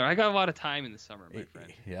maybe do the summer. I got a lot of time in the summer, my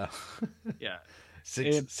friend. Yeah. Yeah.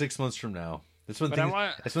 6 months from now. That's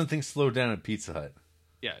when things slow down at Pizza Hut.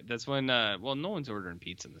 Yeah, that's when no one's ordering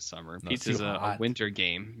pizza in the summer. Pizza's a winter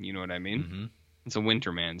game, you know what I mean? Mm-hmm. It's a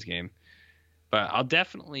winter man's game. But I'll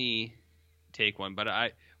definitely take one, but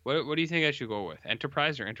what do you think I should go with?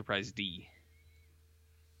 Enterprise or Enterprise D?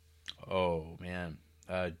 Oh man.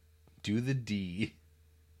 Do the D.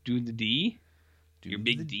 Do the D? You're a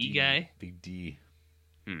big D guy? Big D.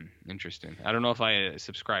 Interesting. I don't know if I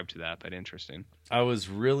subscribe to that, but interesting. I was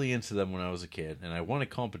really into them when I was a kid, and I won a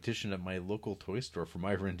competition at my local toy store for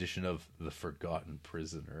my rendition of The Forgotten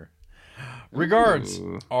Prisoner. Regards,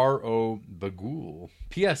 R.O. Bagul.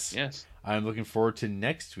 P.S. Yes. I'm looking forward to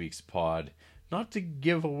next week's pod. Not to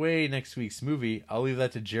give away next week's movie, I'll leave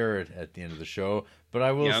that to Jared at the end of the show, but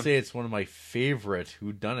I will say it's one of my favorite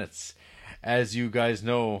whodunits. As you guys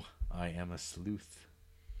know, I am a sleuth.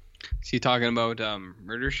 Is he talking about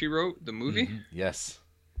Murder, She Wrote, the movie? Mm-hmm. Yes.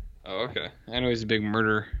 Oh, okay. I know he's a big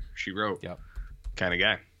Murder, She Wrote kind of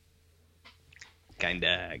guy.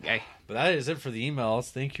 But that is it for the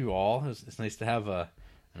emails. Thank you all. It's nice to have a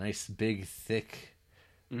nice, big, thick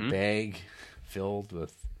bag filled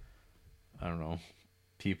with, I don't know,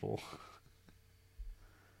 people.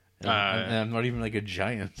 And I'm not even like a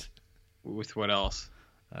giant. With what else?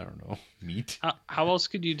 I don't know. Meat. How else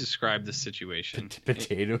could you describe the situation?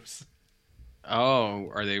 Potatoes. Oh,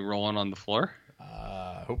 are they rolling on the floor?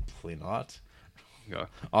 Hopefully not. Yeah.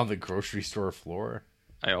 On the grocery store floor.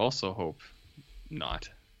 I also hope not,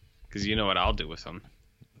 because you know what I'll do with them.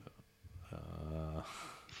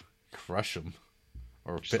 Crush them.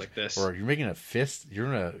 Or just like this. Or you're making a fist.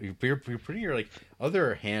 You're putting your like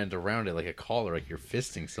other hand around it like a collar, like you're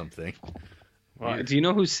fisting something. Do you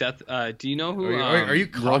know who Seth? Do you know who? Are you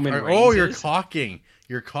Roman Reigns Oh, you're is? cocking.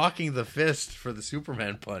 You're cocking the fist for the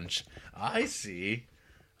Superman punch. I see.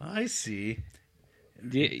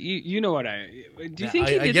 You know what I? Do you think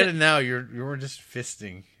I get it now? You were just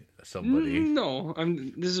fisting somebody. No,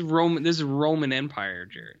 this is Roman. This is Roman Empire,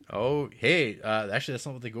 Jared. Oh, hey. Actually, that's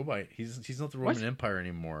not what they go by. He's not the Roman Empire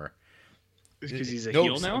anymore. Because he's a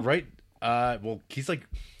heel now, right? Well, he's like.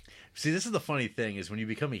 See, this is the funny thing: is when you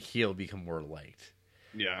become a heel, you become more liked.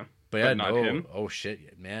 Yeah, but yeah, not him. Oh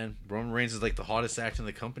shit, man! Roman Reigns is like the hottest act in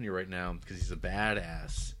the company right now because he's a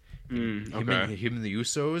badass. Him and the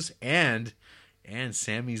Usos and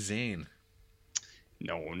Sami Zayn.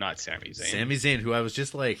 No, not Sami Zayn. Sami Zayn, who I was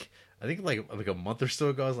just like, I think like a month or so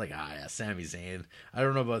ago, I was like, yeah, Sami Zayn. I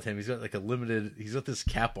don't know about him. He's got like he's got this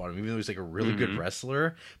cap on him, even though he's like a really good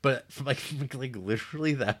wrestler. But from like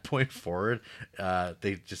literally that point forward,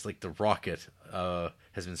 they just like the rocket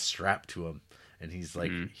has been strapped to him, and he's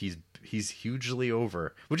like he's hugely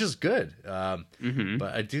over, which is good. But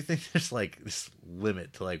I do think there's like this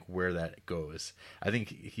limit to like where that goes. I think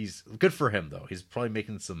he's good for him though. He's probably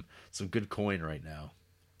making some good coin right now.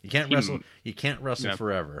 You can't wrestle. You can't wrestle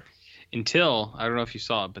forever. Until, I don't know if you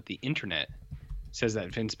saw it, but the internet says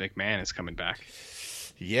that Vince McMahon is coming back.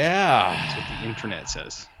 Yeah. That's what the internet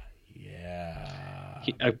says. Yeah.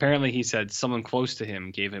 Apparently he said someone close to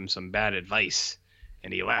him gave him some bad advice,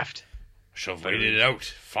 and he left. Should have waited it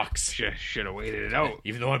out. Fucks. Should have waited it out.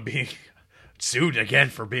 Even though I'm being sued again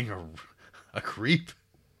for being a creep.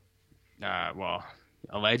 Well,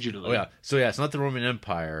 allegedly. Oh, yeah. So, yeah, it's not the Roman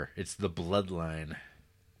Empire. It's the bloodline.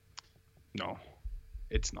 No,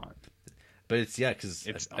 it's not. But it's, yeah, because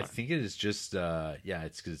I think it is just,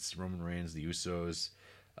 it's because it's Roman Reigns, the Usos,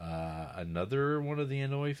 another one of the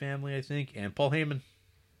Inoue family, I think, and Paul Heyman.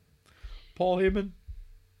 The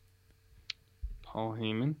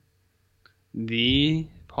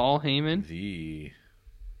Paul Heyman? The?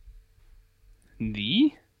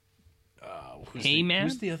 Heyman?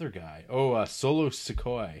 Who's the other guy? Oh, Solo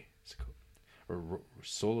Sikoa. Or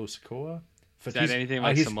Solo Sikoa? Is that anything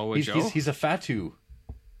like Samoa Joe? He's a Fatu.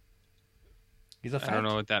 I don't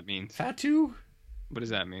know what that means. Fatu? What does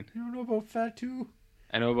that mean? You don't know about Fatu?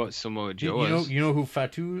 I know about Samoa Joe. You know who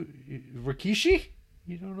Fatu? Rikishi?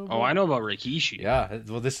 You don't know? I know about Rikishi. Yeah,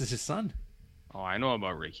 well, this is his son. Oh, I know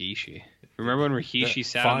about Rikishi. Remember when Rikishi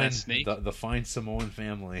sat on that snake? The fine Samoan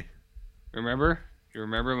family. Remember? You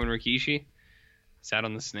remember when Rikishi sat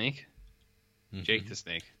on the snake? Mm-hmm. Jake the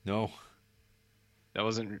Snake. No. That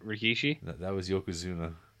wasn't Rikishi? That was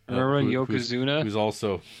Yokozuna. Remember when Yokozuna? Who's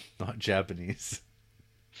also not Japanese.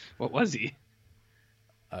 What was he?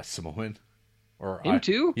 Samoan. Or him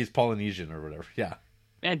too? He's Polynesian or whatever. Yeah.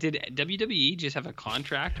 Man, did WWE just have a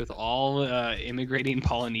contract with all immigrating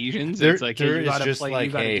Polynesians? It's like, hey, you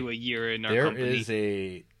gotta do a year in our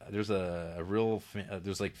company. There's a real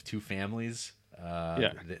there's like two families.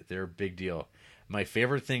 They're a big deal. My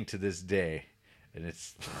favorite thing to this day, and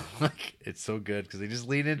it's like it's so good because they just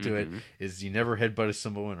lean into it, is you never headbutt a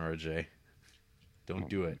Samoan, RJ. Don't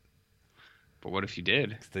do it. But what if you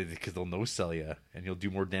did? Because they'll no-sell you, and you'll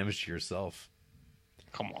do more damage to yourself.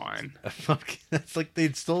 Come on. That's like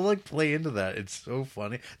they'd still like play into that. It's so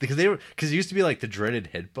funny because it used to be like the dreaded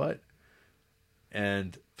headbutt,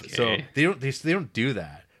 and so they don't do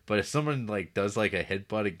that. But if someone like does like a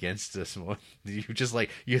headbutt against us, you just like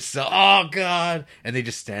oh god, and they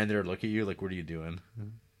just stand there and look at you like, what are you doing?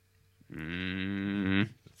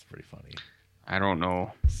 It's pretty funny. I don't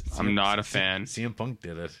know. I'm not a fan. CM Punk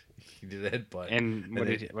did it. He did a headbutt. And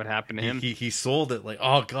what happened to him? He sold it like,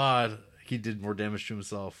 oh god. He did more damage to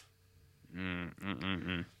himself.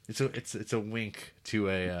 It's a wink to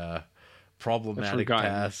a problematic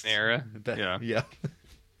past era. Yeah.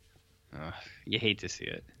 You hate to see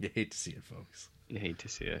it. You hate to see it, folks. You hate to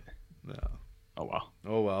see it. No. Oh well.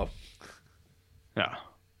 Oh well. Yeah.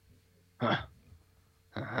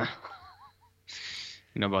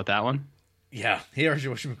 You know about that one? Yeah. Hey, RJ,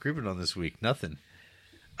 what you been creeping on this week? Nothing.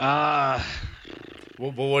 What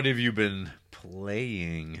have you been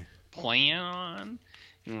playing? On?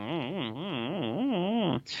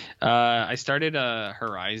 I started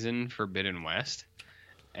Horizon Forbidden West,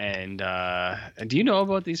 and do you know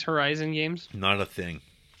about these Horizon games? Not a thing.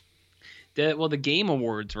 The Game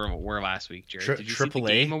Awards were last week, Jared. Did you see the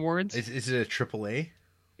Game Awards? Is it a AAA?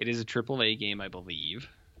 It is a AAA game, I believe.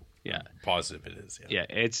 Yeah, I'm positive it is. Yeah,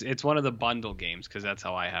 it's one of the bundle games because that's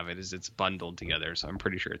how I have it. Is it's bundled together, so I'm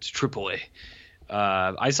pretty sure it's AAA.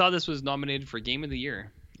 I saw this was nominated for Game of the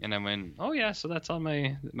Year, and I went, oh yeah, so that's on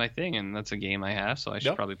my thing, and that's a game I have, so I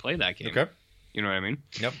should probably play that game. Okay. You know what I mean?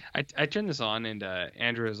 Yep. I turned this on, and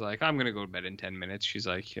Andrew was like, I'm gonna go to bed in 10 minutes. She's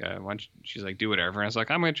like, she's like, do whatever. And I was like,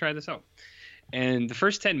 I'm gonna try this out. And the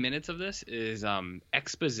first 10 minutes of this is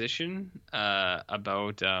exposition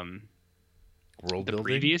about world the building?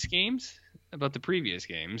 previous games,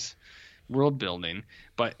 world building.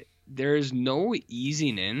 But there's no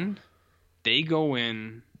easing in. They go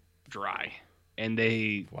in dry, and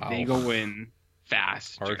they go in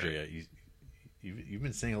fast. RJ, you've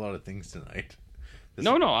been saying a lot of things tonight. I'm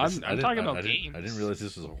talking about games. I didn't realize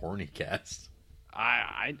this was a horny cast.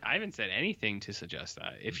 I haven't said anything to suggest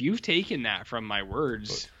that. If you've taken that from my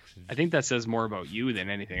words, I think that says more about you than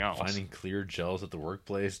anything else. Finding clear gels at the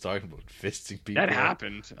workplace, talking about fisting people. That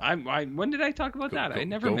happened. When did I talk about that? I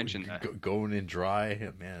never mentioned that. Going in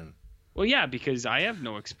dry, man. Well, yeah, because I have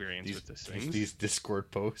no experience with this thing. These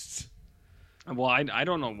Discord posts. Well, I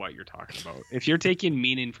don't know what you're talking about. If you're taking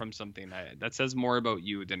meaning from something, that says more about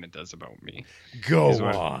you than it does about me. Go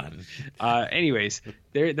on. Anyways,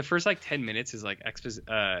 the first 10 minutes is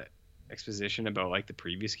exposition about the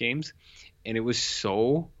previous games, and it was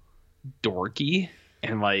so dorky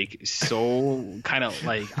and so kind of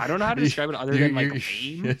I don't know how to describe it other than lame.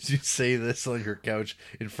 You say this on your couch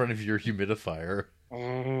in front of your humidifier.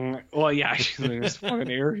 Well, yeah, this fucking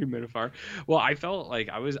air humidifier. Well, I felt like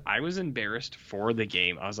I was embarrassed for the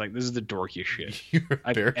game. I was like, this is the dorkiest shit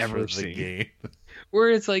I've ever seen. Game. Where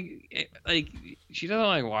it's like she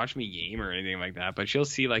doesn't watch me game or anything like that, but she'll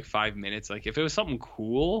see 5 minutes. If it was something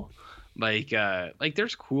cool,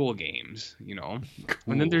 there's cool games, you know.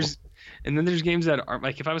 Cool. And then there's games that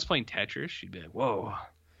aren't if I was playing Tetris, she'd be like, whoa.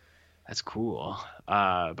 That's cool.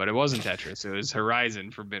 But it wasn't Tetris. It was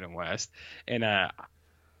Horizon Forbidden West. And I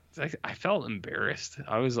felt embarrassed.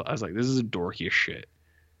 I was like, this is the dorkiest shit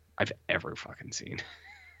I've ever fucking seen.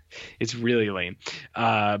 It's really lame.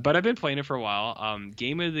 But I've been playing it for a while.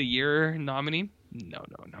 Game of the Year nominee? No.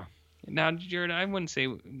 Now, Jared, I wouldn't say...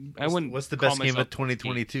 What's the best game of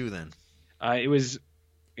 2022 then? It was,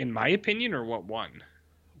 in my opinion, or what won?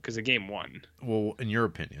 Because the game won. Well, in your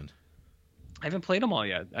opinion. I haven't played them all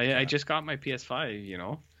yet. I just got my PS5, you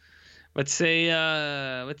know. Let's say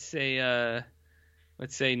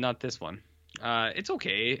not this one. It's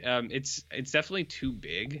okay. It's definitely too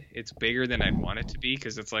big. It's bigger than I'd want it to be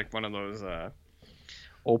because it's one of those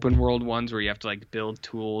open world ones where you have to build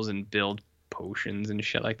tools and build potions and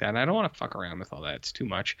shit like that. And I don't want to fuck around with all that. It's too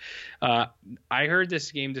much. I heard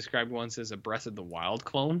this game described once as a Breath of the Wild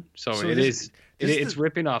clone. So it's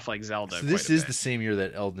ripping off Zelda. So this is the same year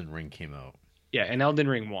that Elden Ring came out. Yeah, and Elden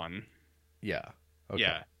Ring won. Yeah. Okay.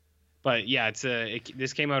 Yeah. But yeah,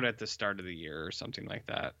 this came out at the start of the year or something like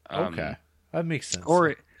that. Okay. That makes sense.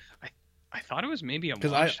 Or I thought it was maybe a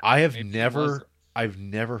because I've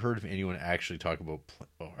never heard of anyone actually talk about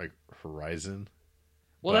Horizon.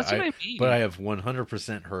 Well, that's what I mean. But I have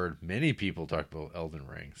 100% heard many people talk about Elden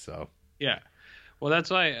Ring. So yeah, well, that's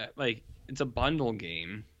why it's a bundle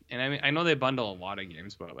game, and I mean I know they bundle a lot of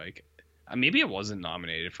games, but maybe it wasn't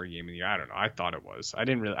nominated for Game of the Year. I don't know. I thought it was. I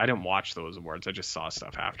didn't watch those awards. I just saw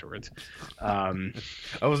stuff afterwards. I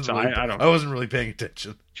wasn't really paying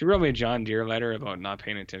attention. She wrote me a John Deere letter about not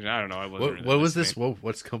paying attention. I don't know. What was this?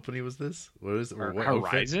 What company was this? What is it?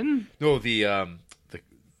 Horizon? No, the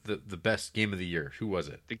best Game of the Year. Who was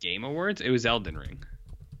it? The Game Awards? It was Elden Ring.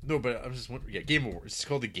 No, but I'm just wondering. Yeah, Game Awards. It's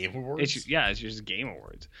called the Game Awards? It's just Game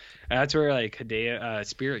Awards. And that's where Hideo,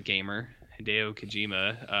 Spirit Gamer, Hideo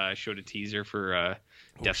Kojima showed a teaser for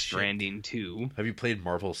Death Stranding 2. Have you played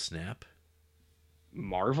Marvel Snap?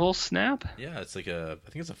 Marvel Snap? Yeah, it's I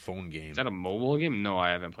think it's a phone game. Is that a mobile game? No, I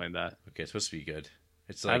haven't played that. Okay, it's supposed to be good.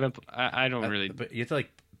 It's I don't really. But you have to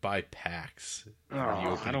buy packs. I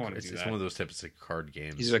don't want to do that. It's one of those types of card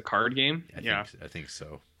games. Is it a card game? I think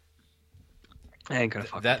so. I ain't gonna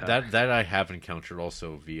fuck that I have encountered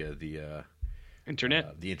also via the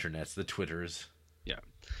internet, the internets, the Twitters. Yeah,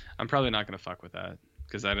 I'm probably not gonna fuck with that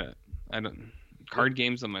because I don't card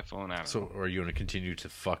games on my phone. I don't know. Are you gonna continue to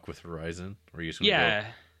fuck with Horizon? Or are you just gonna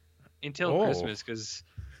until Christmas? Because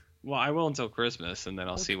I will until Christmas, and then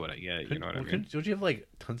I'll see what I get. You know what I mean? Don't you have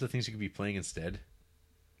tons of things you could be playing instead?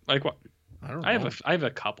 Like what? I don't know. I have a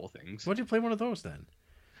couple things. Why don't you play one of those then?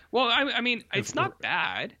 Well, I mean, it's not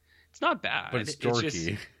bad. It's not bad. But it's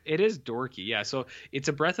dorky. It is dorky, yeah. So it's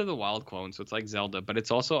a Breath of the Wild clone, so it's like Zelda, but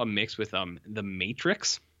it's also a mix with the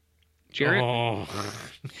Matrix. Jared. Oh.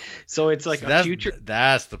 So it's like a future.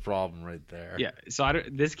 That's the problem right there. Yeah. So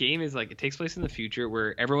this game is like, it takes place in the future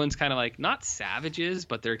where everyone's kind of like not savages,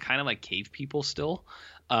 but they're kind of like cave people still.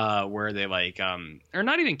 Where they like or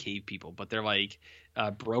not even cave people, but they're like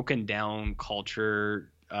broken down culture.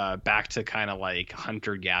 Back to kind of like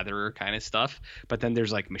hunter-gatherer kind of stuff, but then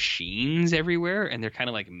there's like machines everywhere, and they're kind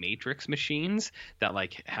of like Matrix machines that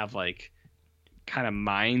like have like kind of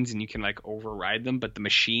minds, and you can like override them, but the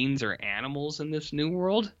machines are animals in this new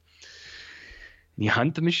world. And you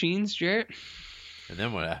hunt the machines, Jarrett. And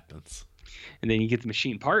then what happens? And then you get the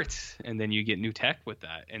machine parts, and then you get new tech with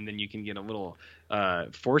that, and then you can get a little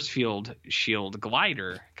force field shield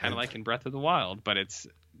glider, kind of like in Breath of the Wild, but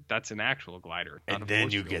that's an actual glider. And then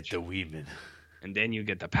you get the Weeman. And then you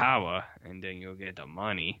get the power, and then you'll get the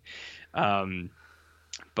money.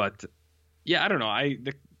 But yeah, I don't know.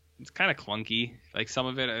 It's kind of clunky. Like some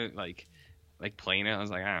of it, like playing it, I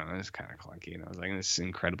was like, I don't know, it's kind of clunky, and I was like, this is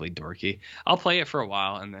incredibly dorky. I'll play it for a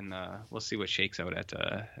while, and then we'll see what shakes out at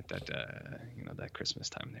that Christmas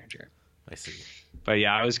time there, Jared. I see. But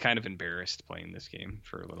yeah, I was kind of embarrassed playing this game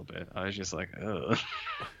for a little bit. I was just like, ugh.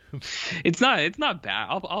 It's not bad.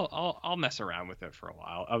 I'll mess around with it for a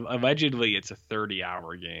while. Allegedly, it's a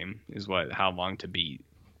 30-hour game, is how long to beat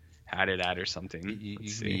had it at or something. You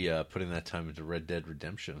be putting that time into Red Dead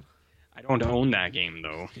Redemption. I don't own that game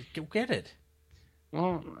though. Go get it.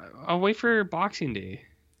 Well, I'll wait for Boxing Day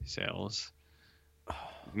sales.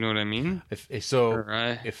 You know what I mean?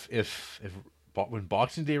 When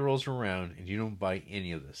Boxing Day rolls around and you don't buy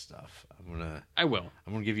any of this stuff, I will.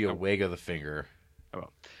 I'm gonna give you a wag of the finger. I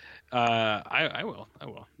will. I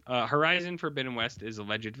will. Horizon Forbidden West is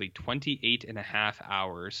allegedly 28.5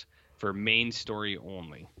 hours for main story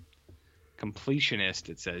only. Completionist,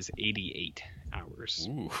 it says 88 hours.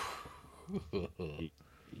 Ooh.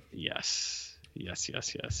 Yes. Yeah.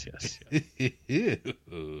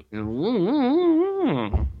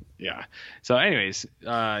 So anyways,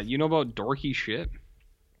 you know about dorky shit?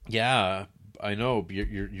 Yeah, I know.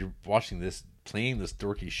 You're watching this, playing this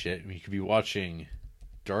dorky shit. I mean, you could be watching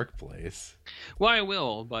Dark Place. Well, I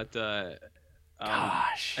will, but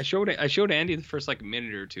gosh, I showed Andy the first like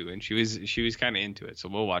minute or two, and she was kind of into it, so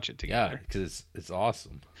we'll watch it together. Yeah, because it's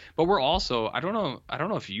awesome. But we're also, I don't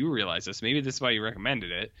know if you realize this. Maybe this is why you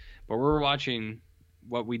recommended it. But we're watching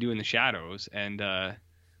What We Do in the Shadows, and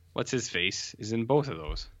what's his face is in both of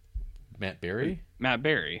those. Matt Berry,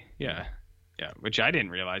 yeah. Which I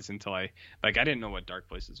didn't realize until I didn't know what Dark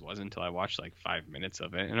Places was until I watched like 5 minutes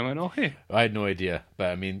of it, and I went, oh hey. I had no idea,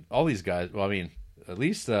 but I mean, all these guys. Well, I mean, at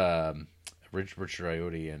least Richard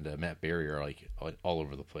Ayoade and Matt Berry are like all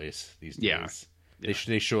over the place these days. Yeah.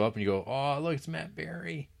 They show up and you go, oh look, it's Matt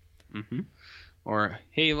Berry. Mm-hmm. Or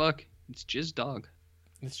hey, look, it's Jizz Dog.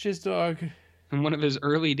 It's Jizz Dog. And one of his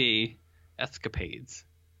early day escapades.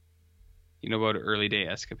 You know about early day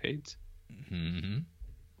escapades? Mm-hmm.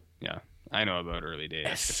 Yeah, I know about early day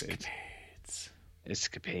escapades.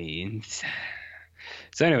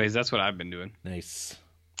 So anyways, that's what I've been doing. Nice.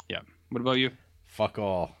 Yeah. What about you? Fuck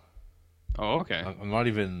all. Oh, okay. I'm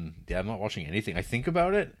not watching anything. I think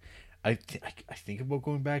about it. I think about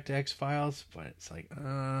going back to X-Files, but it's like,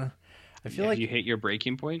 I feel like you hit your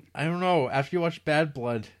breaking point. I don't know. After you watch Bad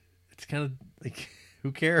Blood, it's kind of like,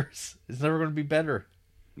 who cares? It's never going to be better.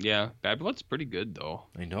 Yeah, Bad Blood's pretty good though.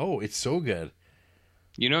 I know, it's so good.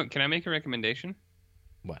 You know, can I make a recommendation?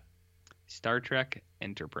 What? Star Trek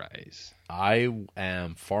Enterprise. I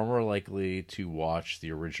am far more likely to watch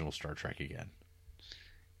the original Star Trek again.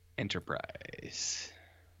 Enterprise.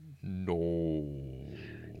 No.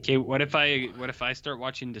 Okay, what if I start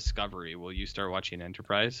watching Discovery? Will you start watching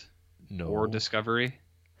Enterprise? No. Or Discovery?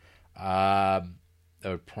 I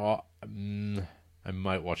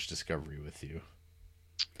might watch Discovery with you.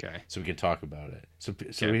 Okay. So we can talk about it. So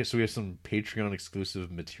we have some Patreon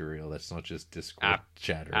exclusive material that's not just Discord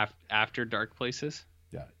chatter. After Dark Places?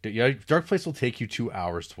 Yeah. Dark Place will take you 2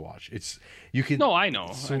 hours to watch. No, I know.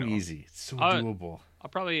 It's so easy. It's so doable. I'll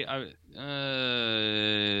probably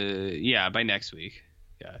by next week.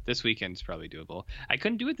 Yeah, this weekend's probably doable. I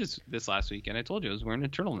couldn't do it this last weekend. I told you I was wearing a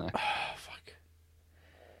turtleneck. Oh, fuck.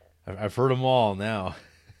 I've heard them all now.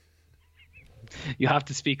 You have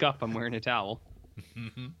to speak up. I'm wearing a towel.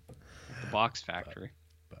 The Box Factory.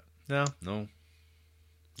 But no.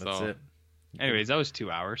 That's it. Anyways, that was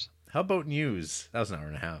 2 hours. How about news? That was an hour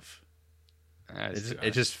and a half.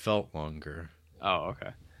 It just felt longer. Oh,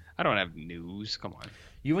 okay. I don't have news. Come on.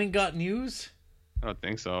 You ain't got news? I don't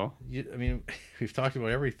think so. I mean, we've talked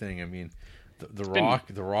about everything. I mean, the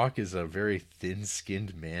Rock is a very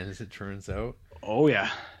thin-skinned man, as it turns out. Oh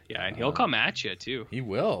yeah, yeah, and he'll come at you too. He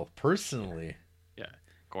will personally. Yeah,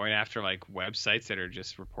 going after like websites that are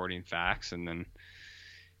just reporting facts, and then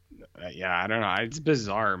yeah, I don't know. It's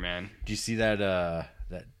bizarre, man. Do you see that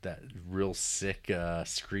that real sick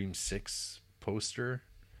Scream 6 poster?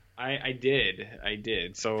 I did.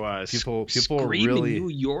 So people Scream really in New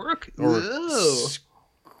York or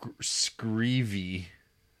Screevy.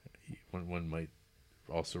 One might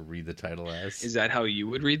also read the title as. Is that how you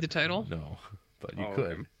would read the title? No, but you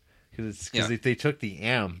could, because Yeah. they took the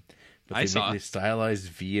M, but I they saw. they stylized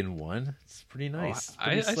V in one. It's pretty nice.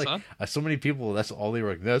 I saw. So many people. That's all they were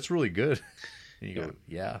like. That's really good. And you go,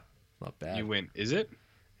 yeah, not bad. You went. Is it?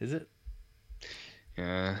 Is it?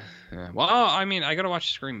 Yeah. Well, I mean, I gotta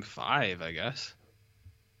watch Scream 5, I guess.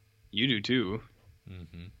 You do too.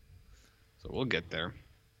 Mm-hmm. So we'll get there.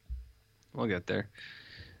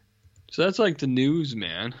 So that's like the news,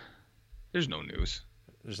 man. There's no news.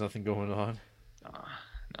 There's nothing going on.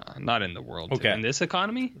 Nah, not in the world. Okay. In this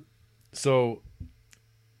economy? So,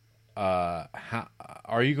 how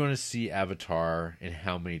are you going to see Avatar, and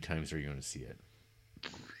how many times are you going to see it?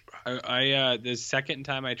 I the second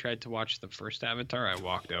time I tried to watch the first Avatar, I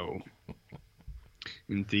walked out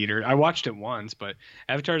in theater. I watched it once, but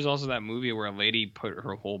Avatar is also that movie where a lady put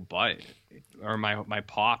her whole butt or my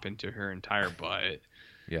pop into her entire butt.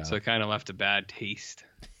 Yeah. So it kind of left a bad taste.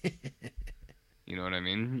 You know what I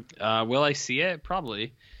mean? Will I see it?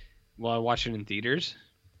 Probably. Will I watch it in theaters?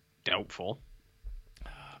 Doubtful.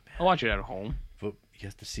 I'll watch it at home. But you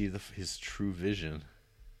have to see his true vision.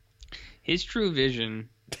 His true vision.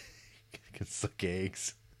 Can suck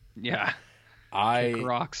eggs. Yeah. Kick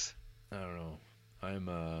rocks. I don't know.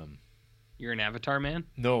 I'm You're an Avatar man?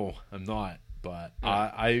 No, I'm not. But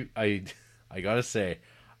Yeah. I gotta say,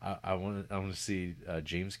 I want to see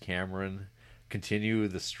James Cameron continue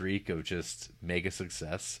the streak of just mega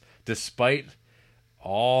success, despite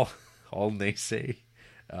all naysay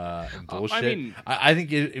and bullshit. I mean, I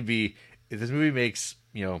think it'd be, if this movie makes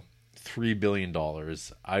 $3 billion,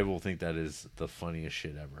 I will think that is the funniest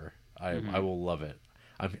shit ever. I will love it.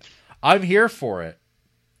 I'm here for it.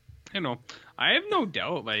 I know. I have no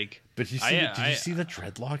doubt. Like, but did you see the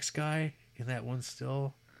dreadlocks guy in that one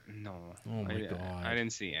still? No. Oh my god. I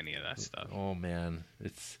didn't see any of that stuff. Oh man,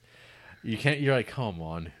 you're like, come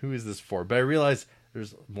on, who is this for? But I realize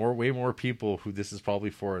there's way more people who this is probably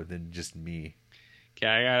for than just me.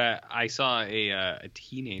 Okay, I saw a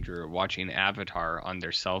teenager watching Avatar on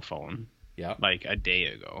their cell phone. Yeah. Like a day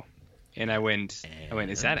ago. And I went,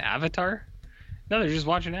 is that Avatar? No, they're just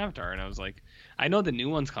watching Avatar. And I was like, I know the new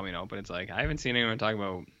one's coming out, but it's like, I haven't seen anyone talk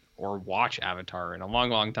about or watch Avatar in a long,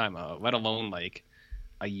 long time, let alone like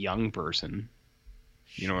a young person.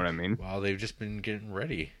 You know what I mean? Wow, they've just been getting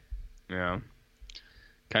ready. Yeah.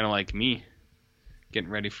 Kind of like me, getting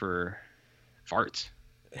ready for farts.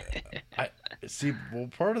 I see. Well,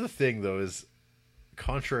 part of the thing though is,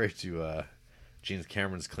 contrary to James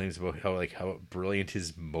Cameron's claims about how brilliant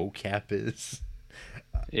his mocap is.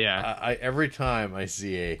 Yeah. I every time I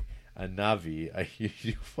see a Na'vi,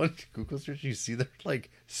 you fun Google search, you see their like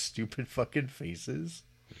stupid fucking faces.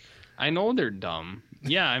 I know they're dumb.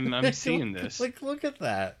 Yeah, I'm seeing this. Like, look at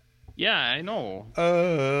that. Yeah, I know.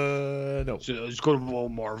 No. So it's gonna blow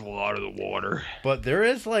Marvel out of the water. But there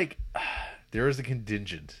is a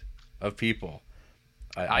contingent of people.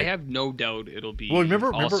 I have no doubt it'll be. Well,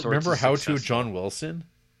 remember How successful. to John Wilson?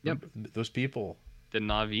 Yep. Those people. The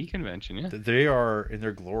Na'vi convention, yeah. They are in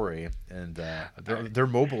their glory, and they're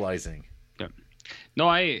mobilizing. Yep. No,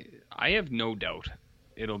 I have no doubt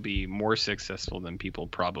it'll be more successful than people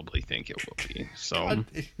probably think it will be. So God,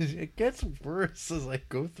 it gets worse as I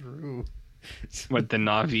go through. What, the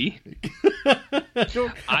Na'vi?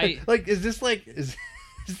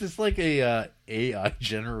 Is this like a AI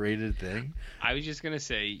generated thing? I was just gonna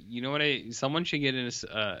say, you know what? Someone should get in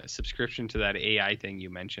a subscription to that AI thing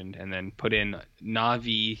you mentioned, and then put in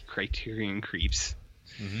Na'vi Criterion Creeps.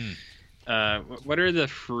 Mm-hmm. What are the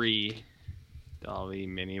free Dolly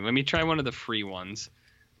Mini? Let me try one of the free ones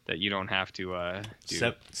that you don't have to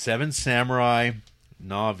do. Seven Samurai,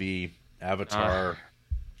 Na'vi, Avatar.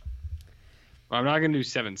 Well, I'm not gonna do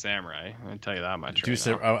Seven Samurai. I'm gonna tell you that much.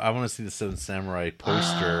 I want to see the Seven Samurai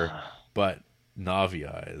poster, but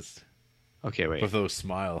Na'viized. Okay, wait. With those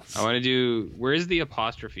smiles. I want to do. Where is the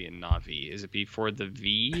apostrophe in Na'vi? Is it before the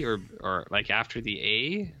V or like after the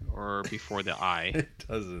A or before the I? It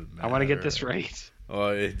doesn't matter. I want to get this right. Oh,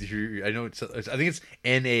 I know. I think it's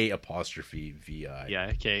NA apostrophe VI.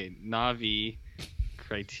 Yeah. Okay. Na'vi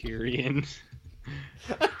Criterion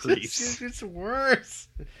Creeps. It's worse.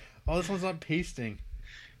 Oh, this one's not pasting.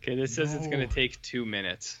 Okay, this says it's gonna take 2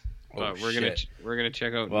 minutes, but we're gonna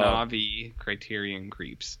check out Navi Criterion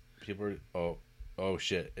Creeps. People are oh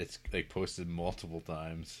shit! It's like posted multiple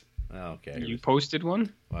times. Oh, okay. You posted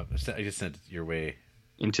one? Well, I just sent it your way.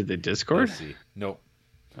 Into the Discord? Let's see. Nope.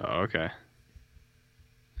 Oh, okay.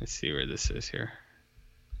 Let's see where this is here.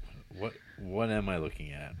 What am I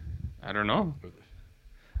looking at? I don't know.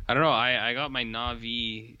 I got my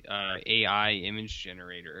Navi AI image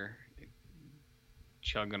generator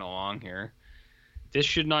chugging along here. This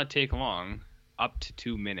should not take long. Up to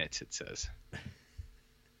 2 minutes, it says. So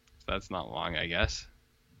that's not long, I guess.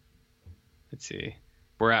 Let's see.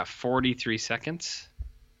 We're at 43 seconds.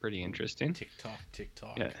 Pretty interesting.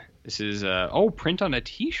 TikTok. Yeah. This is print on a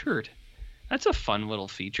t-shirt. That's a fun little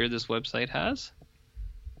feature this website has.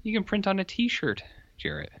 You can print on a t-shirt,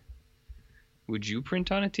 Jarrett. Would you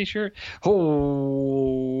print on a t-shirt?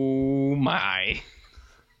 Oh my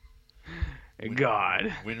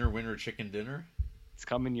God. Winner chicken dinner? It's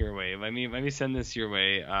coming your way. Let me send this your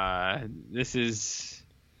way. It's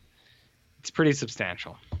pretty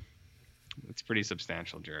substantial. It's pretty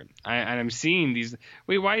substantial, Jared. I'm seeing these.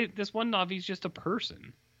 Wait, why this one Navi's just a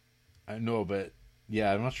person? I know, but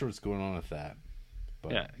yeah, I'm not sure what's going on with that.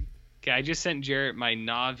 But... Yeah. Okay, I just sent Jarrett my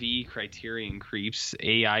Navi Criterion Creeps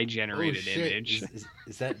AI generated image.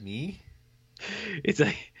 Is that me? It's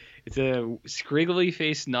a scriggly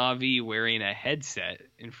faced Navi wearing a headset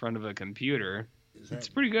in front of a computer. It's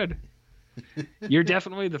pretty good. You're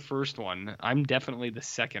definitely the first one. I'm definitely the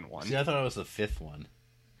second one. See, I thought I was the fifth one.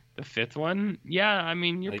 The fifth one? Yeah, I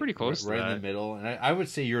mean, you're pretty close right to that. in the middle. And I would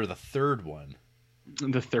say you're the third one.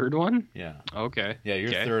 The third one? Yeah. Okay. Yeah,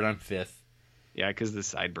 you're third, I'm fifth. Yeah, because the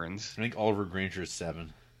sideburns. I think Oliver Granger is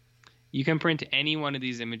 7. You can print any one of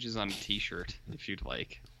these images on a t-shirt if you'd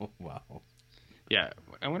like. Oh, wow. Yeah.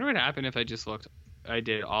 I wonder what happened if I just looked. I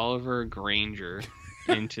did Oliver Granger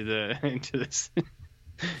into this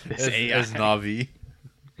AI. As Navi.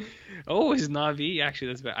 Oh, is Navi? Actually,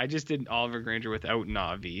 that's bad. I just did Oliver Granger without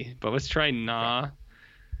Navi. But let's try Navi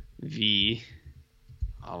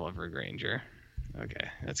Oliver Granger. Okay,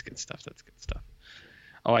 that's good stuff.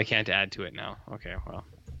 Oh, I can't add to it now. Okay, well,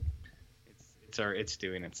 it's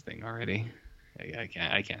doing its thing already.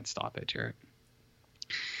 I can't stop it, Jared.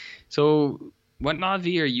 So, what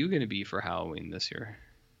Navi are you going to be for Halloween this year?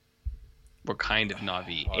 What kind of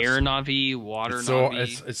Navi? Air Navi, water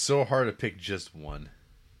Navi? It's so hard to pick just one.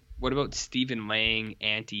 What about Stephen Lang,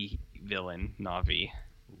 anti-villain Navi?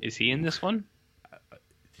 Is he in this one?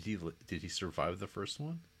 Did he survive the first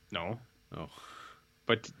one? No. Oh.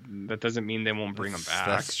 But that doesn't mean they won't bring him back.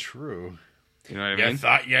 That's true. You know what I mean? You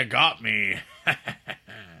thought you got me.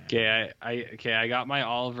 Okay, I got my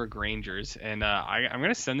Oliver Grangers, and I'm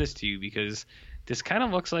gonna send this to you because this kind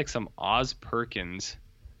of looks like some Oz Perkins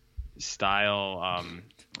style.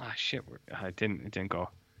 Shit! It didn't go.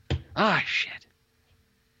 Shit!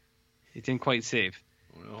 It didn't quite save,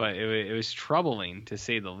 but it was troubling to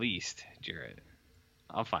say the least, Jared.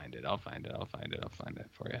 I'll find it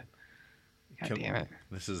for you. God damn it!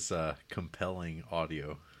 This is compelling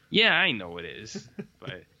audio. Yeah, I know it is,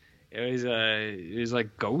 but it was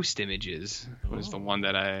like ghost images. Was the one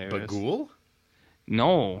that I. Bagul?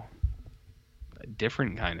 No, a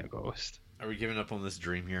different kind of ghost. Are we giving up on this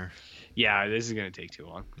dream here? Yeah, this is gonna take too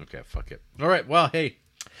long. Okay, fuck it. All right, well, hey,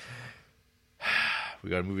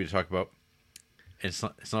 we got a movie to talk about. It's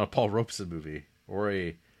not a Paul Robeson movie or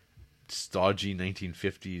a stodgy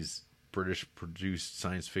 1950s British produced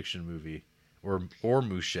science fiction movie. Or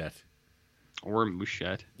Mouchette. Or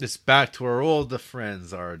Mouchette. It's back to our old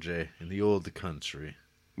friends, RJ, in the old country.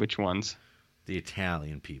 Which ones? The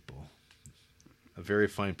Italian people. A very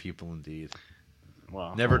fine people indeed.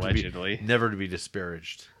 Well, allegedly. Never to be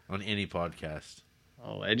disparaged on any podcast.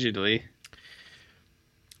 Allegedly.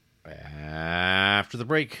 After the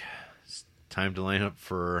break, it's time to line up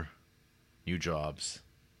for new jobs.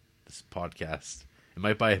 This podcast. It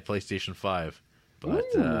might buy a PlayStation 5,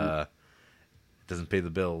 but doesn't pay the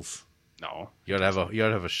bills. No. You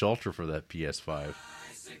gotta have a shelter for that PS5.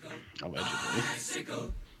 Allegedly.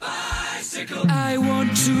 Bicycle. I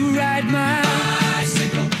want to ride my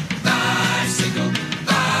bicycle.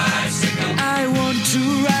 I want to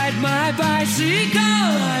ride my bicycle.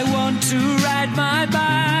 I want to ride my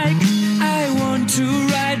bike. I want to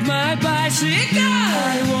ride my bicycle.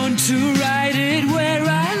 I want to ride it where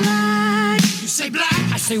I like. You say black,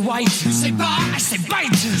 I say white. You say bar, I say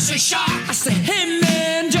bite. You say shark, I say him.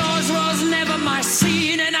 And Jaws was never my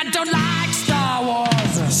scene, and I don't like Star Wars.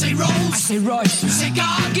 You say Rose, I say Royce. You say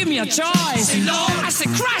God, give me a choice. You say Lord, I say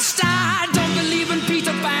Christ. I don't believe in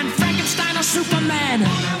Peter Pan, Frankenstein, or Superman. All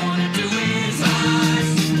I wanna do is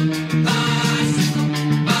bicycle, bicycle,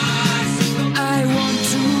 bicycle. I want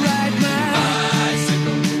to ride my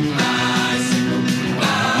bicycle, bicycle,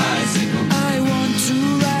 bicycle. I want to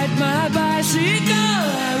ride my bicycle.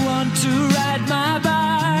 I want to ride my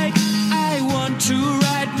bike. I want to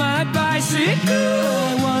ride my bicycle.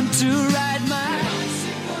 I want to ride my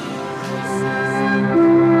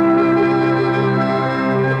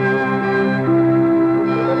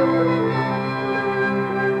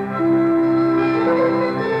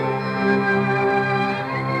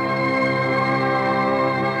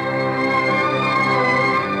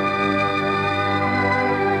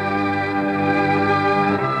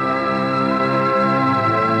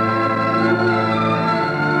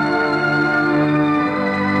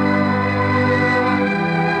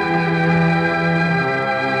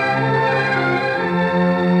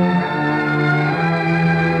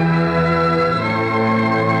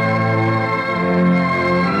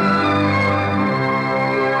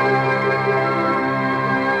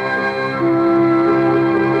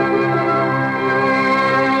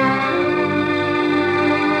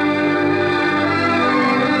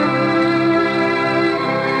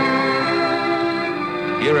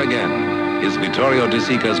Vittorio De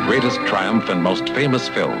Sica's greatest triumph and most famous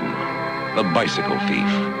film, The Bicycle Thief.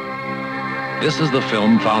 This is the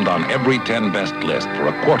film found on every 10 best list for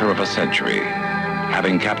a quarter of a century,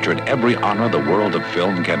 having captured every honor the world of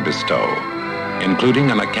film can bestow, including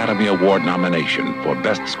an Academy Award nomination for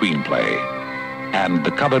Best Screenplay and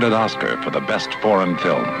the coveted Oscar for the Best Foreign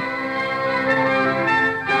Film.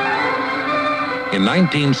 In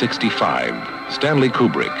 1965, Stanley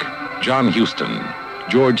Kubrick, John Huston,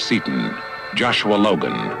 George Seaton, Joshua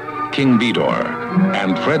Logan, King Vidor,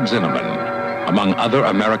 and Fred Zinnemann, among other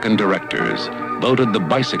American directors, voted The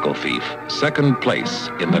Bicycle Thief second place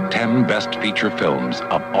in the 10 best feature films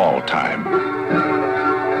of all time.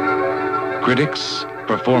 Critics,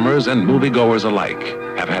 performers, and moviegoers alike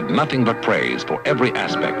have had nothing but praise for every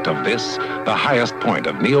aspect of this, the highest point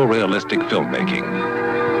of neo-realistic filmmaking.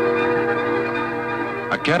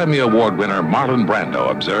 Academy Award winner Marlon Brando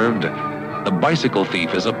observed, "The Bicycle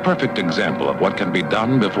Thief is a perfect example of what can be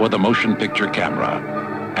done before the motion picture camera,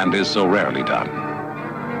 and is so rarely done."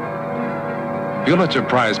 Pulitzer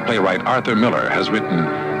Prize playwright Arthur Miller has written,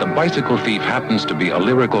 "The Bicycle Thief happens to be a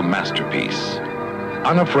lyrical masterpiece,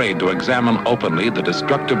 unafraid to examine openly the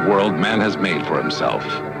destructive world man has made for himself.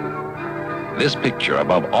 This picture,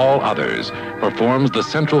 above all others, performs the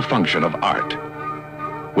central function of art.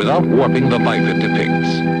 Without warping the life it depicts,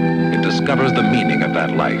 it discovers the meaning of that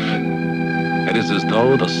life. It is as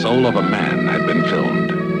though the soul of a man had been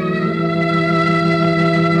filmed."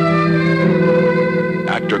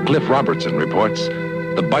 Actor Cliff Robertson reports,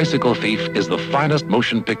 "The Bicycle Thief is the finest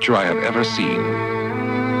motion picture I have ever seen."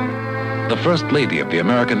 The First Lady of the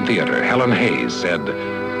American Theater, Helen Hayes, said,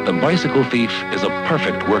 "The Bicycle Thief is a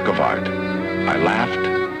perfect work of art. I laughed,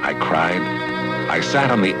 I cried, I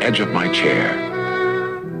sat on the edge of my chair.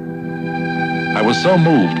 I was so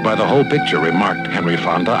moved by the whole picture," remarked Henry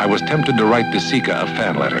Fonda, "I was tempted to write De Sica a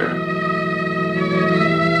fan letter."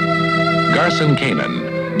 Garson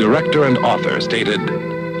Kanin, director and author, stated,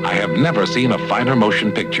 "I have never seen a finer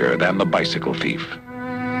motion picture than The Bicycle Thief."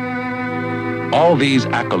 All these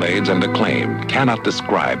accolades and acclaim cannot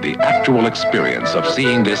describe the actual experience of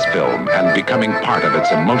seeing this film and becoming part of its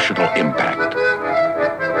emotional impact.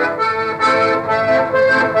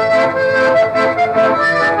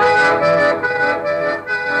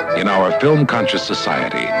 In our film-conscious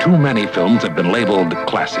society, too many films have been labeled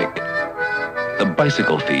classic. The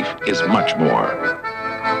Bicycle Thief is much more.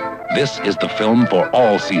 This is the film for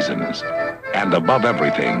all seasons, and above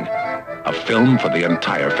everything, a film for the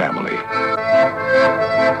entire family.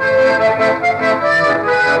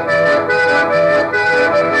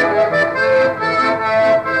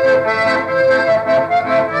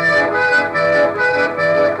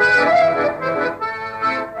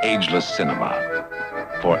 Ageless cinema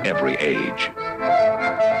for every age.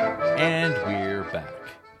 And we're back.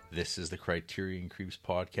 This is the Criterion Creeps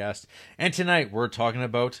podcast, and tonight we're talking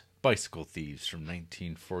about Bicycle Thieves from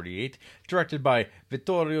 1948, directed by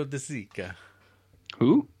Vittorio De Sica.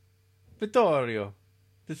 Who? Vittorio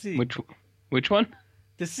De Sica. Which one?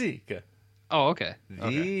 De Sica. Oh, okay.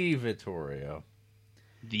 The Vittorio.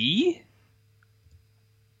 The?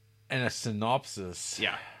 And a synopsis.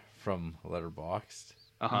 Yeah. From Letterboxd.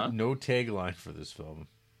 Uh-huh. No tagline for this film.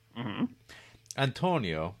 Mm-hmm.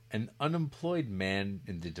 Antonio, an unemployed man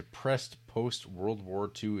in the depressed post-World War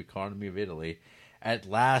II economy of Italy, at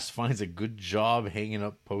last finds a good job hanging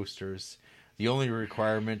up posters, the only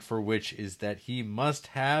requirement for which is that he must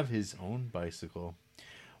have his own bicycle.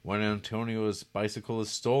 When Antonio's bicycle is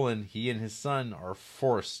stolen, he and his son are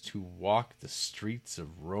forced to walk the streets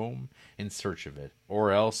of Rome in search of it,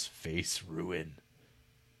 or else face ruin.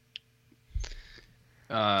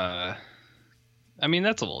 I mean,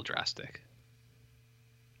 that's a little drastic.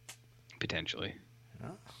 Potentially.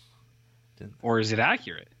 Or is it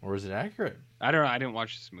accurate? I don't know. I didn't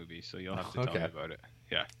watch this movie, so you'll have to tell me about it.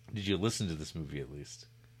 Yeah. Did you listen to this movie at least?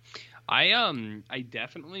 I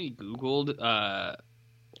definitely Googled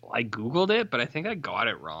it, but I think I got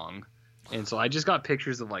it wrong. And so I just got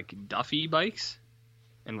pictures of like Duffy bikes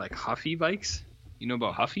and like Huffy bikes. You know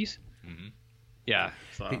about Huffies? Mm-hmm. Yeah.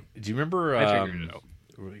 So hey, do you remember I figured it out.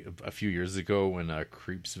 A few years ago when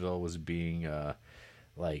Creepsville was being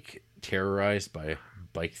like terrorized by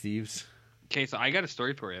bike thieves? Okay, so I got a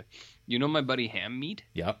story for you. You know my buddy Ham Meat?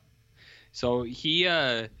 Yep. So he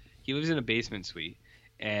lives in a basement suite,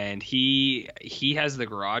 and he has the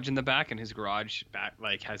garage in the back, and his garage back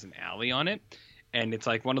like has an alley on it, and it's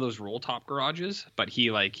like one of those roll top garages, but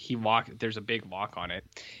there's a big lock on it.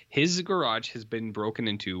 His garage has been broken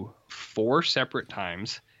into 4 separate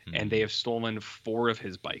times, and they have stolen 4 of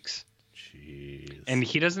his bikes. Jeez. And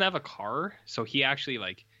he doesn't have a car, so he actually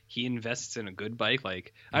he invests in a good bike.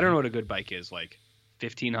 Like, I don't know what a good bike is, like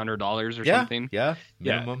 $1,500 or something. Yeah,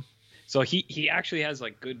 minimum. Yeah. So he actually has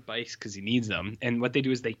like good bikes because he needs them. And what they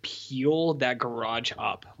do is they peel that garage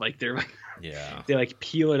up. Like they like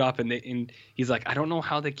peel it up, and he's like, I don't know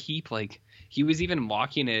how they keep like. He was even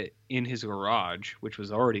locking it in his garage, which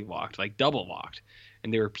was already locked, like double locked,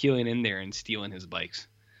 and they were peeling in there and stealing his bikes.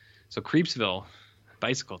 So Creepsville,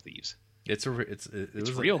 bicycle thieves. It's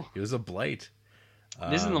real. It was a blight.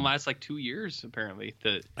 This is in the last like 2 years, apparently.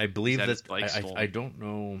 I believe that I don't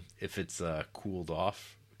know if it's cooled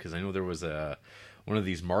off, because I know there was one of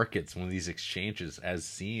these markets, one of these exchanges, as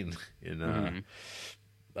seen in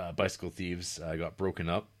Bicycle Thieves, got broken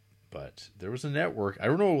up. But there was a network. I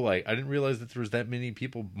don't know, like, I didn't realize that there was that many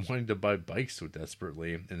people wanting to buy bikes so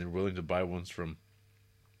desperately, and they're willing to buy ones from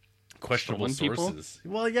questionable sources.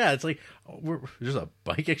 People? Well, yeah, it's like there's a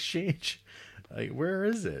bike exchange. Like, where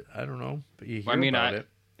is it? I don't know. But you hear about it.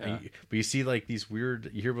 Yeah. But you see, like, you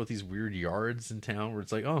hear about these weird yards in town where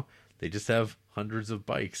it's like, oh, they just have hundreds of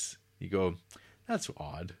bikes. You go, that's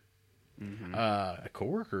odd. Mm-hmm. A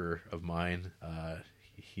coworker of mine,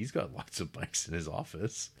 he's got lots of bikes in his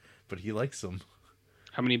office, but he likes them.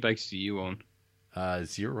 How many bikes do you own?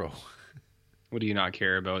 0. What do you not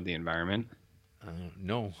care about the environment?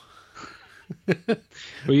 No.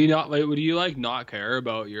 Would you not care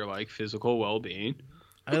about your like physical well-being?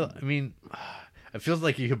 I mean, it feels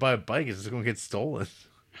like you could buy a bike, it's just going to get stolen.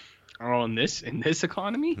 Oh, in this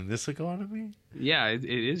economy? In this economy? Yeah, it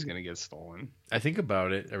is going to get stolen. I think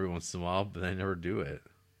about it every once in a while, but I never do it.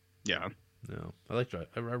 Yeah. No, I like drive.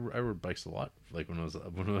 I rode bikes a lot, like when I was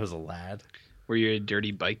a lad. Were you a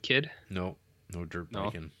dirty bike kid? No dirt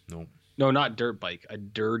biking. No, not dirt bike. A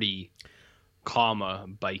dirty,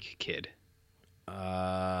 bike kid.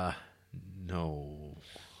 No.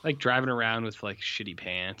 Like driving around with like shitty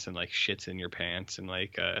pants and like shits in your pants and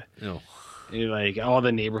like no. Like all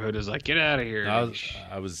the neighborhood is like, get out of here.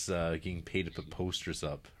 I was getting paid to put posters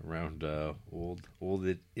up around old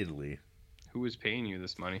Italy. Who was paying you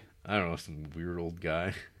this money? I don't know, some weird old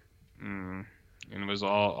guy. And it was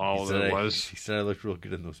all that it was. He said I looked real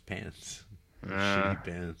good in those pants. Shitty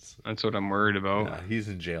pants. That's what I'm worried about. He's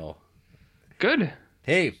in jail. Good.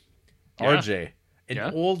 Hey, yeah. RJ,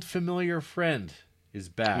 an old familiar friend is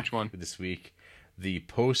back. Which one? This week. The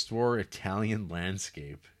post-war Italian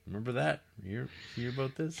landscape. Remember that? You hear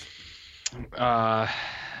about this?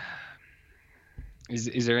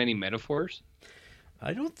 Is there any metaphors?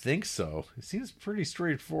 I don't think so. It seems pretty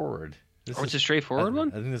straightforward. It's a straightforward one?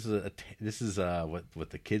 I think this is what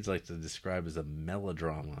the kids like to describe as a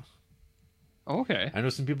melodrama. Oh, okay. I know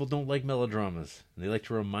some people don't like melodramas, and they like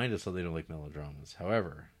to remind us how they don't like melodramas.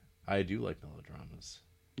 However, I do like melodramas.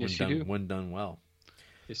 Yes, you do. When done well.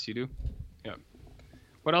 Yes, you do. Yeah.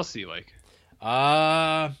 What else do you like?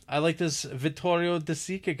 I like this Vittorio De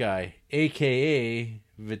Sica guy, a.k.a.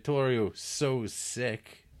 Vittorio So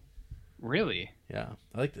Sick. Really? Yeah.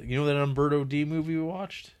 I like that. You know that Umberto D movie we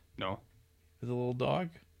watched? No. With the little dog?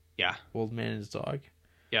 Yeah. Old man and his dog?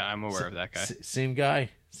 Yeah, I'm aware of that guy. Same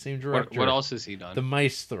guy. Same director. What else has he done? The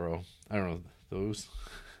Maestro. I don't know. Those.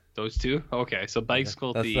 Those two? Okay, so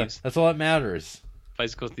Bicycle Thieves. That's all that matters.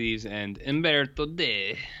 Bicycle Thieves and Umberto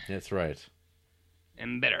D. That's right.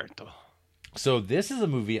 Umberto. So this is a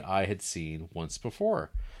movie I had seen once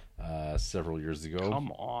before, several years ago.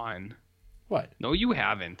 Come on. What? No, you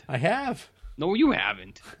haven't. I have. No, you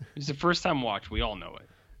haven't. It's the first time watch. We all know it.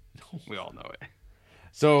 No. We all know it.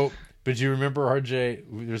 So But do you remember, RJ?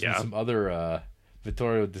 There's been some other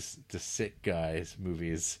Vittorio De Sick guys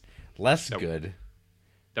movies, less good.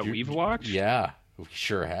 That we've watched? Yeah, we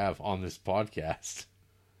sure have on this podcast.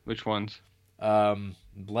 Which ones?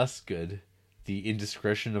 Less good. The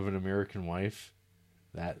Indiscretion of an American Wife.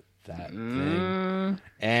 That thing.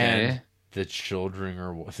 And The Children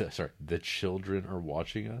Are Watching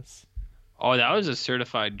Us. Oh, that was a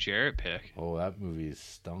certified Jarrett pick. Oh, that movie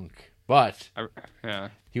stunk. But yeah,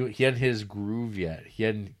 he hadn't hit his groove yet. He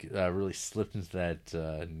hadn't really slipped into that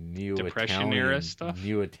Depression era stuff.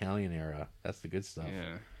 Neo-Italian era. That's the good stuff.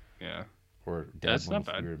 Yeah. Or that's not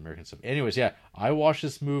bad. Weird American stuff. Anyways, yeah, I watched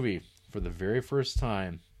this movie for the very first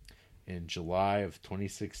time in July of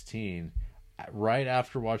 2016, right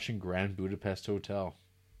after watching Grand Budapest Hotel.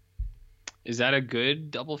 Is that a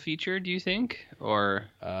good double feature, do you think? Or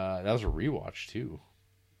that was a rewatch too.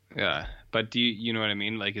 Yeah, but do you know what I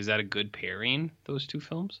mean? Like, is that a good pairing, those two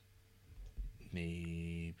films?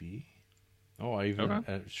 Maybe. Oh, I even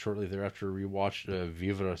shortly thereafter rewatched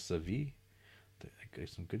Vivre sa vie.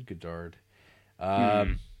 Some good Godard.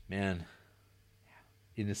 Man,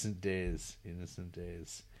 Innocent Days.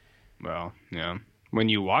 Well, yeah. When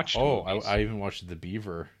you watched, I even watched The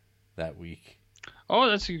Beaver that week. Oh,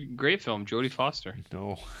 that's a great film, Jodie Foster.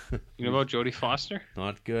 No, you know about Jodie Foster?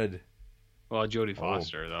 Not good. Well, Jodie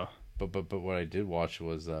Foster though. But what I did watch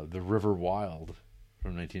was The River Wild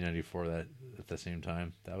from 1994. That at the same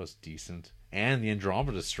time, that was decent, and The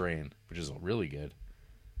Andromeda Strain, which is really good.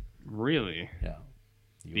 Really? Yeah.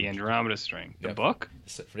 The Andromeda Strain, the book?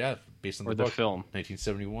 Yeah, based on the book. The film,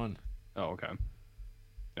 1971. Oh, okay.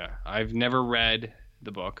 Yeah, I've never read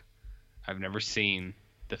the book. I've never seen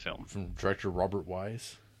the film. From director Robert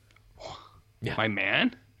Wise. Yeah. My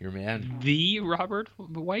man? Your man. The Robert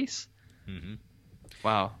Wise? Mm-hmm.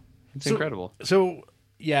 Wow. It's incredible. So,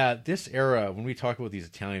 yeah, this era, when we talk about these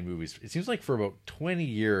Italian movies, it seems like for about 20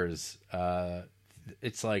 years,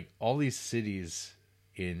 it's like all these cities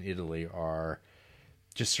in Italy are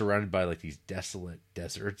just surrounded by like these desolate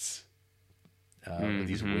deserts.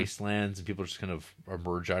 These wastelands, and people just kind of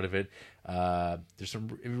emerge out of it. It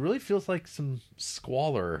really feels like some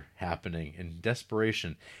squalor happening and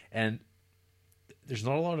desperation, and there's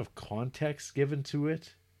not a lot of context given to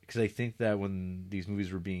it, because I think that when these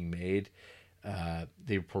movies were being made,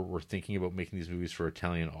 they were thinking about making these movies for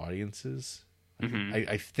Italian audiences.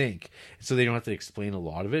 I think so they don't have to explain a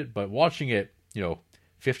lot of it, but watching it,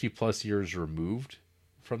 50 plus years removed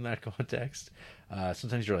from that context,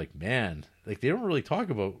 sometimes you're like, man, like they don't really talk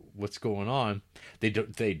about what's going on. They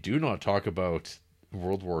do not talk about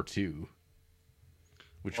World War II,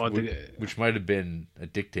 which might have been a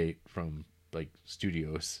dictate from like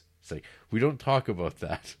studios. It's like, we don't talk about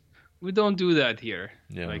that. We don't do that here.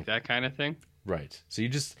 Like that kind of thing. Right. So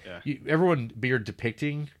everyone be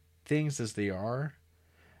depicting things as they are.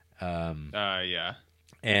 Yeah.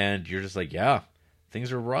 And you're just like, yeah,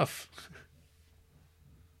 things are rough.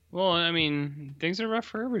 Well, I mean, things are rough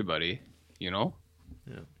for everybody, Yeah.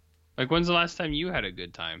 Like, when's the last time you had a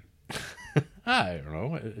good time? I don't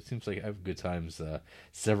know. It seems like I have good times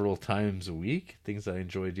several times a week, things I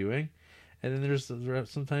enjoy doing. And then there's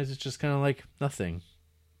sometimes it's just kind of like nothingness.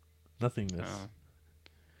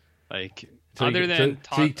 Like, till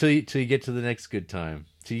you get to the next good time.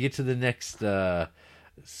 Till you get to the next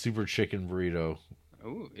super chicken burrito.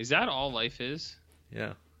 Oh, is that all life is?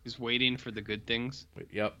 Yeah. Is waiting for the good things?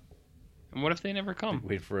 Yep. And what if they never come?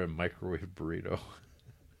 Wait for a microwave burrito.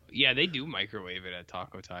 Yeah, they do microwave it at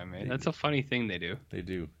Taco Time, man. That's a funny thing they do. They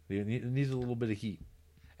do. It needs a little bit of heat.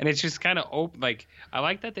 And it's just kind of open. Like, I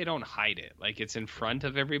like that they don't hide it. Like, it's in front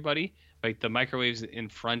of everybody. Like, the microwave's in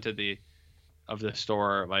front of the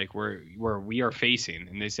store, like where we are facing.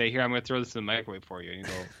 And they say, "Here, I'm going to throw this in the microwave for you." And you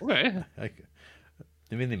go, "Okay."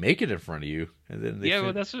 I mean, they make it in front of you, and then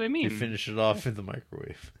well, that's what I mean. They finish it off in the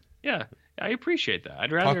microwave. Yeah, I appreciate that.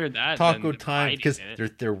 I'd rather that Taco than Time, because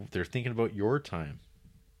they're thinking about your time.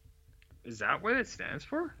 Is that what it stands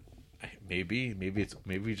for? Maybe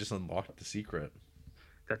we just unlocked the secret.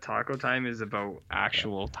 That Taco Time is about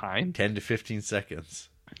actual time. 10 to 15 seconds.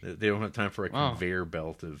 They don't have time for a conveyor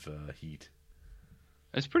belt of heat.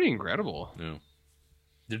 That's pretty incredible. No,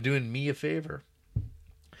 they're doing me a favor.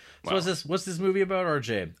 So what's this movie about,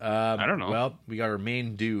 RJ? I don't know. Well, we got our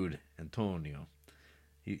main dude, Antonio.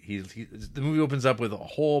 The movie opens up with a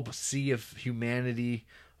whole sea of humanity,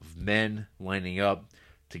 of men lining up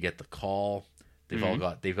to get the call.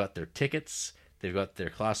 They've got their tickets. They've got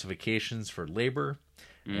their classifications for labor,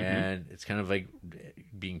 and it's kind of like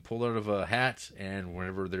being pulled out of a hat. And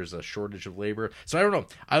whenever there's a shortage of labor, so I don't know.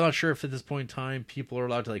 I'm not sure if at this point in time people are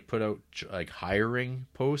allowed to like put out like hiring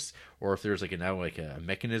posts, or if there's like a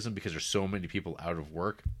mechanism because there's so many people out of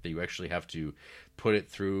work that you actually have to put it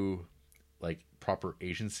through like proper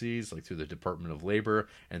agencies, like through the Department of Labor,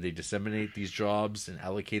 and they disseminate these jobs and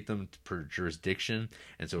allocate them per jurisdiction.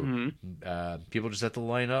 And so people just have to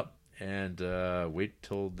line up and wait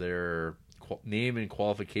till their name and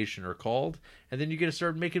qualification are called, and then you get to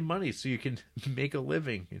start making money so you can make a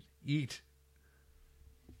living and eat.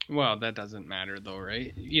 Well, that doesn't matter though,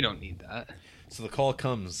 right? You don't need that. So the call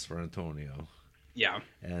comes for Antonio. Yeah.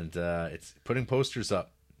 And it's putting posters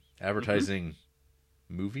up advertising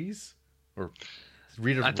movies or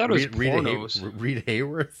I thought it was pornos. Rita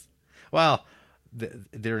Hayworth. Well,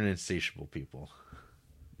 they're an insatiable people.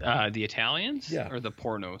 The Italians? Yeah. Or the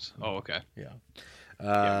pornos? Oh, okay. Yeah.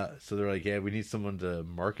 So they're like, yeah, we need someone to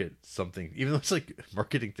market something, even though it's like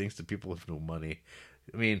marketing things to people with no money.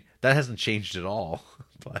 I mean, that hasn't changed at all,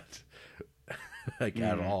 but like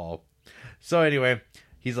at all. So anyway,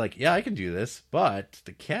 he's like, yeah, I can do this, but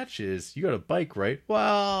the catch is you got a bike, right?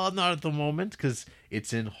 Well, not at the moment because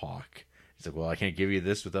it's in Hawk. He's like, well, I can't give you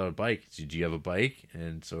this without a bike. So, do you have a bike?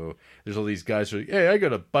 And so there's all these guys who are like, hey, I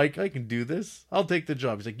got a bike. I can do this. I'll take the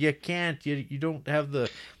job. He's like, you can't. You don't have the...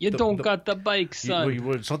 You don't got the bike, son.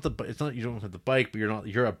 It's not you don't have the bike, but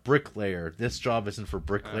you're a bricklayer. This job isn't for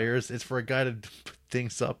bricklayers. It's for a guy to put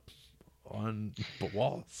things up on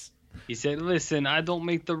walls. He said, listen, I don't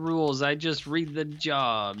make the rules. I just read the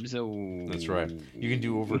jobs. Oh. That's right. You can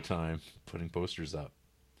do overtime putting posters up.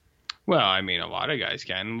 Well, I mean, a lot of guys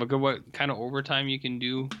can. Look at what kind of overtime you can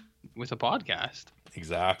do with a podcast.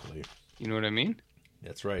 Exactly. You know what I mean?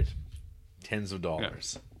 That's right. Tens of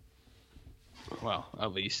dollars. Yeah. Well,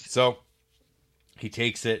 at least. So he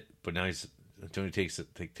takes it, but now Tony takes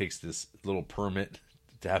this little permit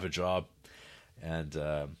to have a job, and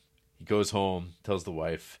he goes home, tells the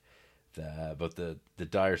wife about the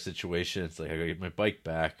dire situation. It's like, I gotta get my bike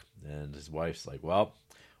back, and his wife's like, well,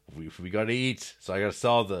 we got to eat, so I got to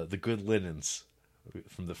sell the good linens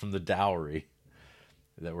from the dowry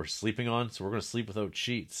that we're sleeping on. So we're gonna sleep without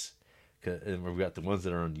sheets, and we've got the ones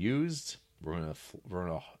that are unused. We're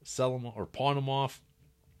gonna sell them or pawn them off,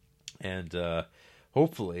 and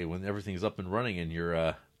hopefully when everything's up and running and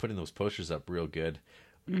you're putting those posters up real good,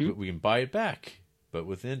 we can buy it back, but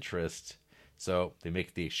with interest. So they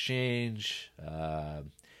make the exchange.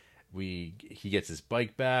 He gets his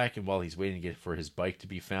bike back, and while he's waiting for his bike to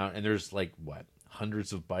be found, and there's like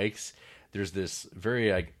hundreds of bikes, there's this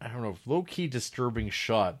very like, I don't know, low-key disturbing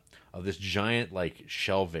shot of this giant like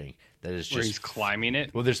shelving that is just where he's climbing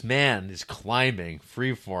it. Well, this man is climbing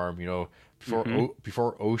freeform,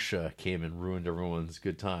 before OSHA came and ruined everyone's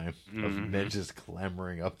good time of men just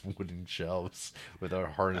clambering up wooden shelves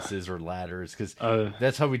without harnesses or ladders, because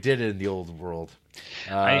that's how we did it in the old world.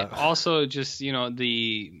 I also just,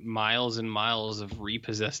 the miles and miles of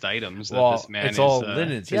repossessed items that this man it's all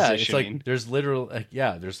linens. Yeah, it's positioning. like there's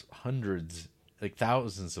there's hundreds, like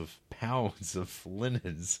thousands of pounds of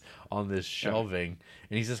linens on this shelving,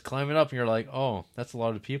 and he's just climbing up, and you're like, oh, that's a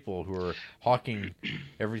lot of people who are hawking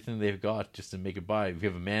everything they've got just to make it by. We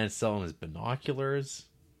have a man selling his binoculars.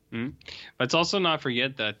 But let's also not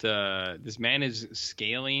forget that this man is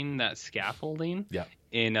scaling that scaffolding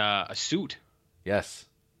in a suit. Yes.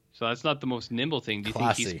 So that's not the most nimble thing. Do you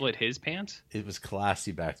think he split his pants? It was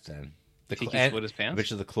classy back then. He split his pants? I bet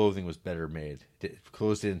you the clothing was better made.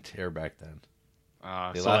 Clothes didn't tear back then.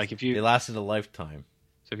 They lasted a lifetime.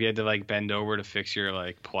 So if you had to like bend over to fix your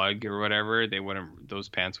like plug or whatever, those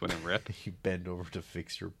pants wouldn't rip. You bend over to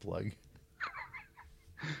fix your plug.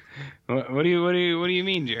 What do you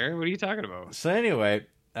mean, Jared? What are you talking about? So anyway,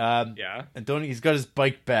 Antonio, he's got his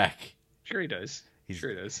bike back. Sure he does.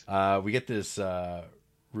 Sure he does. We get this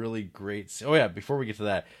really great. Oh yeah, before we get to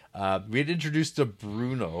that, we had introduced to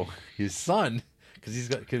Bruno, his son, because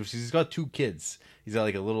he's got two kids. He's got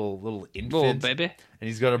like a little infant, little baby, and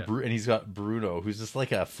he's got Bruno, who's just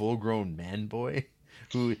like a full grown man boy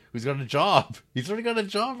who's got a job. He's already got a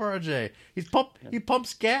job, RJ. He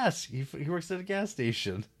pumps gas. He works at a gas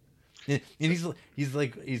station, and he's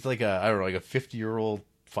like a, I don't know, like a 50-year-old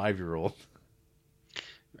 5-year-old.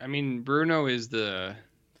 I mean, Bruno is the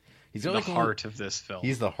heart of this film.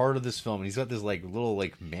 He's the heart of this film, and he's got this like little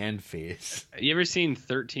like man face. You ever seen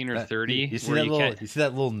 13 or 30? You see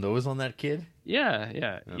that little nose on that kid?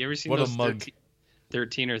 Yeah. You ever seen those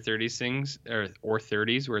 13 or 30 things or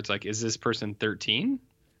 30s where it's like, is this person 13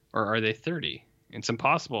 or are they 30? It's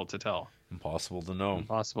impossible to tell. Impossible to know.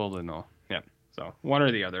 Yeah. So one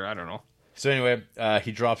or the other, I don't know. So anyway,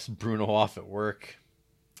 he drops Bruno off at work,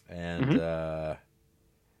 And I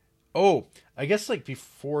guess like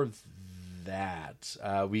before that,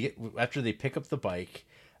 after they pick up the bike,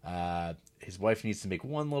 his wife needs to make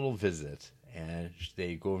one little visit, and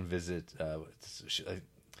they go and visit. It's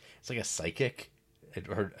like a psychic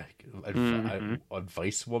or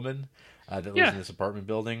advice woman that lives in this apartment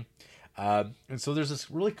building. And so there's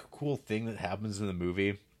this really cool thing that happens in the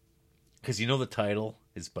movie, because the title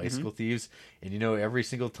is Bicycle Thieves, and every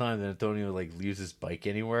single time that Antonio like leaves his bike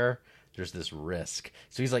anywhere, there's this risk.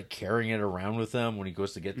 So he's like carrying it around with him when he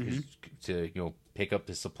goes to get pick up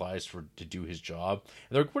his supplies to do his job.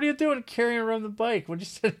 And they're like, "What are you doing carrying around the bike? Why don't you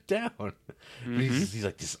set it down?" He's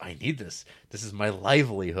like, I need this. This is my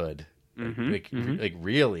livelihood." Like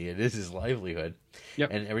really, it is his livelihood. Yep.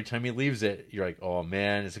 And every time he leaves it, you're like, "Oh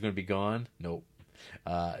man, is it going to be gone?" Nope.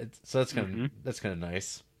 So that's kind of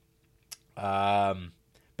nice.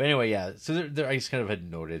 But anyway, yeah. So there, I just kind of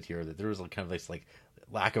had noted here that there was kind of this like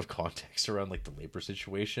lack of context around like the labor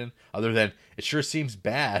situation, other than it sure seems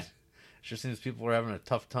bad. It sure seems people are having a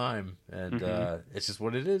tough time, and it's just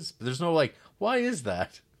what it is. But there's no like, why is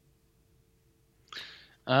that?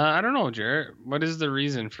 I don't know, Jarrett. What is the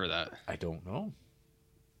reason for that? I don't know.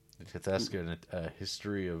 Let's ask a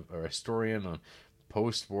historian on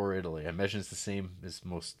post-war Italy. I imagine it's the same as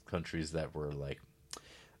most countries that were like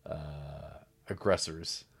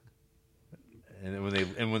aggressors, and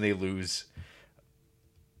when they lose,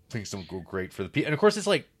 things don't go great for the people. And of course,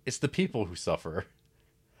 it's the people who suffer.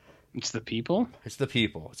 It's the people. It's the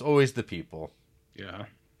people. It's always the people. Yeah.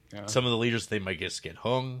 Some of the leaders, they might just get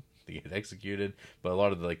hung. They get executed, but a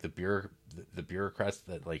lot of the bureaucrats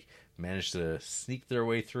that like manage to sneak their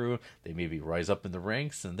way through, they maybe rise up in the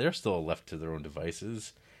ranks, and they're still left to their own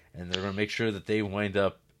devices, and they're going to make sure that they wind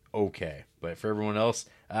up okay. But for everyone else,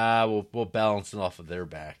 we'll balance it off of their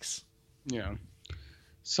backs. Yeah.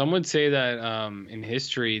 Some would say that in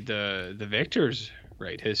history, the victors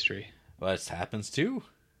write history. Well, that happens too,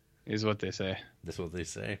 is what they say. That's what they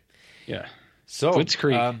say. Yeah. So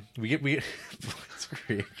Blitzkrieg. We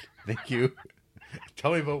Blitzkrieg. Thank you.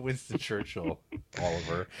 Tell me about Winston Churchill,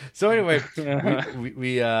 Oliver. So anyway,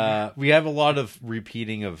 we have a lot of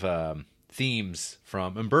repeating of themes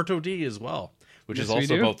from Umberto D as well, which is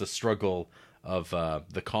also about the struggle of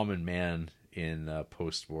the common man in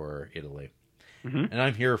post-war Italy. And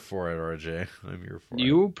I'm here for it, RJ. I'm here for it.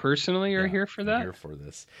 You personally are here for that? I'm here for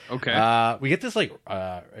this. Okay. We get this like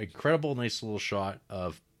incredible, nice little shot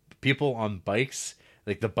of people on bikes,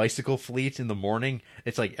 like the bicycle fleet in the morning.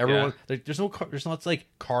 It's like everyone, like there's not like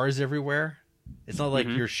cars everywhere. It's not like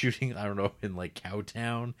you're shooting, I don't know, in like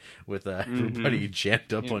Cowtown with everybody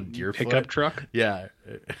jammed up on Deerfoot. Pickup truck. Yeah.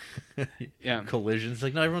 Yeah. Collisions.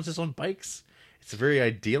 Like, no, everyone's just on bikes. It's very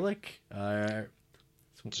idyllic.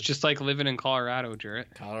 It's just like living in Colorado,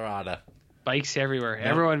 Jarrett. Colorado. Bikes everywhere. Yep.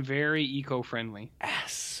 Everyone very eco-friendly.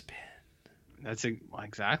 Aspen. That's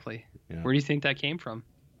exactly. Yeah. Where do you think that came from?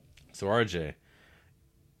 So, RJ.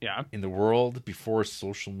 Yeah. In the world before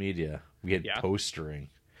social media, we had postering.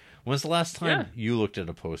 When's the last time you looked at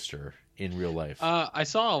a poster in real life? I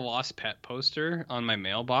saw a lost pet poster on my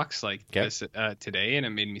mailbox this today, and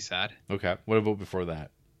it made me sad. Okay. What about before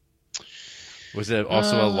that? Was it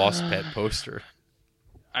also a lost pet poster?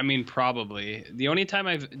 I mean, probably. The only time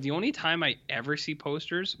I ever see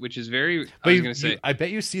posters, which is very, I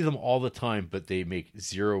bet you see them all the time, but they make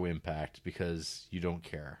zero impact because you don't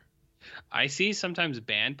care. I see sometimes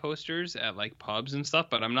band posters at like pubs and stuff,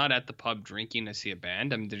 but I'm not at the pub drinking to see a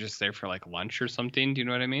band. They're just there for like lunch or something. Do you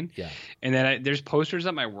know what I mean? Yeah. And then there's posters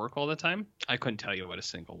at my work all the time. I couldn't tell you what a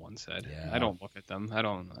single one said. Yeah. I don't look at them.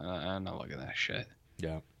 I'm not looking at that shit.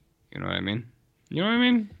 Yeah. You know what I mean? You know what I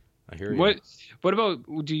mean? I hear you. What about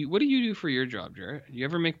what do you do for your job, Jarrett? Do you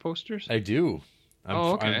ever make posters? I do.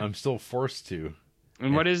 Okay. I'm still forced to.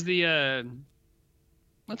 And what is the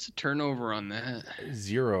what's the turnover on that?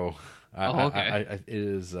 Zero. Okay. It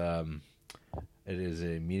is a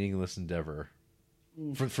meaningless endeavor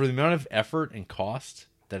for the amount of effort and cost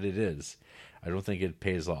that it is. I don't think it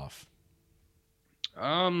pays off.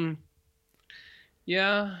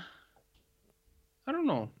 Yeah. I don't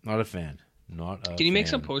know. Not a fan. Can you make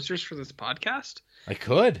some posters for this podcast? I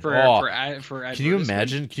could. For can you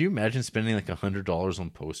imagine? Can you imagine spending like $100 on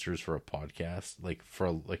posters for a podcast?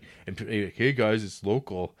 Hey guys, it's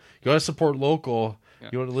local. You gotta support local. Yeah.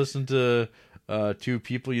 You want to listen to two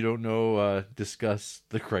people you don't know discuss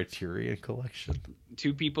the Criterion Collection.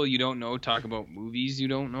 Two people you don't know talk about movies you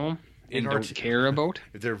don't know and don't care about.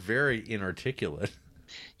 They're very inarticulate.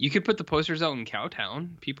 You could put the posters out in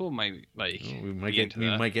Cowtown. People might like. We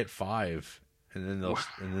might get 5, and then they'll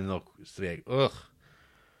say, "Ugh."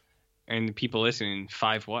 And the people listening,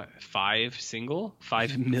 5 single?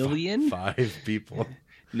 5 million? 5 people.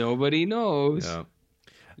 Nobody knows. Yeah.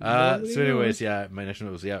 So anyways, my next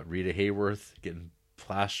note was Rita Hayworth getting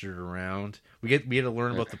plastered around. We had to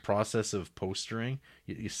learn about the process of postering.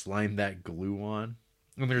 You slime that glue on,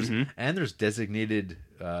 and there's designated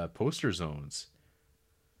poster zones.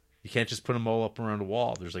 You can't just put them all up around a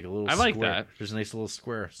wall. There's like a little. I like that. There's a nice little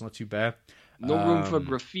square. It's not too bad. No room for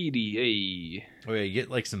graffiti. Oh yeah, you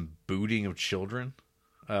get like some booting of children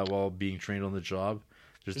while being trained on the job.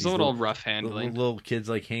 There's a little rough handling. Little kids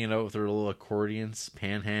like hanging out with their little accordions,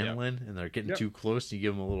 panhandling, and they're getting too close. You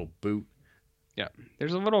give them a little boot. Yeah,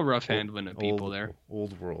 there's a little rough handling of people there.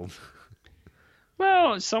 Old world.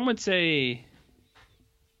 Well, some would say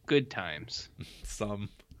good times. Some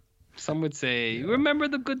would say, remember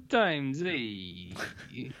the good times, eh?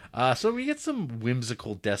 So we get some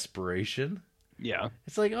whimsical desperation. Yeah.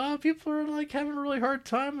 It's like, people are like having a really hard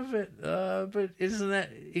time of it. But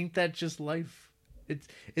ain't that just life?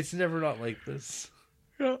 It's never not like this.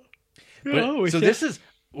 Yeah. This is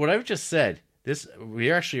what I've just said.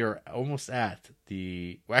 We actually are almost at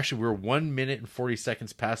we're 1 minute and 40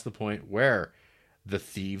 seconds past the point where the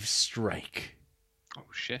thieves strike. Oh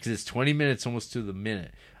shit! Because it's 20 minutes almost to the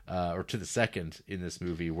minute, or to the second in this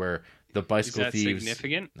movie where the bicycle thieves.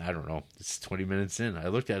 Significant? I don't know. It's 20 minutes in. I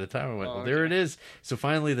looked at the time. I went, there it is. So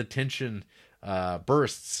finally the tension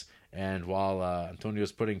bursts, and while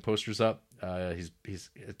Antonio's putting posters up, his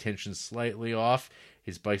attention's slightly off.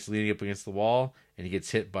 His bike's leaning up against the wall, and he gets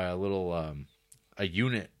hit by a little a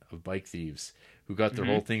unit of bike thieves who got their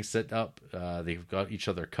whole thing set up. They've got each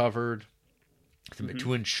other covered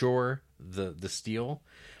to ensure the steal.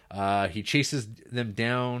 He chases them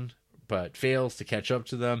down, but fails to catch up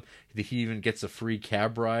to them. He even gets a free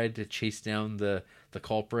cab ride to chase down the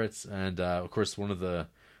culprits, and of course one of the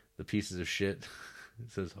pieces of shit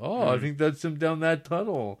says, I think that's him down that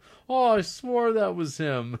tunnel. I swore that was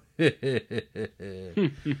him.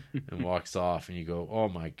 And walks off, and you go, oh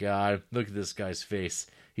my God, look at this guy's face.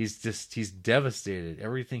 He's devastated.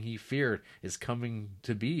 Everything he feared is coming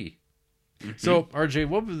to be. So, RJ,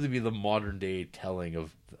 what would be the modern day telling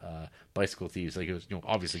of bicycle thieves? Like, it was,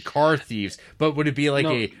 obviously car thieves, but would it be like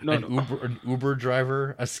an Uber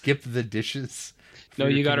driver, a skip the dishes? No,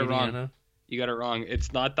 you got it wrong. You got it wrong.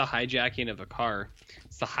 It's not the hijacking of a car.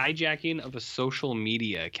 It's the hijacking of a social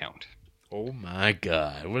media account. Oh my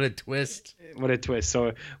God! What a twist! What a twist!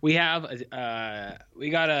 So we got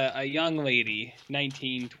a young lady,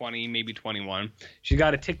 19, 20, maybe 21. She's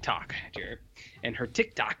got a TikTok, Jared, and her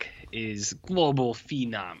TikTok is global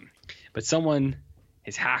phenom, but someone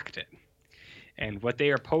has hacked it. And what they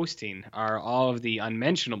are posting are all of the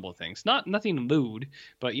unmentionable things. Nothing lewd,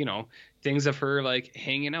 but things of her like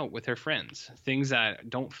hanging out with her friends, things that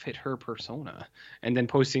don't fit her persona. And then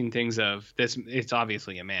posting things of this. It's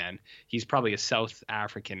obviously a man. He's probably a South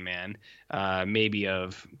African man, maybe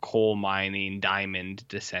of coal mining, diamond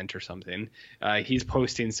descent or something. He's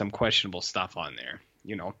posting some questionable stuff on there,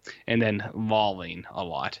 and then lolling a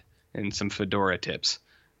lot and some fedora tips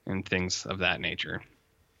and things of that nature.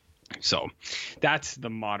 So that's the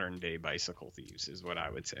modern day bicycle thieves is what I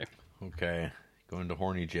would say. Okay. Going to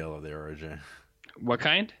horny jail there, RJ. What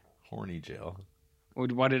kind? Horny jail.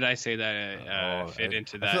 What did I say that fit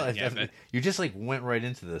into that? But you just like went right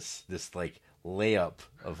into this like layup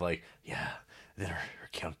of like, then her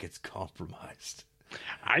account gets compromised.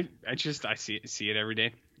 I see it every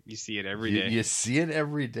day. You see it every day. You see it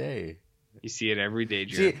every day. You see it every day,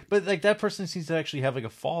 Jared. See, but like that person seems to actually have like a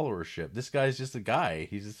followership. This guy's just a guy.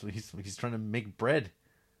 He's trying to make bread.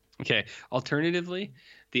 Okay. Alternatively,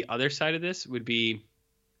 the other side of this would be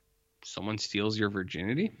someone steals your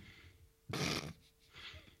virginity.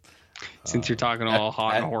 Since you're talking all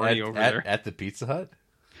hot and horny over there at the Pizza Hut.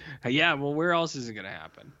 Yeah. Well, where else is it gonna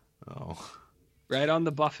happen? Oh, right on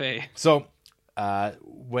the buffet. So.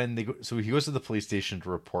 So he goes to the police station to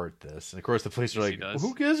report this, and of course the police are like,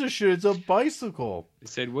 "Who gives a shit? It's a bicycle." They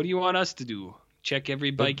said, "What do you want us to do? Check every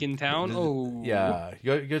bike in town?" Yeah,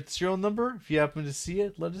 you got the serial number. If you happen to see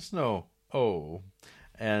it, let us know.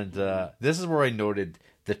 And this is where I noted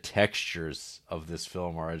the textures of this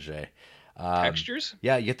film, RJ. Textures?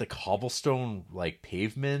 Yeah, you get the cobblestone like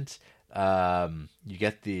pavement. You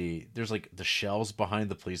get there's like the shelves behind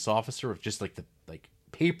the police officer of just like the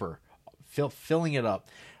paper. Filling it up,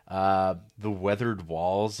 the weathered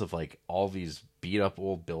walls of like all these beat up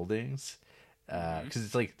old buildings, because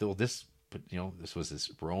it's like this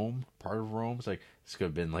was Rome, part of Rome. It's like this could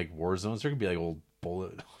have been like war zones. There could be like old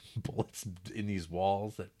bullets in these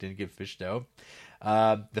walls that didn't get fished out.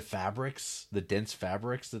 The fabrics, the dense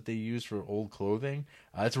fabrics that they use for old clothing.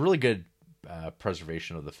 It's a really good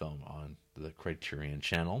preservation of the film on the Criterion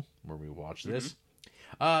Channel where we watch this.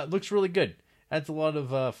 It looks really good. Adds a lot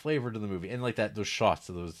of flavor to the movie, and like those shots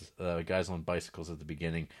of those guys on bicycles at the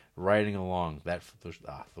beginning riding along.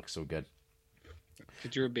 Looks so good.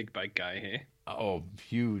 Because you're a big bike guy, hey? Oh,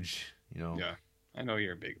 huge! Yeah, I know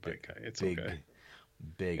you're a big bike guy. It's big, okay.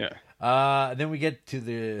 Big. Yeah. Then we get to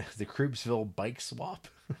the Creepsville bike swap,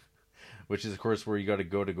 which is of course where you got to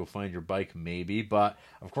go find your bike, maybe. But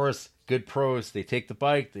of course, good pros. They take the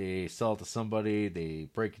bike, they sell it to somebody, they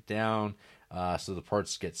break it down. So the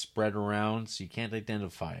parts get spread around, so you can't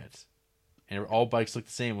identify it. And all bikes look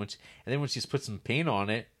the same. And then once you put some paint on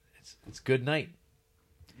it, it's good night.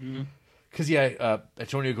 Because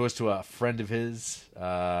Antonio goes to a friend of his.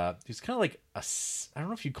 He's kind of like I don't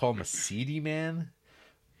know if you'd call him a seedy man,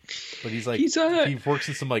 but he works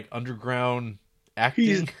in some like underground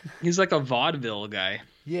acting. He's like a vaudeville guy.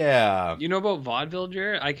 Yeah. You know about vaudeville,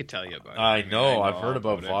 Jared? I could tell you about it. I know. I've heard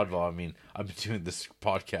about vaudeville. I mean, I've been doing this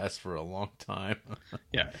podcast for a long time.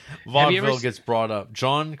 Yeah. Vaudeville gets brought up.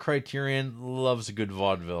 John Criterion loves a good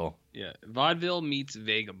vaudeville. Yeah. Vaudeville meets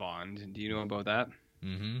Vagabond. Do you know about that?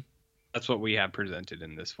 Mm-hmm. That's what we have presented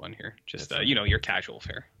in this one here. Just, your casual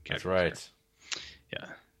fare. That's right. Fare. Yeah.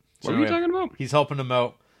 What are we talking about? He's helping them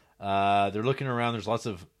out. They're looking around. There's lots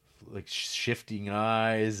of like shifting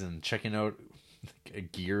eyes and checking out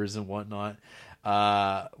gears and whatnot.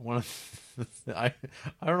 I don't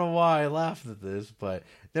know why I laughed at this, but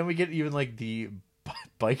then we get even like the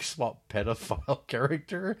bike swap pedophile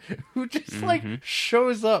character who just like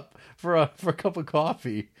shows up for a cup of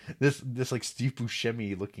coffee. This like Steve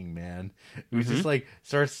Buscemi looking man who just like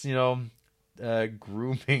starts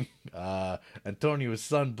grooming Antonio's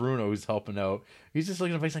son Bruno, who's helping out. He's just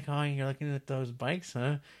looking at bikes like, oh, you're looking at those bikes,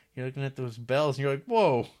 huh? You're looking at those bells, and you're like,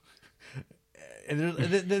 whoa. And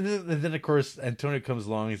then of course Antonio comes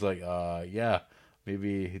along. He's like, yeah,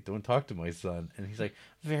 maybe don't talk to my son. And he's like,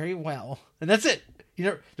 very well. And that's it.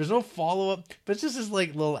 There's no follow up, but it's just this like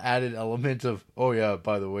little added element of, oh yeah,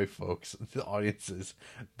 by the way, folks, the audiences,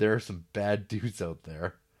 there are some bad dudes out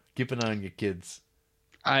there. Keep an eye on your kids.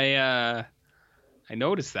 I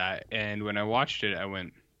noticed that, and when I watched it, I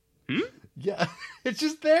went, Yeah, it's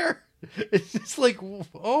just there. It's just like,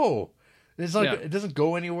 oh, it's like it doesn't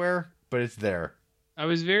go anywhere, but it's there. I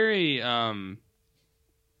was very kind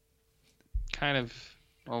of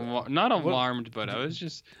not alarmed, but I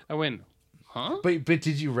went, huh? But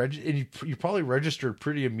did you and you probably registered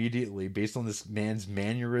pretty immediately based on this man's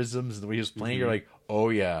mannerisms and the way he was playing. You're like, oh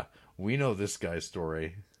yeah, we know this guy's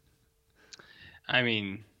story. I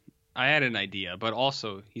mean, I had an idea, but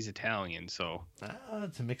also he's Italian, so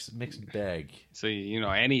it's a mixed bag. So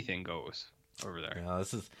anything goes over there. Yeah,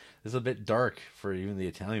 this is a bit dark for even the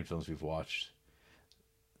Italian films we've watched.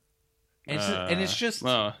 And it's just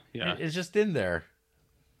it's just in there.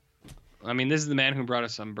 I mean, this is the man who brought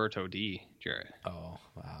us Umberto D, Jared. Oh,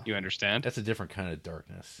 wow. You understand? That's a different kind of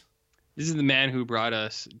darkness. This is the man who brought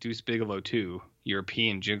us Deuce Bigalow 2,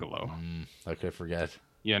 European Gigolo. I could forget.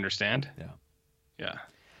 You understand? Yeah. Yeah.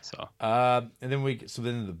 So. And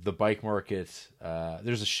then the bike market.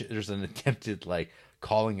 There's an attempted like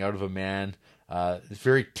calling out of a man. It's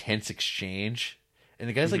very tense exchange, and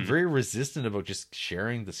the guy's like very resistant about just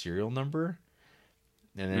sharing the serial number.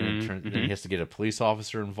 And then then he has to get a police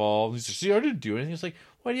officer involved. He's like, "See, I didn't do anything." He's like,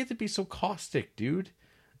 "Why do you have to be so caustic, dude?"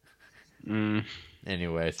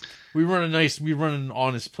 Anyways, we run an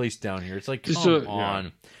honest place down here. It's like, come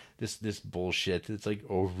on. This bullshit. It's like,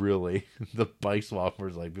 oh really? The bike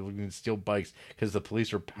swappers, like, people can steal bikes because the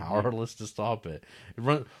police are powerless to stop it.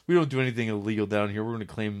 We don't do anything illegal down here. We're going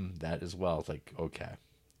to claim that as well. It's like, okay,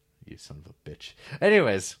 you son of a bitch.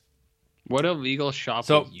 Anyways, what illegal shop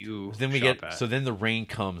would you? Then then the rain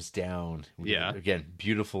comes down. Again,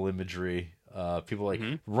 beautiful imagery. People like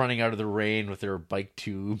running out of the rain with their bike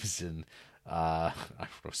tubes and I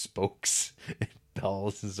don't know, spokes.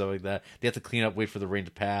 Bells and stuff like that. They have to clean up, wait for the rain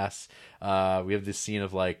to pass. We have this scene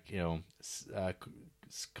of like,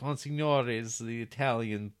 consignores, the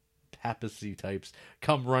Italian papacy types,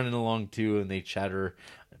 come running along too, and they chatter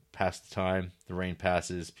past the time. The rain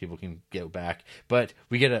passes, people can get back, but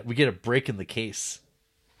we get a break in the case.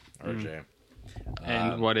 RJ,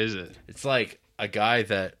 and what is it? It's like a guy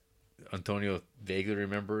that Antonio vaguely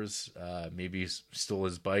remembers. Maybe he stole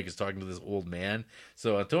his bike. Is talking to this old man.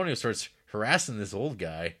 So Antonio starts harassing this old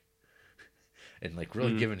guy and like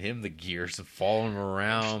really giving him the gears and following him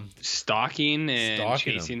around, stalking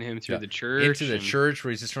chasing him through the church, into the church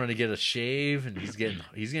where he's just trying to get a shave, and he's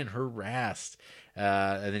getting harassed,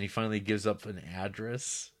 and then he finally gives up an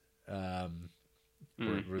address where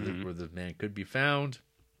the man could be found.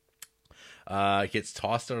 Gets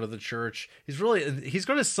tossed out of the church. He's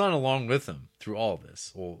got his son along with him through all of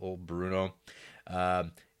this. Old Bruno.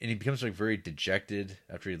 And he becomes like very dejected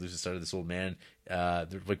after he loses sight of this old man.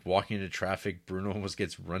 They're like walking into traffic. Bruno almost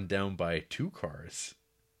gets run down by 2 cars.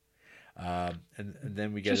 And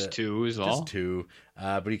then we get just 2 is all. Just 2.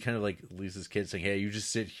 But he kind of like leaves his kid saying, "Hey, you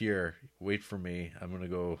just sit here, wait for me. I'm gonna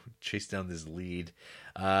go chase down this lead."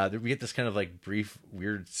 We get this kind of like brief,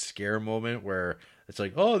 weird scare moment where it's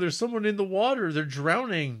like, "Oh, there's someone in the water. They're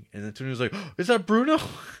drowning." And then Tony's like, "Oh, is that Bruno?"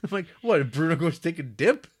 I'm like, "What? Did Bruno go take a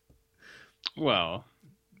dip?" Well,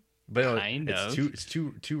 but kind of. It's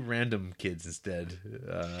two random kids instead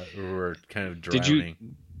who are kind of drowning.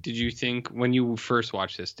 Did you think when you first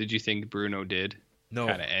watched this? Did you think Bruno did? No.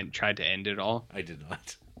 Kind of tried to end it all. I did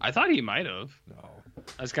not. I thought he might have. No.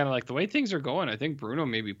 I was kind of like, the way things are going, I think Bruno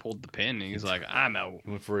maybe pulled the pin. And he's like, "I'm out." He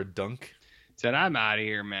went for a dunk. Said, "I'm out of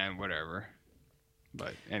here, man. Whatever."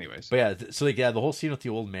 But anyways. But yeah, so like the whole scene with the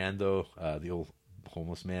old man though, the old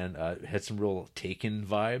homeless man, had some real Taken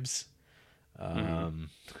vibes.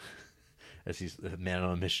 As he's a man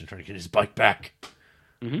on a mission trying to get his bike back.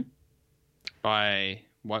 Mm-hmm. By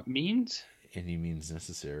what means? Any means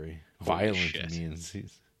necessary. Holy Violent shit. means.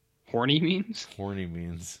 Horny means? Horny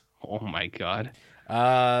means. Oh my god.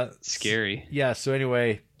 Scary. Yeah, so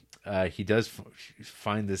anyway, he does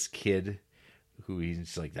find this kid who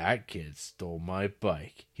he's like, "That kid stole my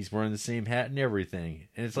bike. He's wearing the same hat and everything."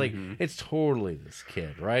 And it's like, it's totally this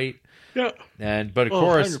kid, right? Yeah. But of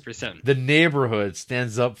course, 100%. the neighborhood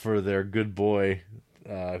stands up for their good boy,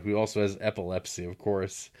 who also has epilepsy, of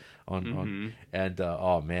course. Oh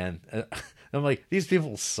man, I'm like, these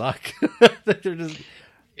people suck. They're just.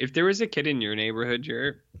 If there was a kid in your neighborhood,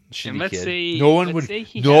 Jared, and let's say no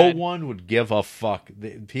one would give a fuck.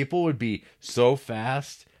 People would be so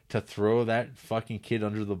fast to throw that fucking kid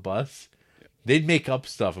under the bus. They'd make up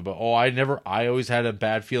stuff about, I always had a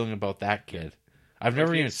bad feeling about that kid. I've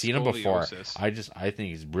never even seen him before. I think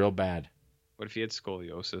he's real bad. What if he had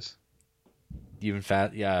scoliosis? Even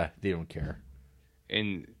fat? Yeah, they don't care.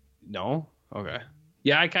 And no? Okay.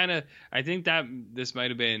 Yeah, I think that this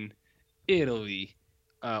might have been Italy,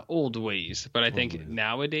 old ways. But I think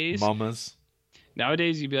nowadays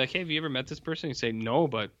you'd be like, "Hey, have you ever met this person?" You say, "No,"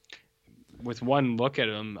 but with one look at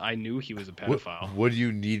him, I knew he was a pedophile. What do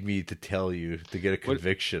you need me to tell you to get a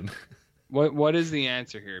conviction? What is the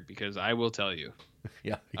answer here? Because I will tell you.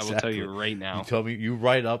 Yeah, exactly. I will tell you right now. You tell me. You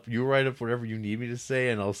write up whatever you need me to say,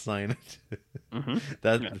 and I'll sign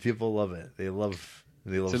it. People love it. They love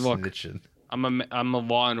snitching. I'm a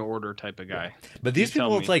Law and Order type of guy. Yeah. But these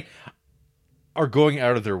people, it's like, are going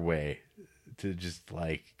out of their way to just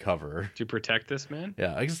like cover to protect this man.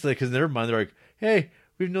 Yeah, I guess because in their mind they're like, "Hey,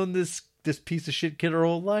 we've known this piece of shit kid our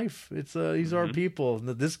whole life. It's he's our people. And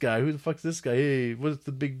this guy, who the fuck's this guy? Hey, what's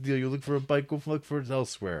the big deal? You look for a bike, go look for it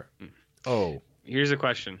elsewhere." Oh, here's a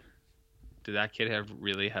question: did that kid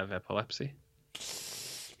really have epilepsy?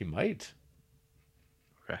 He might.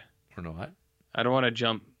 Okay, or not. I don't want to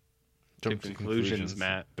jump to conclusions,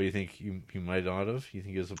 Matt. But you think he might not have? You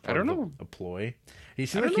think it was a ploy? It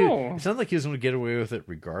sounded like he was going to get away with it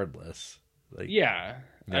regardless. Like, yeah.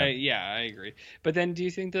 I agree. But then, do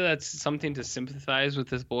you think that that's something to sympathize with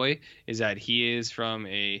this boy? Is that he is from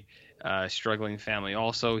a struggling family?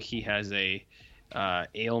 Also, he has a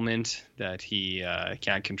ailment that he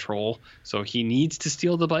can't control, so he needs to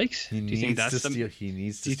steal the bikes. He needs to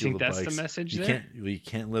steal the bikes. That's the message? You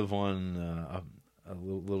can't live on a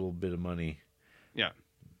little bit of money. Yeah.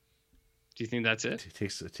 Do you think that's it?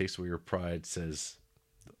 It takes away your pride, says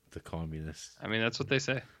the communist. I mean, that's what they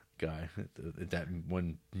say. Guy at that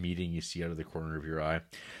one meeting you see out of the corner of your eye.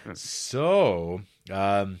 So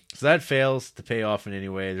that fails to pay off in any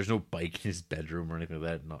way. There's no bike in his bedroom or anything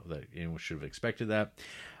like that. Not that anyone should have expected that.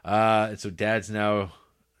 And so Dad's now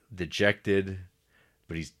dejected,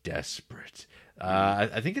 but he's desperate.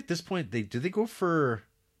 I think at this point did they go for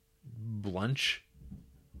lunch?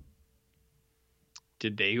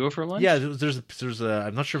 Did they go for lunch? Yeah, there's a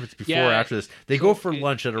I'm not sure if it's before or after this. They go for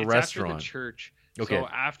lunch at a restaurant. After the church. Okay. So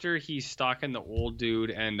after he's stalking the old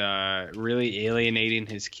dude and really alienating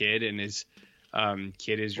his kid, and his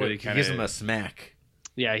kid is really kind of... He gives him a smack.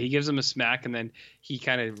 Yeah, he gives him a smack, and then he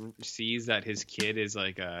kind of sees that his kid is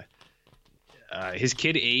like his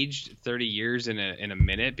kid aged 30 years in a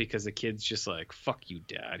minute, because the kid's just like, "Fuck you,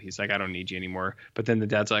 Dad." He's like, "I don't need you anymore." But then the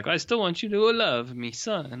dad's like, "I still want you to love me,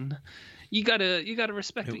 son. You gotta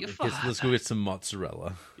respect what your father." Let's go get some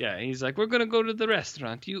mozzarella. Yeah, he's like, "We're gonna go to the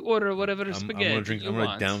restaurant. You order whatever spaghetti I'm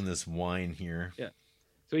gonna down this wine here." Yeah.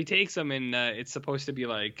 So he takes them, and it's supposed to be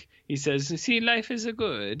like, he says, "See, life is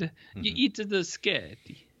good. You eat the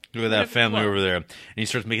spaghetti." Look at that family over there. And he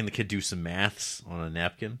starts making the kid do some maths on a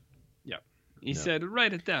napkin. Yeah. He said,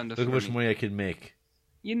 write it down. Look how much money I can make.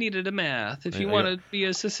 You needed a math if you want to be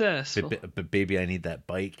a success. But baby, I need that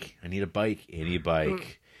bike. I need a bike. Any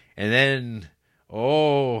bike. And then,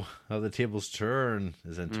 how the tables turn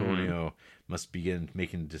as Antonio must begin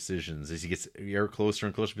making decisions. As he gets closer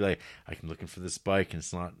and closer, be like, I'm looking for this bike, and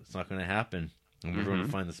it's not going to happen. And we're going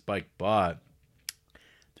to find this bike, but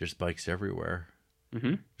there's bikes everywhere.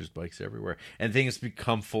 There's bikes everywhere. And things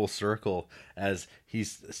become full circle as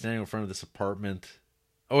he's standing in front of this apartment.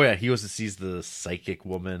 Oh, yeah, he goes and sees the psychic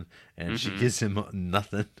woman, and she gives him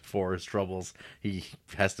nothing for his troubles. He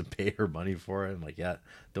has to pay her money for it. I'm like, yeah,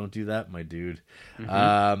 don't do that, my dude.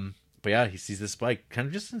 But yeah, he sees this bike kind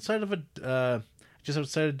of just inside of just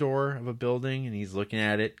outside a door of a building, and he's looking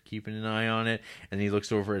at it, keeping an eye on it, and he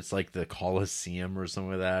looks over, it's like the Coliseum or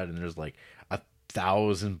something like that, and there's like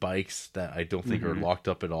 1,000 bikes that I don't think are locked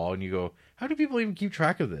up at all, and you go, how do people even keep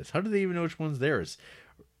track of this? How do they even know which one's theirs?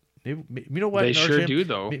 Maybe, you know what? They sure do,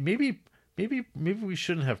 though. Maybe we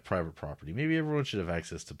shouldn't have private property. Maybe everyone should have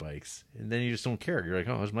access to bikes, and then you just don't care. You're like,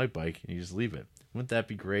 oh, there's my bike, and you just leave it. Wouldn't that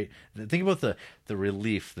be great? Think about the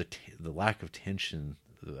relief, the lack of tension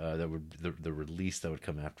that would the release that would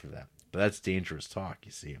come after that. But that's dangerous talk,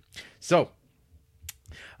 you see. So,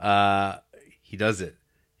 he does it.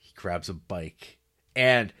 He grabs a bike,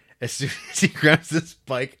 and as soon as he grabs this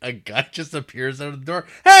bike, a guy just appears out of the door.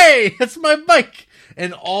 Hey, it's my bike!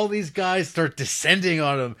 And all these guys start descending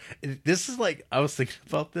on him. This is like, I was thinking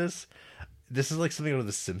about this. This is like something out of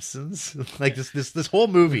The Simpsons. Like this whole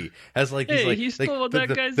movie has like these he stole like that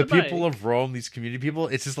guy's the bike. people of Rome, these community people.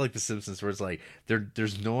 It's just like The Simpsons, where it's like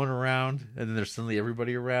there's no one around, and then there's suddenly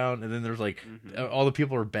everybody around, and then there's like all the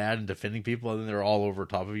people are bad and defending people, and then they're all over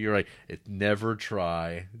top of you. You're like, never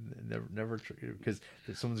try, because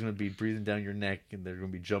someone's gonna be breathing down your neck, and they're gonna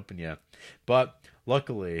be jumping you. But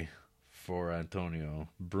luckily for Antonio,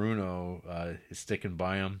 Bruno is sticking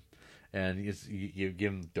by him. And you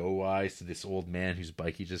give him doe eyes to this old man whose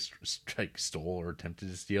bike he just like stole or attempted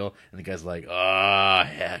to steal. And the guy's like,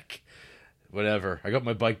 heck. Whatever. I got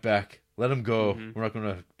my bike back. Let him go. We're not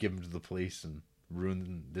going to give him to the police and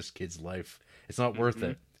ruin this kid's life. It's not worth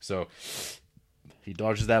it. So he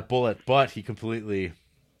dodges that bullet, but he completely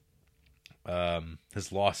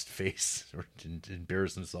has lost face or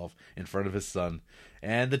embarrassed himself in front of his son.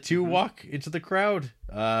 And the two walk into the crowd.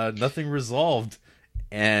 Nothing resolved.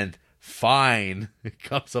 And fine, it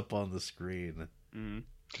comes up on the screen. Yeah.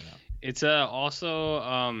 It's also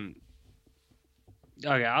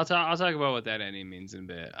okay. I'll talk about what that ending means in a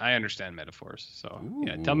bit. I understand metaphors, so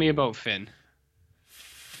yeah. Tell me about Finn.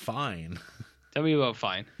 Fine. Tell me about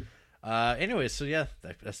Fine. Anyway, so yeah,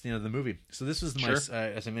 that's the end of the movie. So this was my,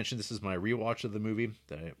 as I mentioned, this is my rewatch of the movie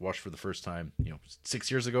that I watched for the first time, 6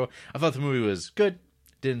 years ago. I thought the movie was good.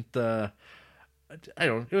 It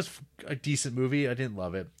was a decent movie. I didn't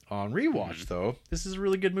love it. On rewatch, though, this is a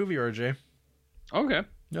really good movie, RJ. Okay.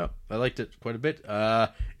 Yeah, I liked it quite a bit.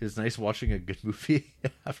 It's nice watching a good movie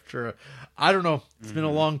after, I don't know, it's been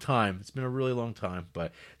a long time. It's been a really long time,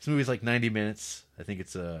 but this movie's like 90 minutes. I think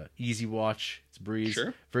it's a easy watch. It's a breeze.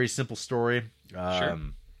 Sure. Very simple story. Sure.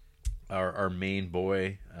 Our main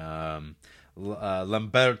boy,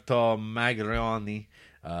 Lamberto Maglioni,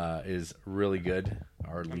 is really good.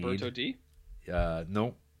 Our lead. Lamberto D?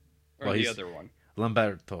 No. Or the other one?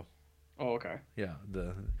 Lamberto. Oh, okay. Yeah,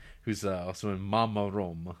 who's also in Mama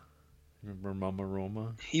Roma. Remember Mama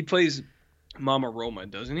Roma? He plays Mama Roma,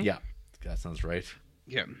 doesn't he? Yeah, that sounds right.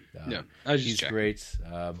 Yeah. He's great.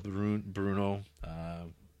 Bruno.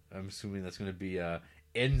 I'm assuming that's going to be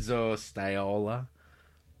Enzo Staiola.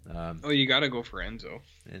 You got to go for Enzo.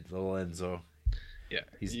 Little Enzo. Yeah,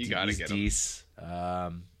 you got to get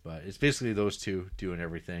him. But it's basically those two doing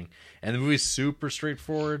everything. And the movie's super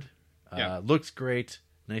straightforward. Looks great.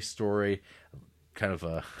 Nice story. Kind of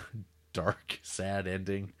a dark, sad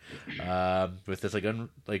ending. With this like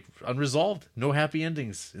unresolved. No happy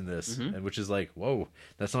endings in this. And which is like, whoa,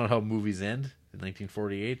 that's not how movies end in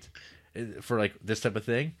 1948. For like this type of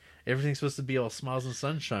thing. Everything's supposed to be all smiles and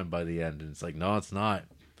sunshine by the end. And it's like, no, it's not.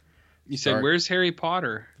 You said, where's Harry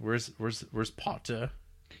Potter? Where's Potter?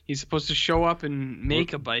 He's supposed to show up and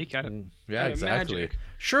make a bike out of exactly. magic.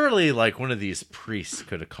 Surely, like one of these priests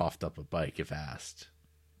could have coughed up a bike if asked.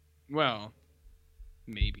 Well,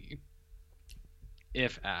 maybe.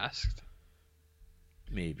 If asked.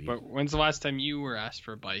 Maybe. But when's the last time you were asked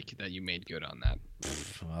for a bike that you made good on that?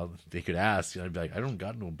 Well, they could ask. I'd be like, I don't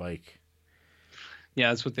got no bike. Yeah,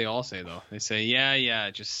 that's what they all say, though. They say, yeah,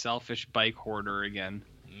 just selfish bike hoarder again.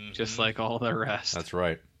 Just like all the rest. That's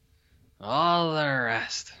right. All the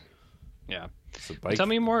rest. Yeah. So tell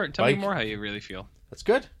me more how you really feel. That's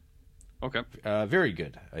good. Okay. Very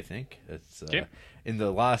good, I think. It's in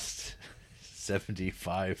the last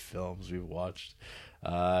 75 films we've watched.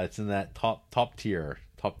 It's in that top tier,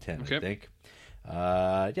 top 10, I think.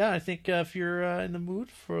 I think if you're in the mood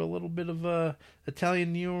for a little bit of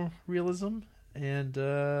Italian neorealism and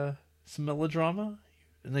some melodrama,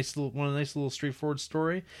 a nice little straightforward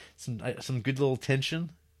story, some good little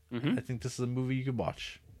tension. Mm-hmm. I think this is a movie you could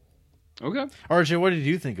watch. Okay. RJ, what did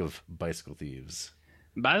you think of Bicycle Thieves?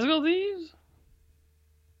 Bicycle Thieves?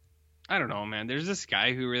 I don't know, man. There's this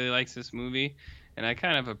guy who really likes this movie, and I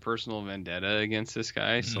kind of have a personal vendetta against this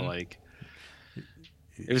guy. Mm-hmm. So, like,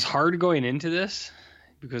 it was hard going into this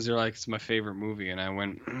because they're like, it's my favorite movie. And I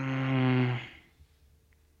went, I'm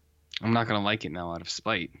not going to like it now out of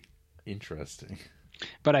spite. Interesting.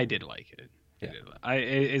 But I did like it. Yeah.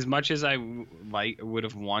 As much as I would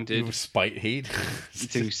have wanted spite hate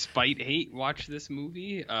watch this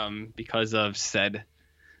movie because of said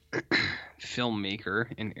filmmaker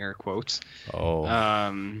in air quotes. Oh.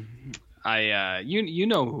 You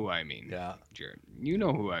know who I mean. Yeah. Jared. You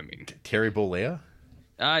know who I mean. Terry Bollea?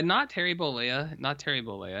 Not Terry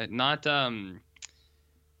Bollea.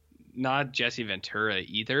 Not Jesse Ventura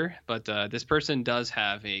either, but this person does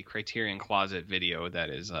have a Criterion Closet video that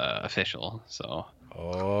is official, so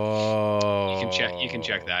you can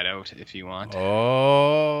check that out if you want.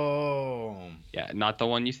 Yeah, not the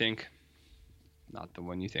one you think.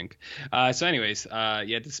 So anyways,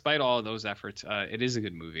 despite all of those efforts, it is a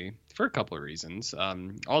good movie for a couple of reasons.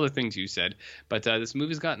 All the things you said, but this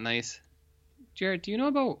movie's got nice. Jared, do you know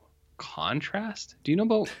about contrast? Do you know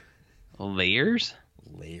about layers?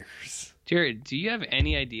 Jared, do you have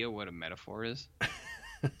any idea what a metaphor is?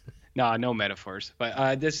 No metaphors.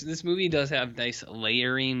 But this movie does have nice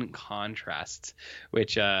layering contrasts,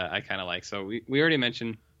 which I kind of like. So we already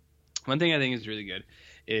mentioned one thing I think is really good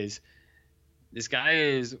is this guy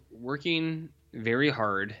is working very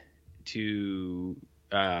hard to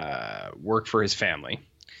work for his family.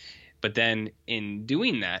 But then in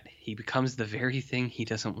doing that, he becomes the very thing he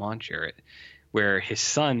doesn't want, Jared, where his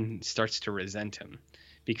son starts to resent him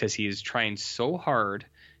because he is trying so hard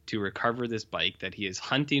to recover this bike that he is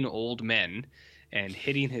hunting old men and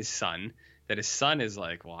hitting his son that his son is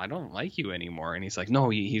like, well, I don't like you anymore. And he's like, no,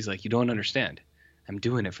 he's like, you don't understand. I'm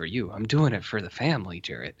doing it for you. I'm doing it for the family,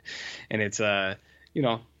 Jared. And it's,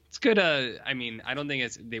 it's good. I mean, I don't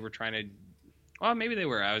think they were trying to, well, maybe they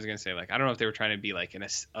were. I was going to say, like, I don't know if they were trying to be like an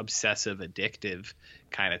obsessive, addictive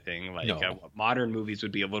kind of thing. Like modern movies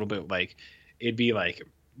would be a little bit like, it'd be like,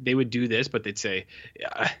 they would do this, but they'd say,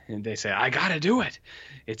 and they say, I gotta do it.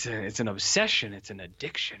 It's an obsession. It's an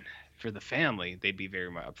addiction for the family. They'd be very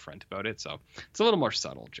much upfront about it. So it's a little more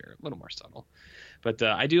subtle, Jared, a little more subtle. But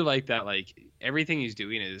I do like that, like, everything he's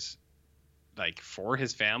doing is like for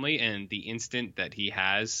his family. And the instant that he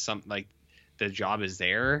has some, like, the job is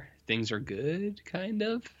there, things are good kind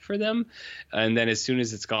of for them. And then as soon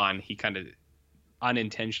as it's gone, he kind of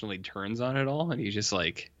unintentionally turns on it all. And he's just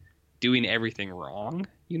like doing everything wrong.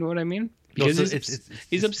 You know what I mean? Because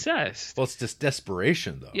he's obsessed. Well, it's just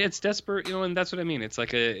desperation, though. Yeah, it's desperate, and that's what I mean. It's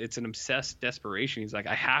like it's an obsessed desperation. He's like,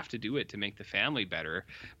 I have to do it to make the family better.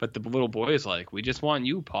 But the little boy is like, we just want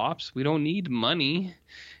you, Pops. We don't need money.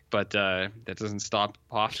 But that doesn't stop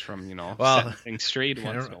Pops from, setting things straight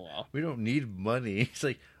once in a while. We don't need money. It's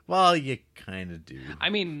like, well, you kind of do. I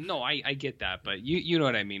mean, no, I get that. But you know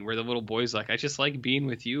what I mean, where the little boy's like, I just like being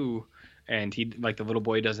with you. And he, like, the little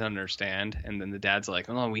boy doesn't understand. And then the dad's like,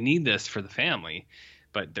 oh, we need this for the family.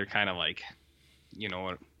 But they're kind of like, we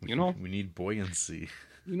need buoyancy.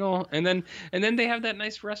 And then they have that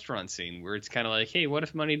nice restaurant scene where it's kind of like, hey, what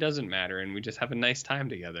if money doesn't matter and we just have a nice time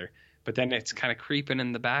together? But then it's kind of creeping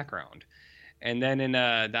in the background. And then in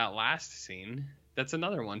that last scene, that's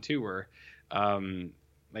another one too, where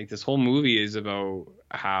like this whole movie is about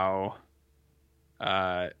how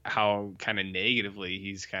kind of negatively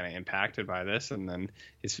he's kind of impacted by this, and then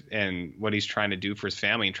what he's trying to do for his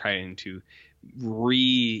family and trying to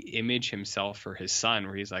re-image himself for his son,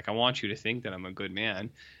 where he's like, I want you to think that I'm a good man.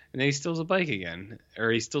 And then he steals a bike again,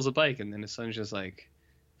 or he steals a bike, and then his son's just like,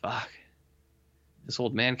 fuck, this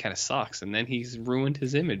old man kind of sucks. And then he's ruined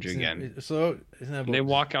his image again. So isn't that they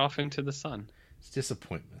walk off into the sun. It's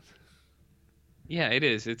disappointment. Yeah, it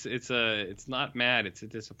is. It's not mad. It's a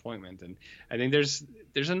disappointment, and I think there's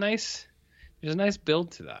a nice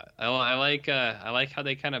build to that. I like how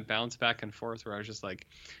they kind of bounce back and forth. Where I was just like,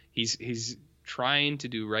 he's trying to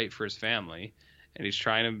do right for his family, and he's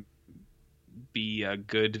trying to be a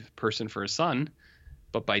good person for his son,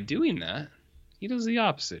 but by doing that, he does the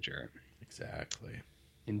opposite, Jared. Exactly.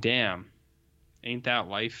 And damn, ain't that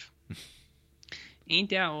life?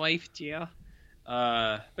 Ain't that life, Jill?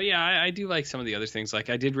 But yeah, I do like some of the other things. Like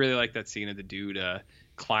I did really like that scene of the dude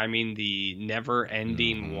climbing the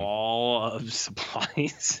never-ending wall of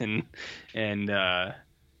supplies and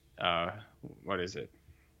what is it?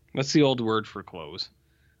 What's the old word for clothes?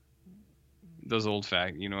 Those old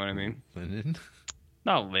you know what I mean? Linen?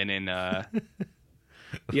 Not linen.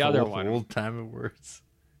 The other one. Old time words.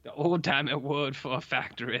 The old time it would for a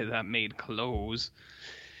factory that made clothes.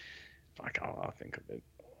 Fuck, I'll think of it.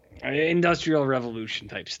 Industrial Revolution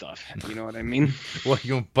type stuff. You know what I mean? What, you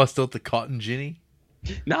gonna bust out the cotton ginny?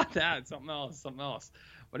 Not that. Something else.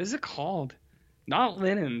 What is it called? Not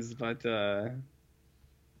linens, but I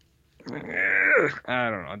don't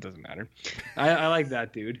know. It doesn't matter. I like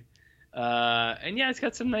that dude. And yeah, it's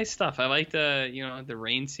got some nice stuff. I like the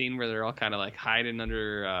rain scene where they're all kind of like hiding, and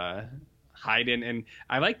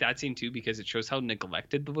I like that scene too because it shows how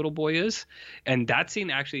neglected the little boy is. And that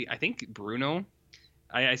scene actually, I think Bruno,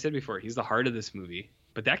 I said before, he's the heart of this movie,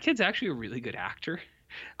 but that kid's actually a really good actor.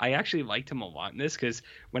 I actually liked him a lot in this because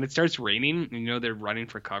when it starts raining, they're running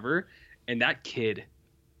for cover, and that kid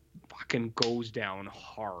fucking goes down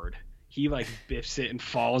hard. He like biffs it and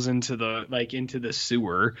falls into the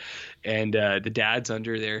sewer, and the dad's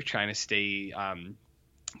under there trying to stay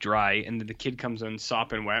dry, and then the kid comes in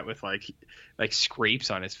sopping wet with like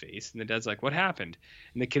scrapes on his face, and the dad's like, "What happened?"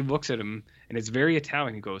 And the kid looks at him, and it's very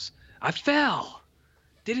Italian. He goes, "I fell.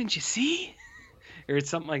 Didn't you see?" Or it's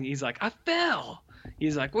something like, he's like, "I fell."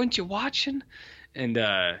 He's like, "Weren't you watching?" And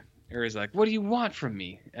or he's like, "What do you want from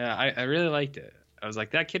me?" I really liked it. I was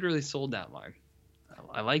like, that kid really sold that line.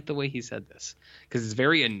 I like the way he said this because he's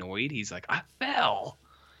very annoyed. He's like, "I fell."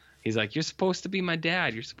 He's like, "You're supposed to be my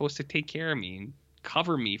dad. You're supposed to take care of me and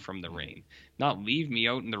cover me from the rain, not leave me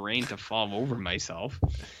out in the rain to fall over myself."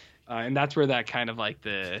 And that's where that kind of like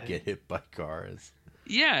the get hit by cars.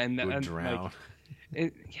 Yeah, and drown.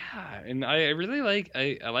 Like, and I really like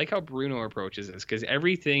I like how Bruno approaches this because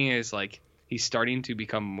everything is like he's starting to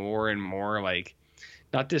become more and more like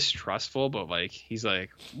not distrustful, but like he's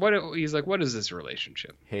like what is this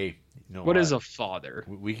relationship? Hey, what is a father?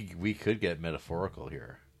 We could get metaphorical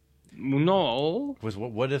here. No.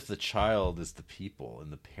 What if the child is the people and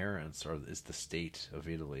the parents is the state of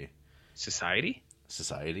Italy? Society?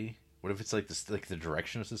 What if it's like the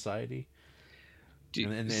direction of society?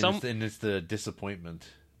 And it's the disappointment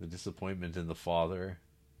in the father.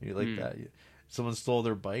 You like that? Someone stole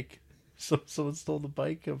their bike. Someone stole the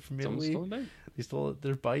bike from Italy. They stole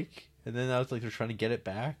their bike, and then now it's like they're trying to get it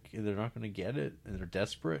back, and they're not going to get it, and they're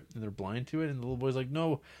desperate, and they're blind to it, and the little boy's like,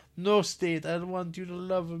 "No, state, I don't want you to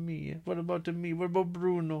love me. What about me? What about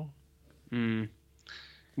Bruno?" We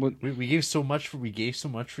gave so much for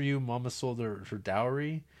you. Mama sold her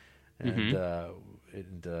dowry, and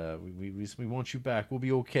we want you back. We'll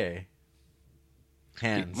be okay.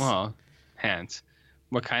 Hands. Well, hands.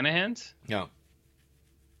 What kind of hands? Yeah.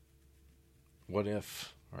 What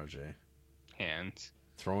if, RJ? Hands.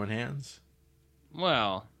 Throwing hands?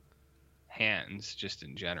 Well, hands just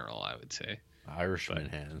in general, I would say. Irishman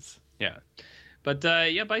hands. Yeah. But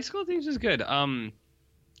Bicycle Thieves is good. I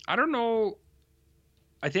don't know.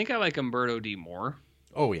 I think I like Umberto D more.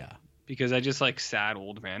 Oh yeah. Because I just like sad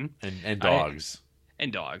old men. And dogs.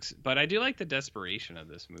 And dogs. But I do like the desperation of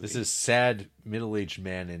this movie. This is sad middle-aged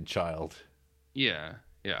man and child. Yeah.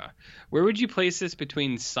 Yeah. Where would you place this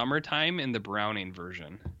between Summertime and the Browning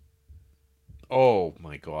version? Oh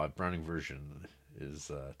my God, Browning version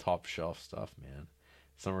is top shelf stuff, man.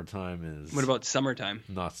 Summertime is. What about Summertime?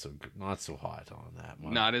 Not so hot on that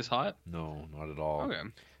one. Not as hot? No, not at all. Okay.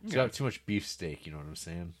 It's got too much beefsteak. You know what I'm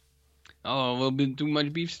saying? Oh, a little bit too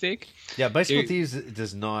much beefsteak. Yeah, Bicycle Thieves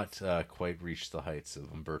does not quite reach the heights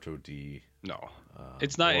of Umberto D. No,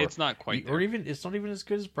 it's not. It's not quite. Or even it's not even as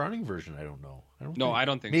good as Browning version. I don't know. I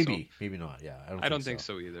don't think maybe, so. Maybe not. Yeah, I don't think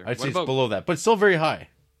so either. I'd say it's below that, but still very high.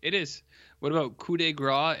 It is. What about Coup de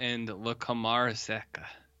Gras and La Camara Seca?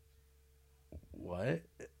 What?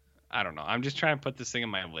 I don't know. I'm just trying to put this thing in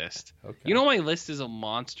my list. Okay. You know, my list is a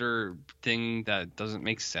monster thing that doesn't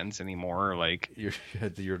make sense anymore. Like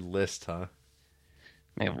your list, huh?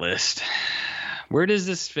 My list. Where does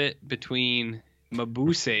this fit between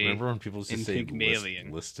Mabuse Remember when people used to say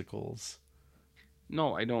listicles?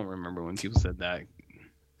 No, I don't remember when people said that.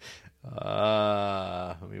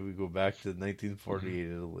 Maybe we go back to 1948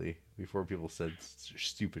 Italy before people said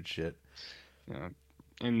stupid shit. Yeah.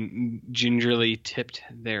 And gingerly tipped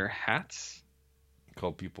their hats.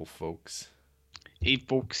 Called people folks. Hey,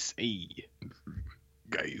 folks. Hey,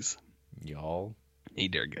 guys. Y'all. Hey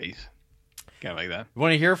there, guys. Kind of like that. You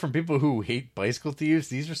want to hear from people who hate Bicycle Thieves?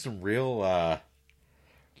 These are some real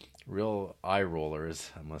real eye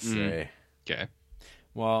rollers, I must say. Okay.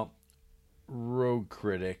 Well, Rogue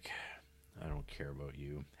Critic, I don't care about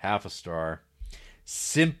you. Half a star.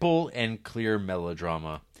 Simple and clear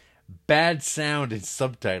melodrama. Bad sound and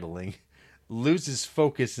subtitling. Loses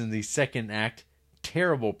focus in the second act.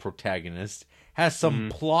 Terrible protagonist. Has some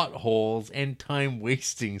plot holes and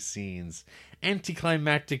time-wasting scenes.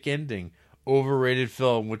 Anticlimactic ending. Overrated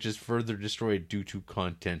film, which is further destroyed due to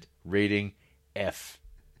content. Rating F.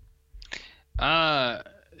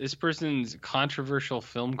 This person's controversial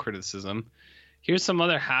film criticism. Here's some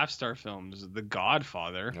other half-star films. The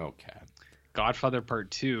Godfather. Okay. Godfather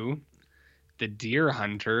Part 2. The Deer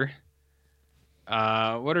Hunter.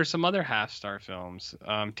 What are some other half-star films?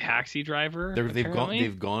 Taxi Driver.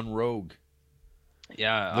 They've gone rogue.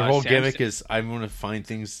 Yeah. Their whole gimmick is I'm going to find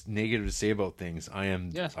things negative to say about things. I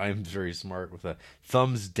am very smart with a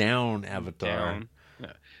thumbs down avatar.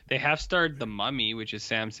 Yeah. They half-starred The Mummy, which is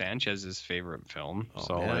Sam Sanchez's favorite film.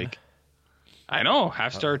 Man. I know,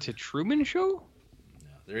 half-star to Truman Show.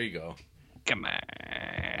 There you go. Come on.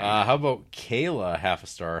 How about Kayla, half a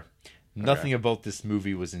star? Nothing about this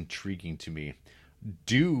movie was intriguing to me.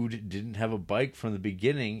 Dude didn't have a bike from the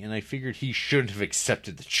beginning, and I figured he shouldn't have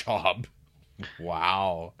accepted the job.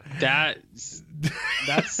 Wow. That's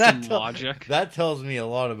some logic. That tells me a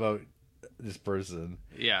lot about this person.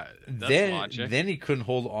 Yeah, that's logic. Then he couldn't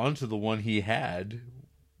hold on to the one he had.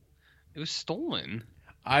 It was stolen.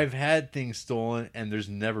 I've had things stolen, and there's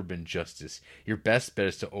never been justice. Your best bet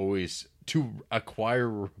is to acquire a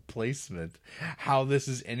replacement. How this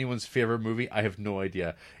is anyone's favorite movie, I have no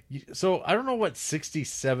idea. So I don't know what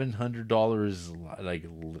 $6,700 like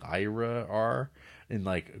lira are in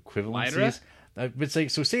like equivalencies. It's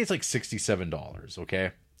like, so say it's like $67,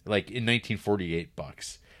 okay? Like in 1948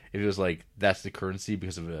 bucks. If it was like that's the currency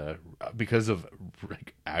because of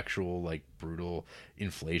like actual like brutal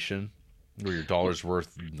inflation, where your dollar's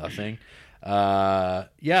worth nothing. Yeah,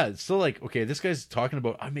 it's still like, okay, this guy's talking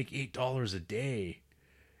about I make $8 a day,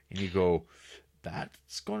 and you go,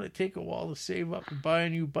 that's going to take a while to save up and buy a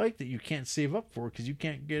new bike that you can't save up for because you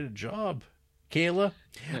can't get a job, Kayla.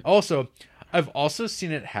 Also, I've also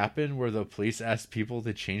seen it happen where the police ask people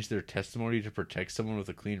to change their testimony to protect someone with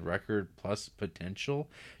a clean record plus potential,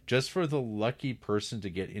 just for the lucky person to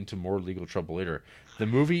get into more legal trouble later. The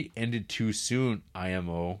movie ended too soon,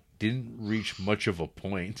 IMO. Didn't reach much of a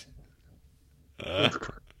point.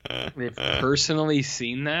 We've personally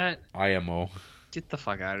seen that. IMO. Get the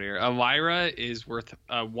fuck out of here. A lira is worth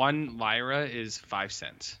 1 lira is 5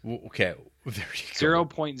 cents. Okay, there you go.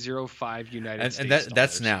 0.05 United States and dollars.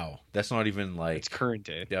 That's now. That's not even like it's current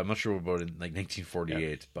day. Yeah, I'm not sure about it in like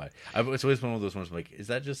 1948, but it's always one of those ones I'm like, is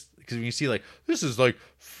that just because when you see like this is like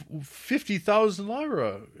 50,000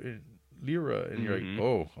 lira, and you're like,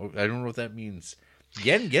 oh, I don't know what that means.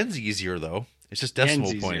 Yen's easier though. It's just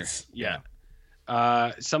decimal points. Yeah.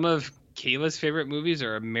 Some of Kayla's favorite movies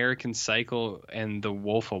are American Psycho and The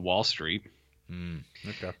Wolf of Wall Street.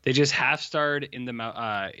 Okay. They just half-starred in the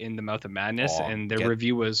Mouth of Madness, and their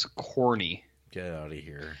review was corny. Get out of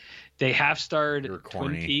here. They half-starred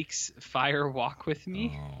Twin Peaks: Fire Walk with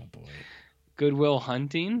Me. Oh boy. Good Will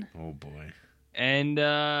Hunting. Oh boy. And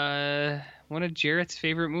one of Jarrett's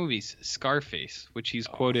favorite movies, Scarface, which he's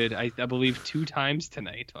quoted, I believe, 2 times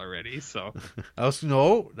tonight already. So.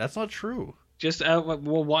 No, that's not true. Just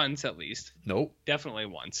once at least. Nope. Definitely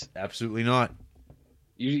once. Absolutely not.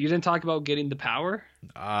 You didn't talk about getting the power.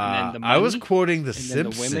 And then the money, I was quoting the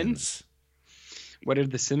Simpsons. What is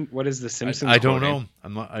the Simpsons? I don't know.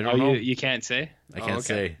 I don't know. You can't say. I can't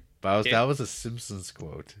say. But that was a Simpsons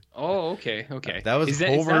quote. Oh, okay. That was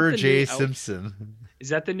Homer J. Simpson. Is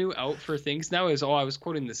that the new out for things now? I was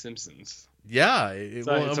quoting the Simpsons. Yeah,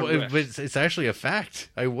 it's actually a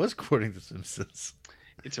fact. I was quoting the Simpsons.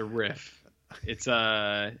 It's a riff. It's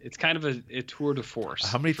kind of a tour de force.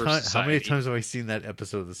 How many times have I seen that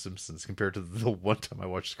episode of The Simpsons compared to the one time I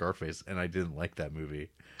watched Scarface and I didn't like that movie?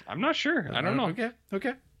 I'm not sure. I don't know.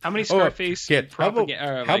 Okay. How many Scarface? How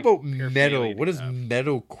about Meadow? What does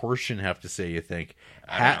Meadow Cortion have to say? You think?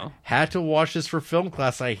 Had to watch this for film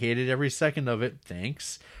class. I hated every second of it.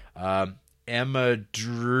 Thanks. Emma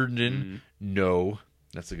Durden. No,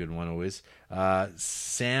 that's a good one always.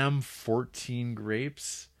 Sam 14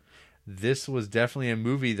 Grapes. This was definitely a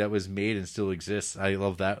movie that was made and still exists. I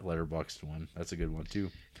love that Letterboxd one. That's a good one too.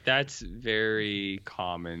 That's very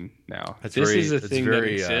common now. This is a thing that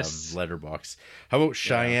exists. Letterboxd. How about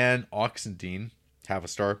Cheyenne Oxendine? Half a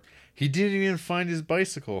star. He didn't even find his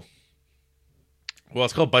bicycle. Well,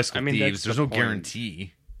 it's called Bicycle Thieves. There's no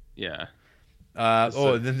guarantee. Yeah.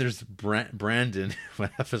 And then there's Brandon,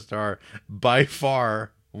 half a star. By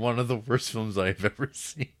far one of the worst films I've ever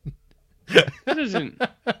seen. That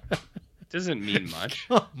doesn't mean much.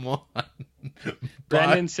 Come on.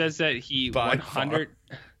 Brandon says that he by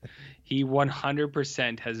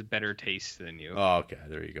 100% has better taste than you. Oh, okay,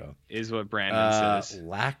 there you go. Is what Brandon says.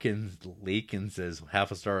 Lakin says,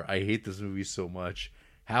 half a star. I hate this movie so much.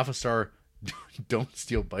 Half a star. Don't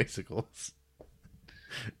steal bicycles.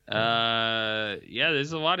 Yeah,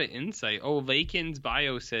 there's a lot of insight. Oh, Lakin's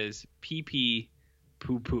bio says pee pee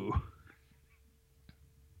poo poo.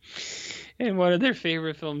 And one of their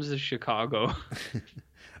favorite films is Chicago.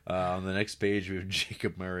 On the next page, we have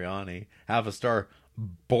Jacob Mariani. Half a star.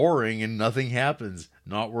 Boring and nothing happens.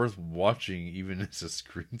 Not worth watching, even as a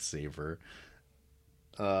screensaver.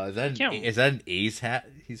 Is that an A's hat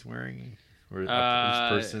he's wearing? Or a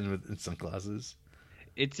person with sunglasses?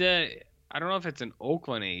 I don't know if it's an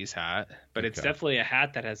Oakland A's hat, but it's definitely a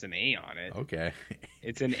hat that has an A on it. Okay.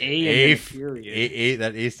 It's an A in the period. A,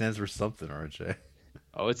 that A stands for something, aren't you?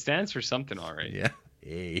 Oh, it stands for something, all right. Yeah,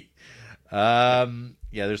 A.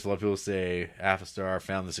 Yeah, there's a lot of people who say half a star,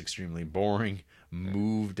 found this extremely boring,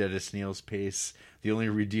 moved at a snail's pace. The only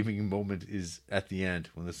redeeming moment is at the end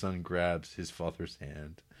when the son grabs his father's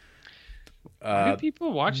hand. Why do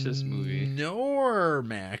people watch this movie?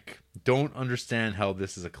 Mac, don't understand how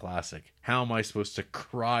this is a classic. How am I supposed to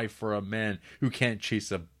cry for a man who can't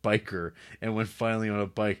chase a biker and when finally on a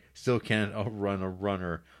bike still can't outrun a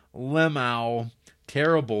runner? Lemao,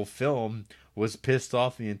 terrible film, was pissed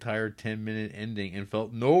off the entire 10-minute ending and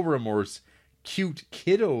felt no remorse. Cute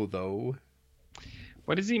kiddo, though.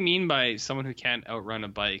 What does he mean by someone who can't outrun a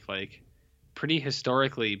bike? Like, pretty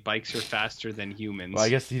historically, bikes are faster than humans. Well, I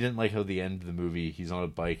guess he didn't like how the end of the movie, he's on a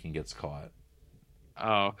bike and gets caught.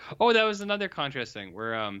 Oh, that was another contrast thing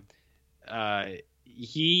where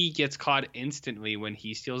he gets caught instantly when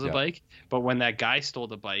he steals a bike, but when that guy stole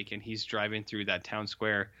the bike and he's driving through that town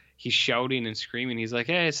square, he's shouting and screaming. He's like,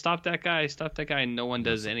 "Hey, stop that guy, and no one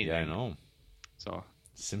does anything. Yeah, I know. So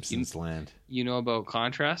Simpsons land. You know about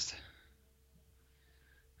contrast?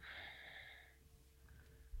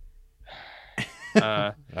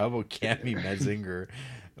 How about Cammy Mezinger?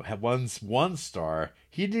 One star.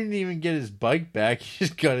 He didn't even get his bike back. He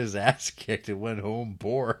just got his ass kicked and went home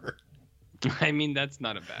poor. I mean, that's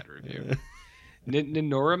not a bad review.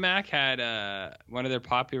 Ninoramak had one of their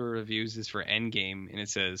popular reviews is for Endgame, and it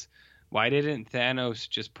says, "Why didn't Thanos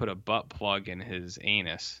just put a butt plug in his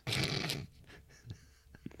anus?"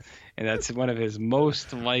 And that's one of his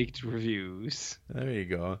most liked reviews. There you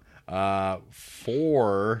go.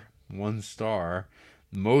 4, 1 star.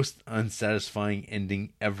 Most unsatisfying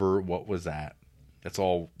ending ever. What was that? That's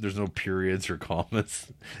all. There's no periods or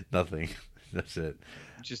commas. Nothing. That's it.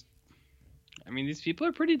 I mean, these people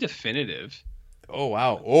are pretty definitive. Oh,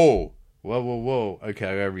 wow. Oh, whoa. Okay,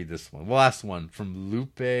 I gotta read this one. Last one from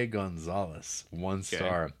Lupe Gonzalez. 1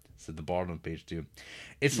 star. It's at the bottom of page 2.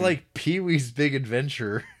 It's like Pee-wee's Big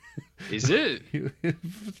Adventure. Is it?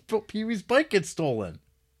 Pee-wee's bike gets stolen.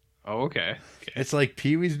 Oh, okay. It's like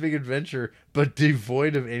Pee-wee's Big Adventure, but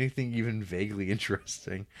devoid of anything even vaguely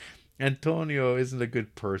interesting. Antonio isn't a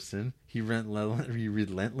good person. He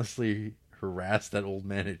relentlessly harassed that old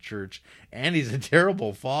man at church, and he's a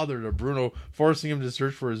terrible father to Bruno, forcing him to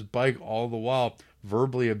search for his bike all the while,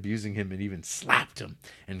 verbally abusing him and even slapped him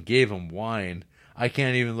and gave him wine. I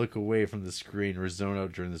can't even look away from the screen or zone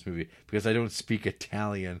out during this movie because I don't speak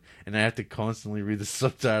Italian and I have to constantly read the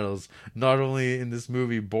subtitles. Not only in this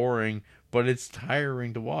movie boring, but it's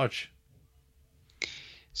tiring to watch.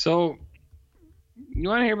 So, you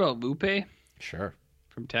want to hear about Lupe? Sure.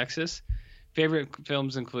 From Texas. Favorite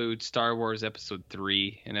films include Star Wars Episode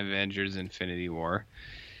 3 and Avengers Infinity War.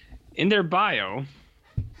 In their bio,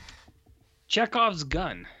 Chekhov's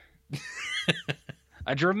gun.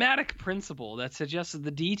 A dramatic principle that suggests that the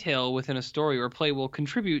detail within a story or play will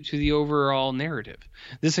contribute to the overall narrative.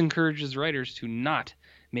 This encourages writers to not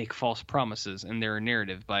make false promises in their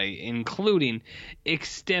narrative by including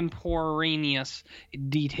extemporaneous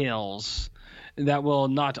details that will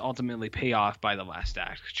not ultimately pay off by the last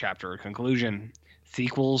act, chapter, or conclusion.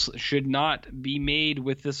 Sequels should not be made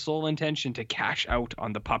with the sole intention to cash out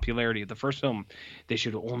on the popularity of the first film. They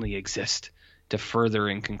should only exist to further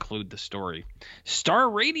and conclude the story. Star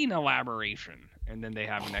rating elaboration. And then they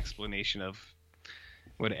have an explanation of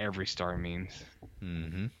what every star means.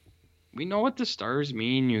 Mm-hmm. We know what the stars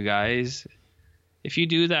mean, you guys. If you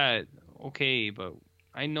do that, okay, but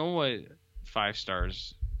I know what 5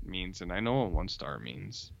 stars means, and I know what 1 star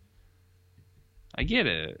means. I get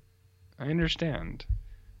it. I understand.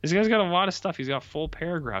 This guy's got a lot of stuff. He's got full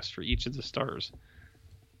paragraphs for each of the stars.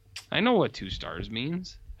 I know what 2 stars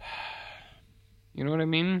means. You know what I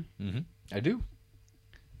mean? Mm-hmm. I do.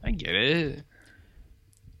 I get it.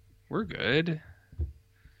 We're good.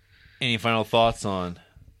 Any final thoughts on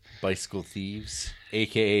Bicycle Thieves,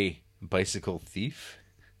 aka Bicycle Thief?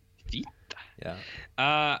 Yeah.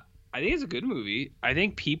 I think it's a good movie. I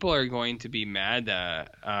think people are going to be mad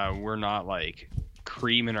that we're not like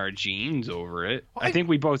creaming our jeans over it. I think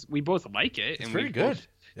we both like it. It's very good.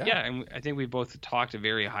 And I think we both talked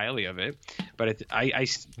very highly of it. But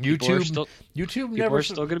YouTube are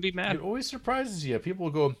still going to be mad. It always surprises you. People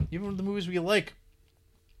go, even the movies we like.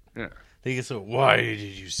 Yeah. They get so, why did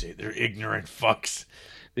you say they're ignorant fucks?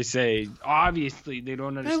 They say, obviously, they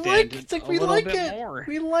don't understand it's like, we like it. More.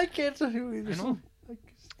 We like it. I know.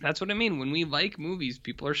 That's what I mean. When we like movies,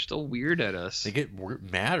 people are still weird at us. They get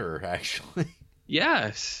madder, actually.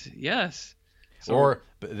 Yes. So,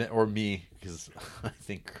 or me, because I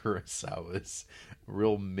think Kurosawa is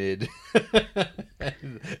real mid.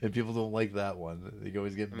 And people don't like that one. They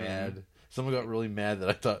always get mad. Someone got really mad that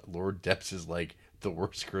I thought Lord Depths is like the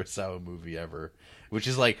worst Kurosawa movie ever, which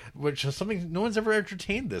is something no one's ever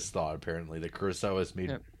entertained this thought. Apparently, that Kurosawa has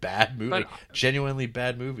made bad movies, genuinely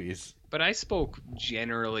bad movies. But I spoke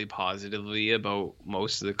generally positively about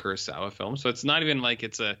most of the Kurosawa films, so it's not even like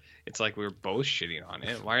it's like we're both shitting on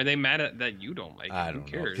it. Why are they mad at that you don't like it? I don't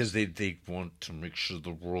know, because they want to make sure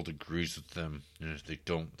the world agrees with them, and if they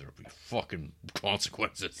don't, there'll be fucking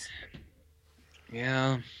consequences.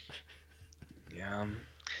 Yeah.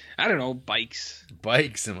 I don't know. Bikes,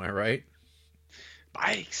 am I right?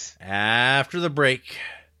 Bikes. After the break,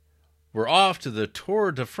 we're off to the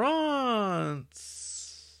Tour de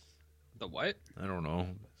France. The what? I don't know.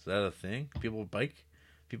 Is that a thing? People bike?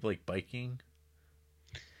 People like biking?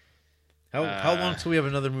 How long till we have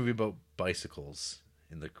another movie about bicycles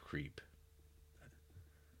in the creep?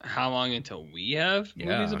 How long until we have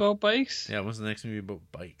movies about bikes? Yeah, when's the next movie about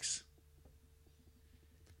bikes?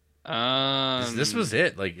 This was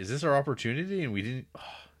it. Like, is this our opportunity? And we didn't. Oh,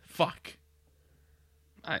 fuck.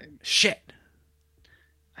 Shit.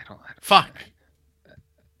 I don't. Fuck.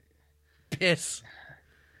 Piss.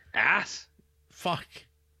 Ass. Fuck.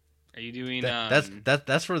 Are you doing?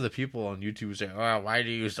 That's for the people on YouTube who say, "Oh, why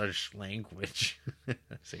do you use such language?"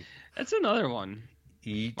 That's another one.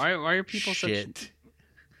 Eat. Why are people shit. such?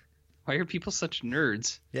 Why are people such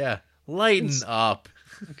nerds? Yeah. Lighten up.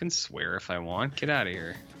 I can swear if I want. Get out of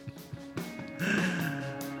here.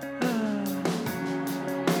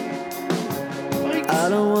 I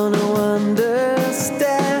don't want to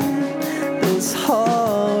understand this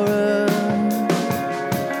horror.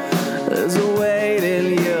 There's a weight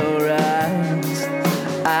in your eyes,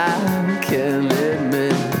 I can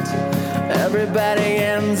admit. Everybody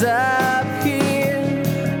ends up here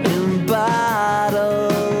in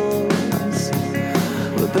bottles,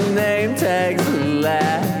 with the name tags the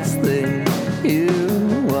last thing you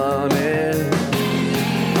wanted.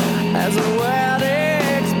 As the world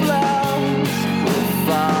explodes, we'll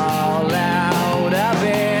fall out of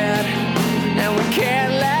it, and we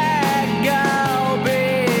can't let go,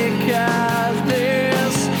 because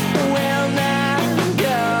this will not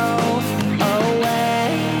go away.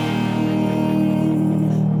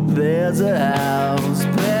 There's a house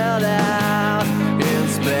built out in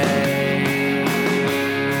Spain.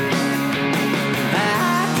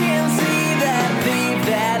 I can see that thief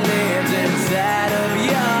that lives inside of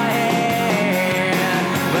your head,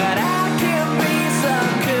 but I can be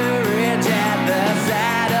some courage at the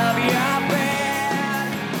side of your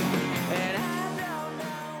bed. And I don't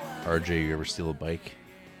know. RJ, you ever steal a bike?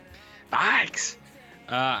 Bikes.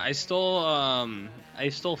 I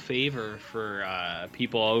stole favor for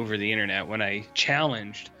people all over the internet when I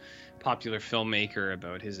challenged popular filmmaker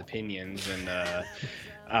about his opinions and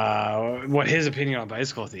what his opinion on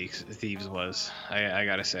bicycle thieves was. I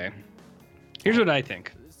gotta say, here's what I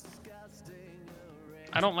think.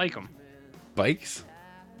 I don't like them. Bikes?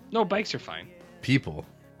 No, bikes are fine. People?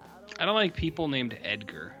 I don't like people named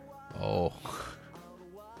Edgar. Oh.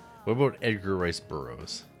 What about Edgar Rice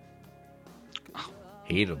Burroughs?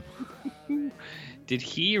 Hate him. Did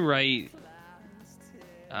he write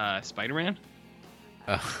Spider-Man?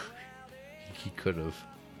 He could have.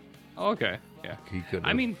 Oh, okay. Yeah. He could have.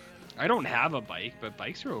 I mean, I don't have a bike, but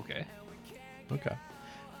bikes are okay. Okay.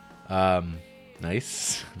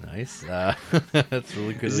 Nice. That's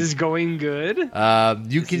really good. Is this going good?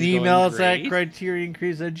 You can email us at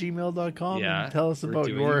criterioncrease@gmail.com Yeah, and tell us about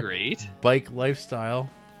your great bike lifestyle.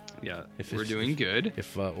 Yeah, we're doing good.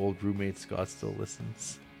 If old roommate Scott still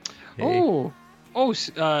listens. Hey. Oh, old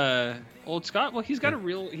Scott. Well, he's got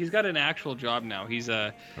an actual job now. He's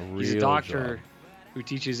a doctor who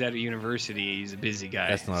teaches at a university. He's a busy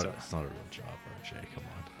guy. That's not a real job, RJ. Come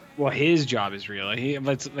on. Well, his job is real.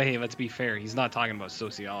 Let's be fair. He's not talking about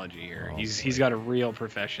sociology here. Oh, he's got a real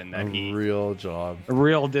profession that real job, a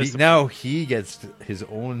real discipline. Now he gets his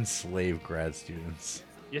own slave grad students.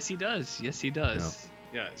 Yes, he does.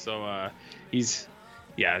 Yeah. So he's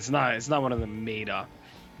it's not one of the made up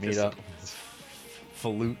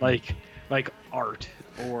falutin like art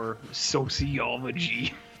or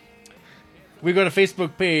sociology. We got a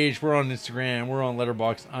Facebook page. We're on Instagram. We're on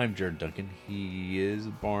Letterboxd. I'm Jared Duncan. He is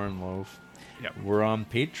Barnloaf. Yep. We're on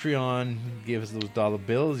Patreon. Give us those dollar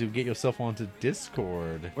bills. You'll get yourself onto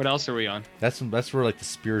Discord. What else are we on? That's where like the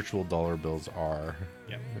spiritual dollar bills are.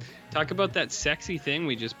 Yeah. Talk about that sexy thing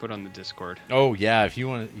we just put on the Discord. Oh yeah, if you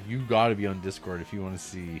want, you got to be on Discord if you want to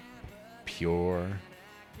see pure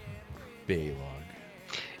Baylog.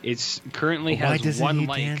 It's currently Why has doesn't one he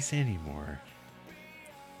like. dance anymore?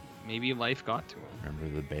 Maybe life got to him.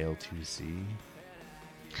 Remember the Bale 2C?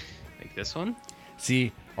 Like this one?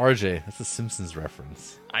 See, RJ, that's a Simpsons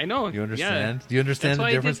reference. I know. You understand? Yeah. Do you understand That's the why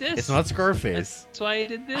I difference? did this. It's not Scarface. That's why I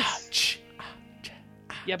did this.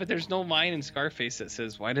 Yeah, but there's no line in Scarface that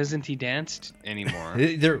says, "Why doesn't he dance anymore?"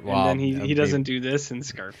 And then he doesn't do this in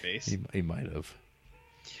Scarface. He might have.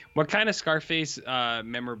 What kind of Scarface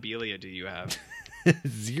memorabilia do you have?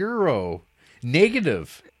 0.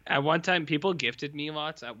 Negative. At one time, people gifted me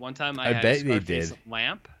lots. At one time, I had bet a they Scarface did.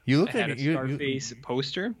 lamp. You look I like had a you- Scarface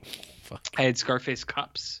poster. Fuck. I had Scarface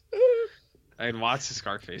cups. I had lots of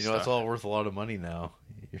Scarface You know, it's stuff. all worth a lot of money now.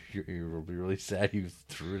 You'll be really sad you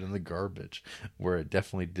threw it in the garbage where it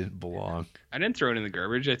definitely didn't belong. I didn't throw it in the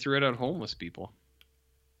garbage. I threw it at homeless people.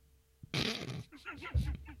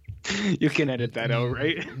 You can edit that out,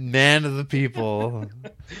 right? Man of the people.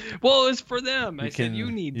 Well, it's for them. I You said can-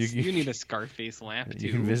 you need you- need a Scarface lamp too.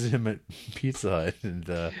 You can visit him at Pizza Hut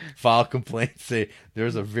and file complaints. Say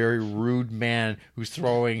there's a very rude man who's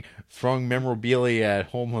throwing memorabilia at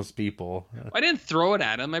homeless people. I didn't throw it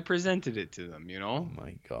at them. I presented it to them. You know, Oh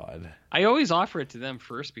my God. I always offer it to them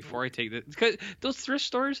first before I take it. Because those thrift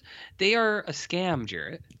stores, they are a scam,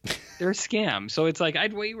 Jarrett. They're a scam. So it's like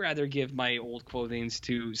I'd way rather give my old clothing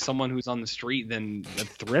to someone who's on the street than a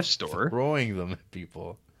thrift store. Throwing them at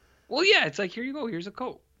people. Well, yeah, it's like here you go. Here's a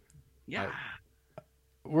coat. Yeah.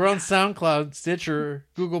 We're on SoundCloud, Stitcher,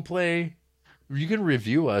 Google Play. You can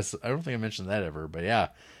review us. I don't think I mentioned that ever, but yeah.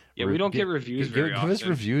 Yeah, we don't get reviews very Give us often.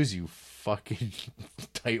 reviews, you fucking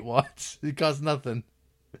tightwads. It costs nothing.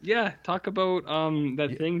 Yeah, talk about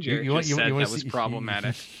that thing Jared just said that was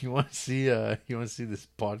problematic. You want to see this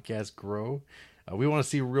podcast grow? We want to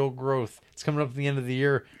see real growth. It's coming up at the end of the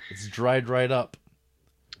year. It's dried up.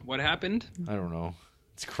 What happened? I don't know.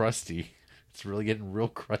 It's crusty. It's really getting real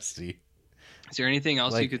crusty. Is there anything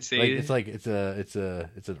else you could say? It's an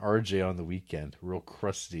RJ on the weekend, real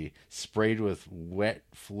crusty, sprayed with wet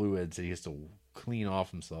fluids that he has to clean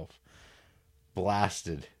off himself,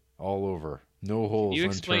 blasted all over, no holes. Can you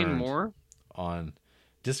explain unturned more? on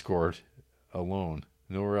Discord alone,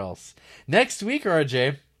 nowhere else. Next week,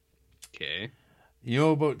 RJ, Okay. you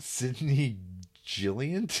know about Sidney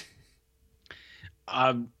Gillian?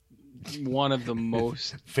 One of the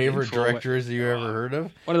most Favorite directors you ever heard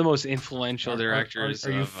of? One of the most influential directors.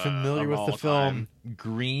 Are you of, familiar of with all the film time.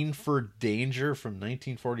 Green for Danger from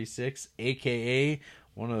 1946, aka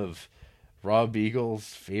one of Rob Eagle's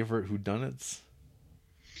favorite whodunits?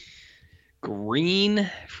 Green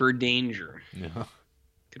for Danger? Yeah.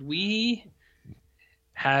 Could we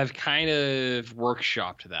have kind of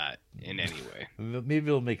workshopped that in any way? Maybe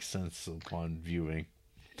it'll make sense upon viewing.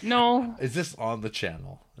 No. Is this on the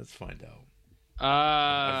channel? Let's find out.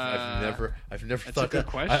 I've I've never that's thought a good that.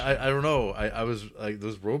 question. I don't know. I was like,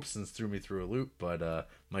 those Robesons threw me through a loop, but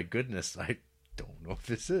my goodness, I don't know if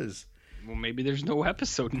this is Well, maybe there's no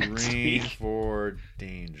episode next Green week. for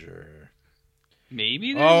Danger.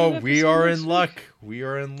 Maybe. There's Oh, an we episode are next in week. luck. We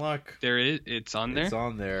are in luck. There is. It's on there. It's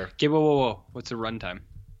on there. Okay. Whoa. What's the runtime?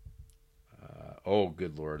 Oh,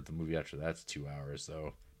 good lord. The movie after that's 2 hours,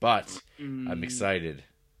 though. But I'm excited.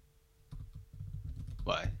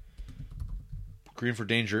 Why? Green for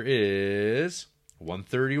Danger is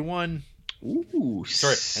 131. Ooh.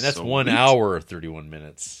 Sorry, and that's sweet. 1 hour, 31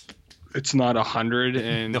 minutes. It's not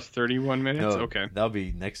 131 minutes. No, Okay. That'll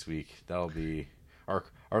be next week. That'll be our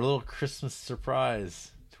little Christmas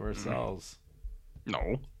surprise to ourselves.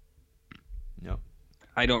 No, Yep.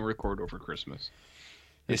 I don't record over Christmas.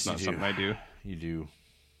 That's Yes, you not do. something I do. You do.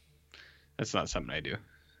 That's not something I do.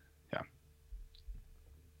 Yeah.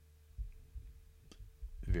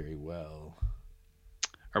 Very well.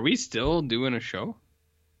 Are we still doing a show?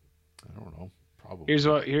 I don't know. Probably. Here's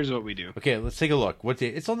what we do. Okay, let's take a look. What day?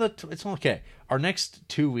 It's on okay. Our next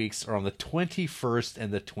 2 weeks are on the 21st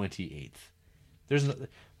and the 28th.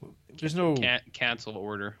 There's no cancel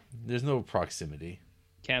order. There's no proximity.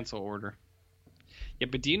 Cancel order. Yeah,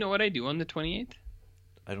 but do you know what I do on the 28th?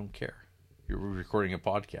 I don't care. You're recording a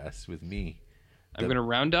podcast with me. I'm going to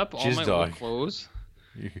round up all my old clothes,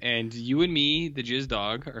 and you and me, the Jizz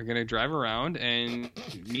Dog, are going to drive around and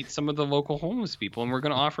meet some of the local homeless people, and we're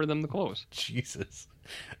going to offer them the clothes. Jesus.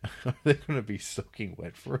 Are they going to be soaking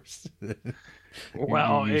wet first?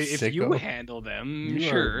 Well, if you handle them,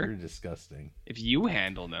 sure. You're disgusting. If you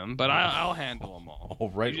handle them, but I'll handle them all. All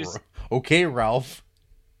right. Okay, Ralph.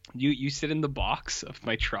 You sit in the box of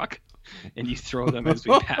my truck, and you throw them as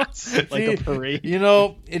we pass, like a parade. You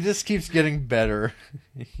know, it just keeps getting better.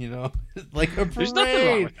 You know, like a parade. There's nothing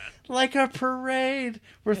wrong with that. Like a parade.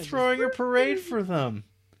 We're throwing a parade for them.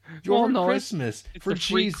 Christmas. It's for a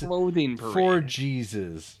free Jesus. Clothing parade. For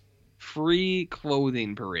Jesus. Free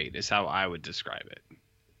clothing parade is how I would describe it.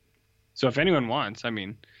 So if anyone wants, I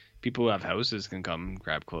mean, people who have houses can come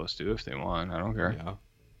grab clothes too if they want. I don't care. Yeah.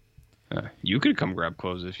 You could come grab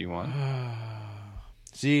clothes if you want.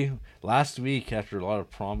 See, last week after a lot of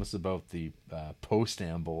promise about the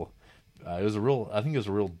post-amble, I think it was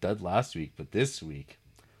a real dud last week, but this week,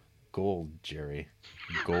 gold, Jerry,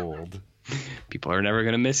 gold. People are never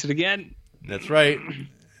gonna miss it again. That's right,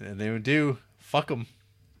 and they would do. Fuck them.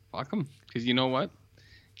 Fuck them, because you know what?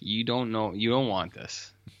 You don't want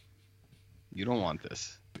this. You don't want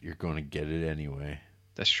this. But you're going to get it anyway.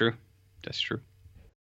 That's true. That's true.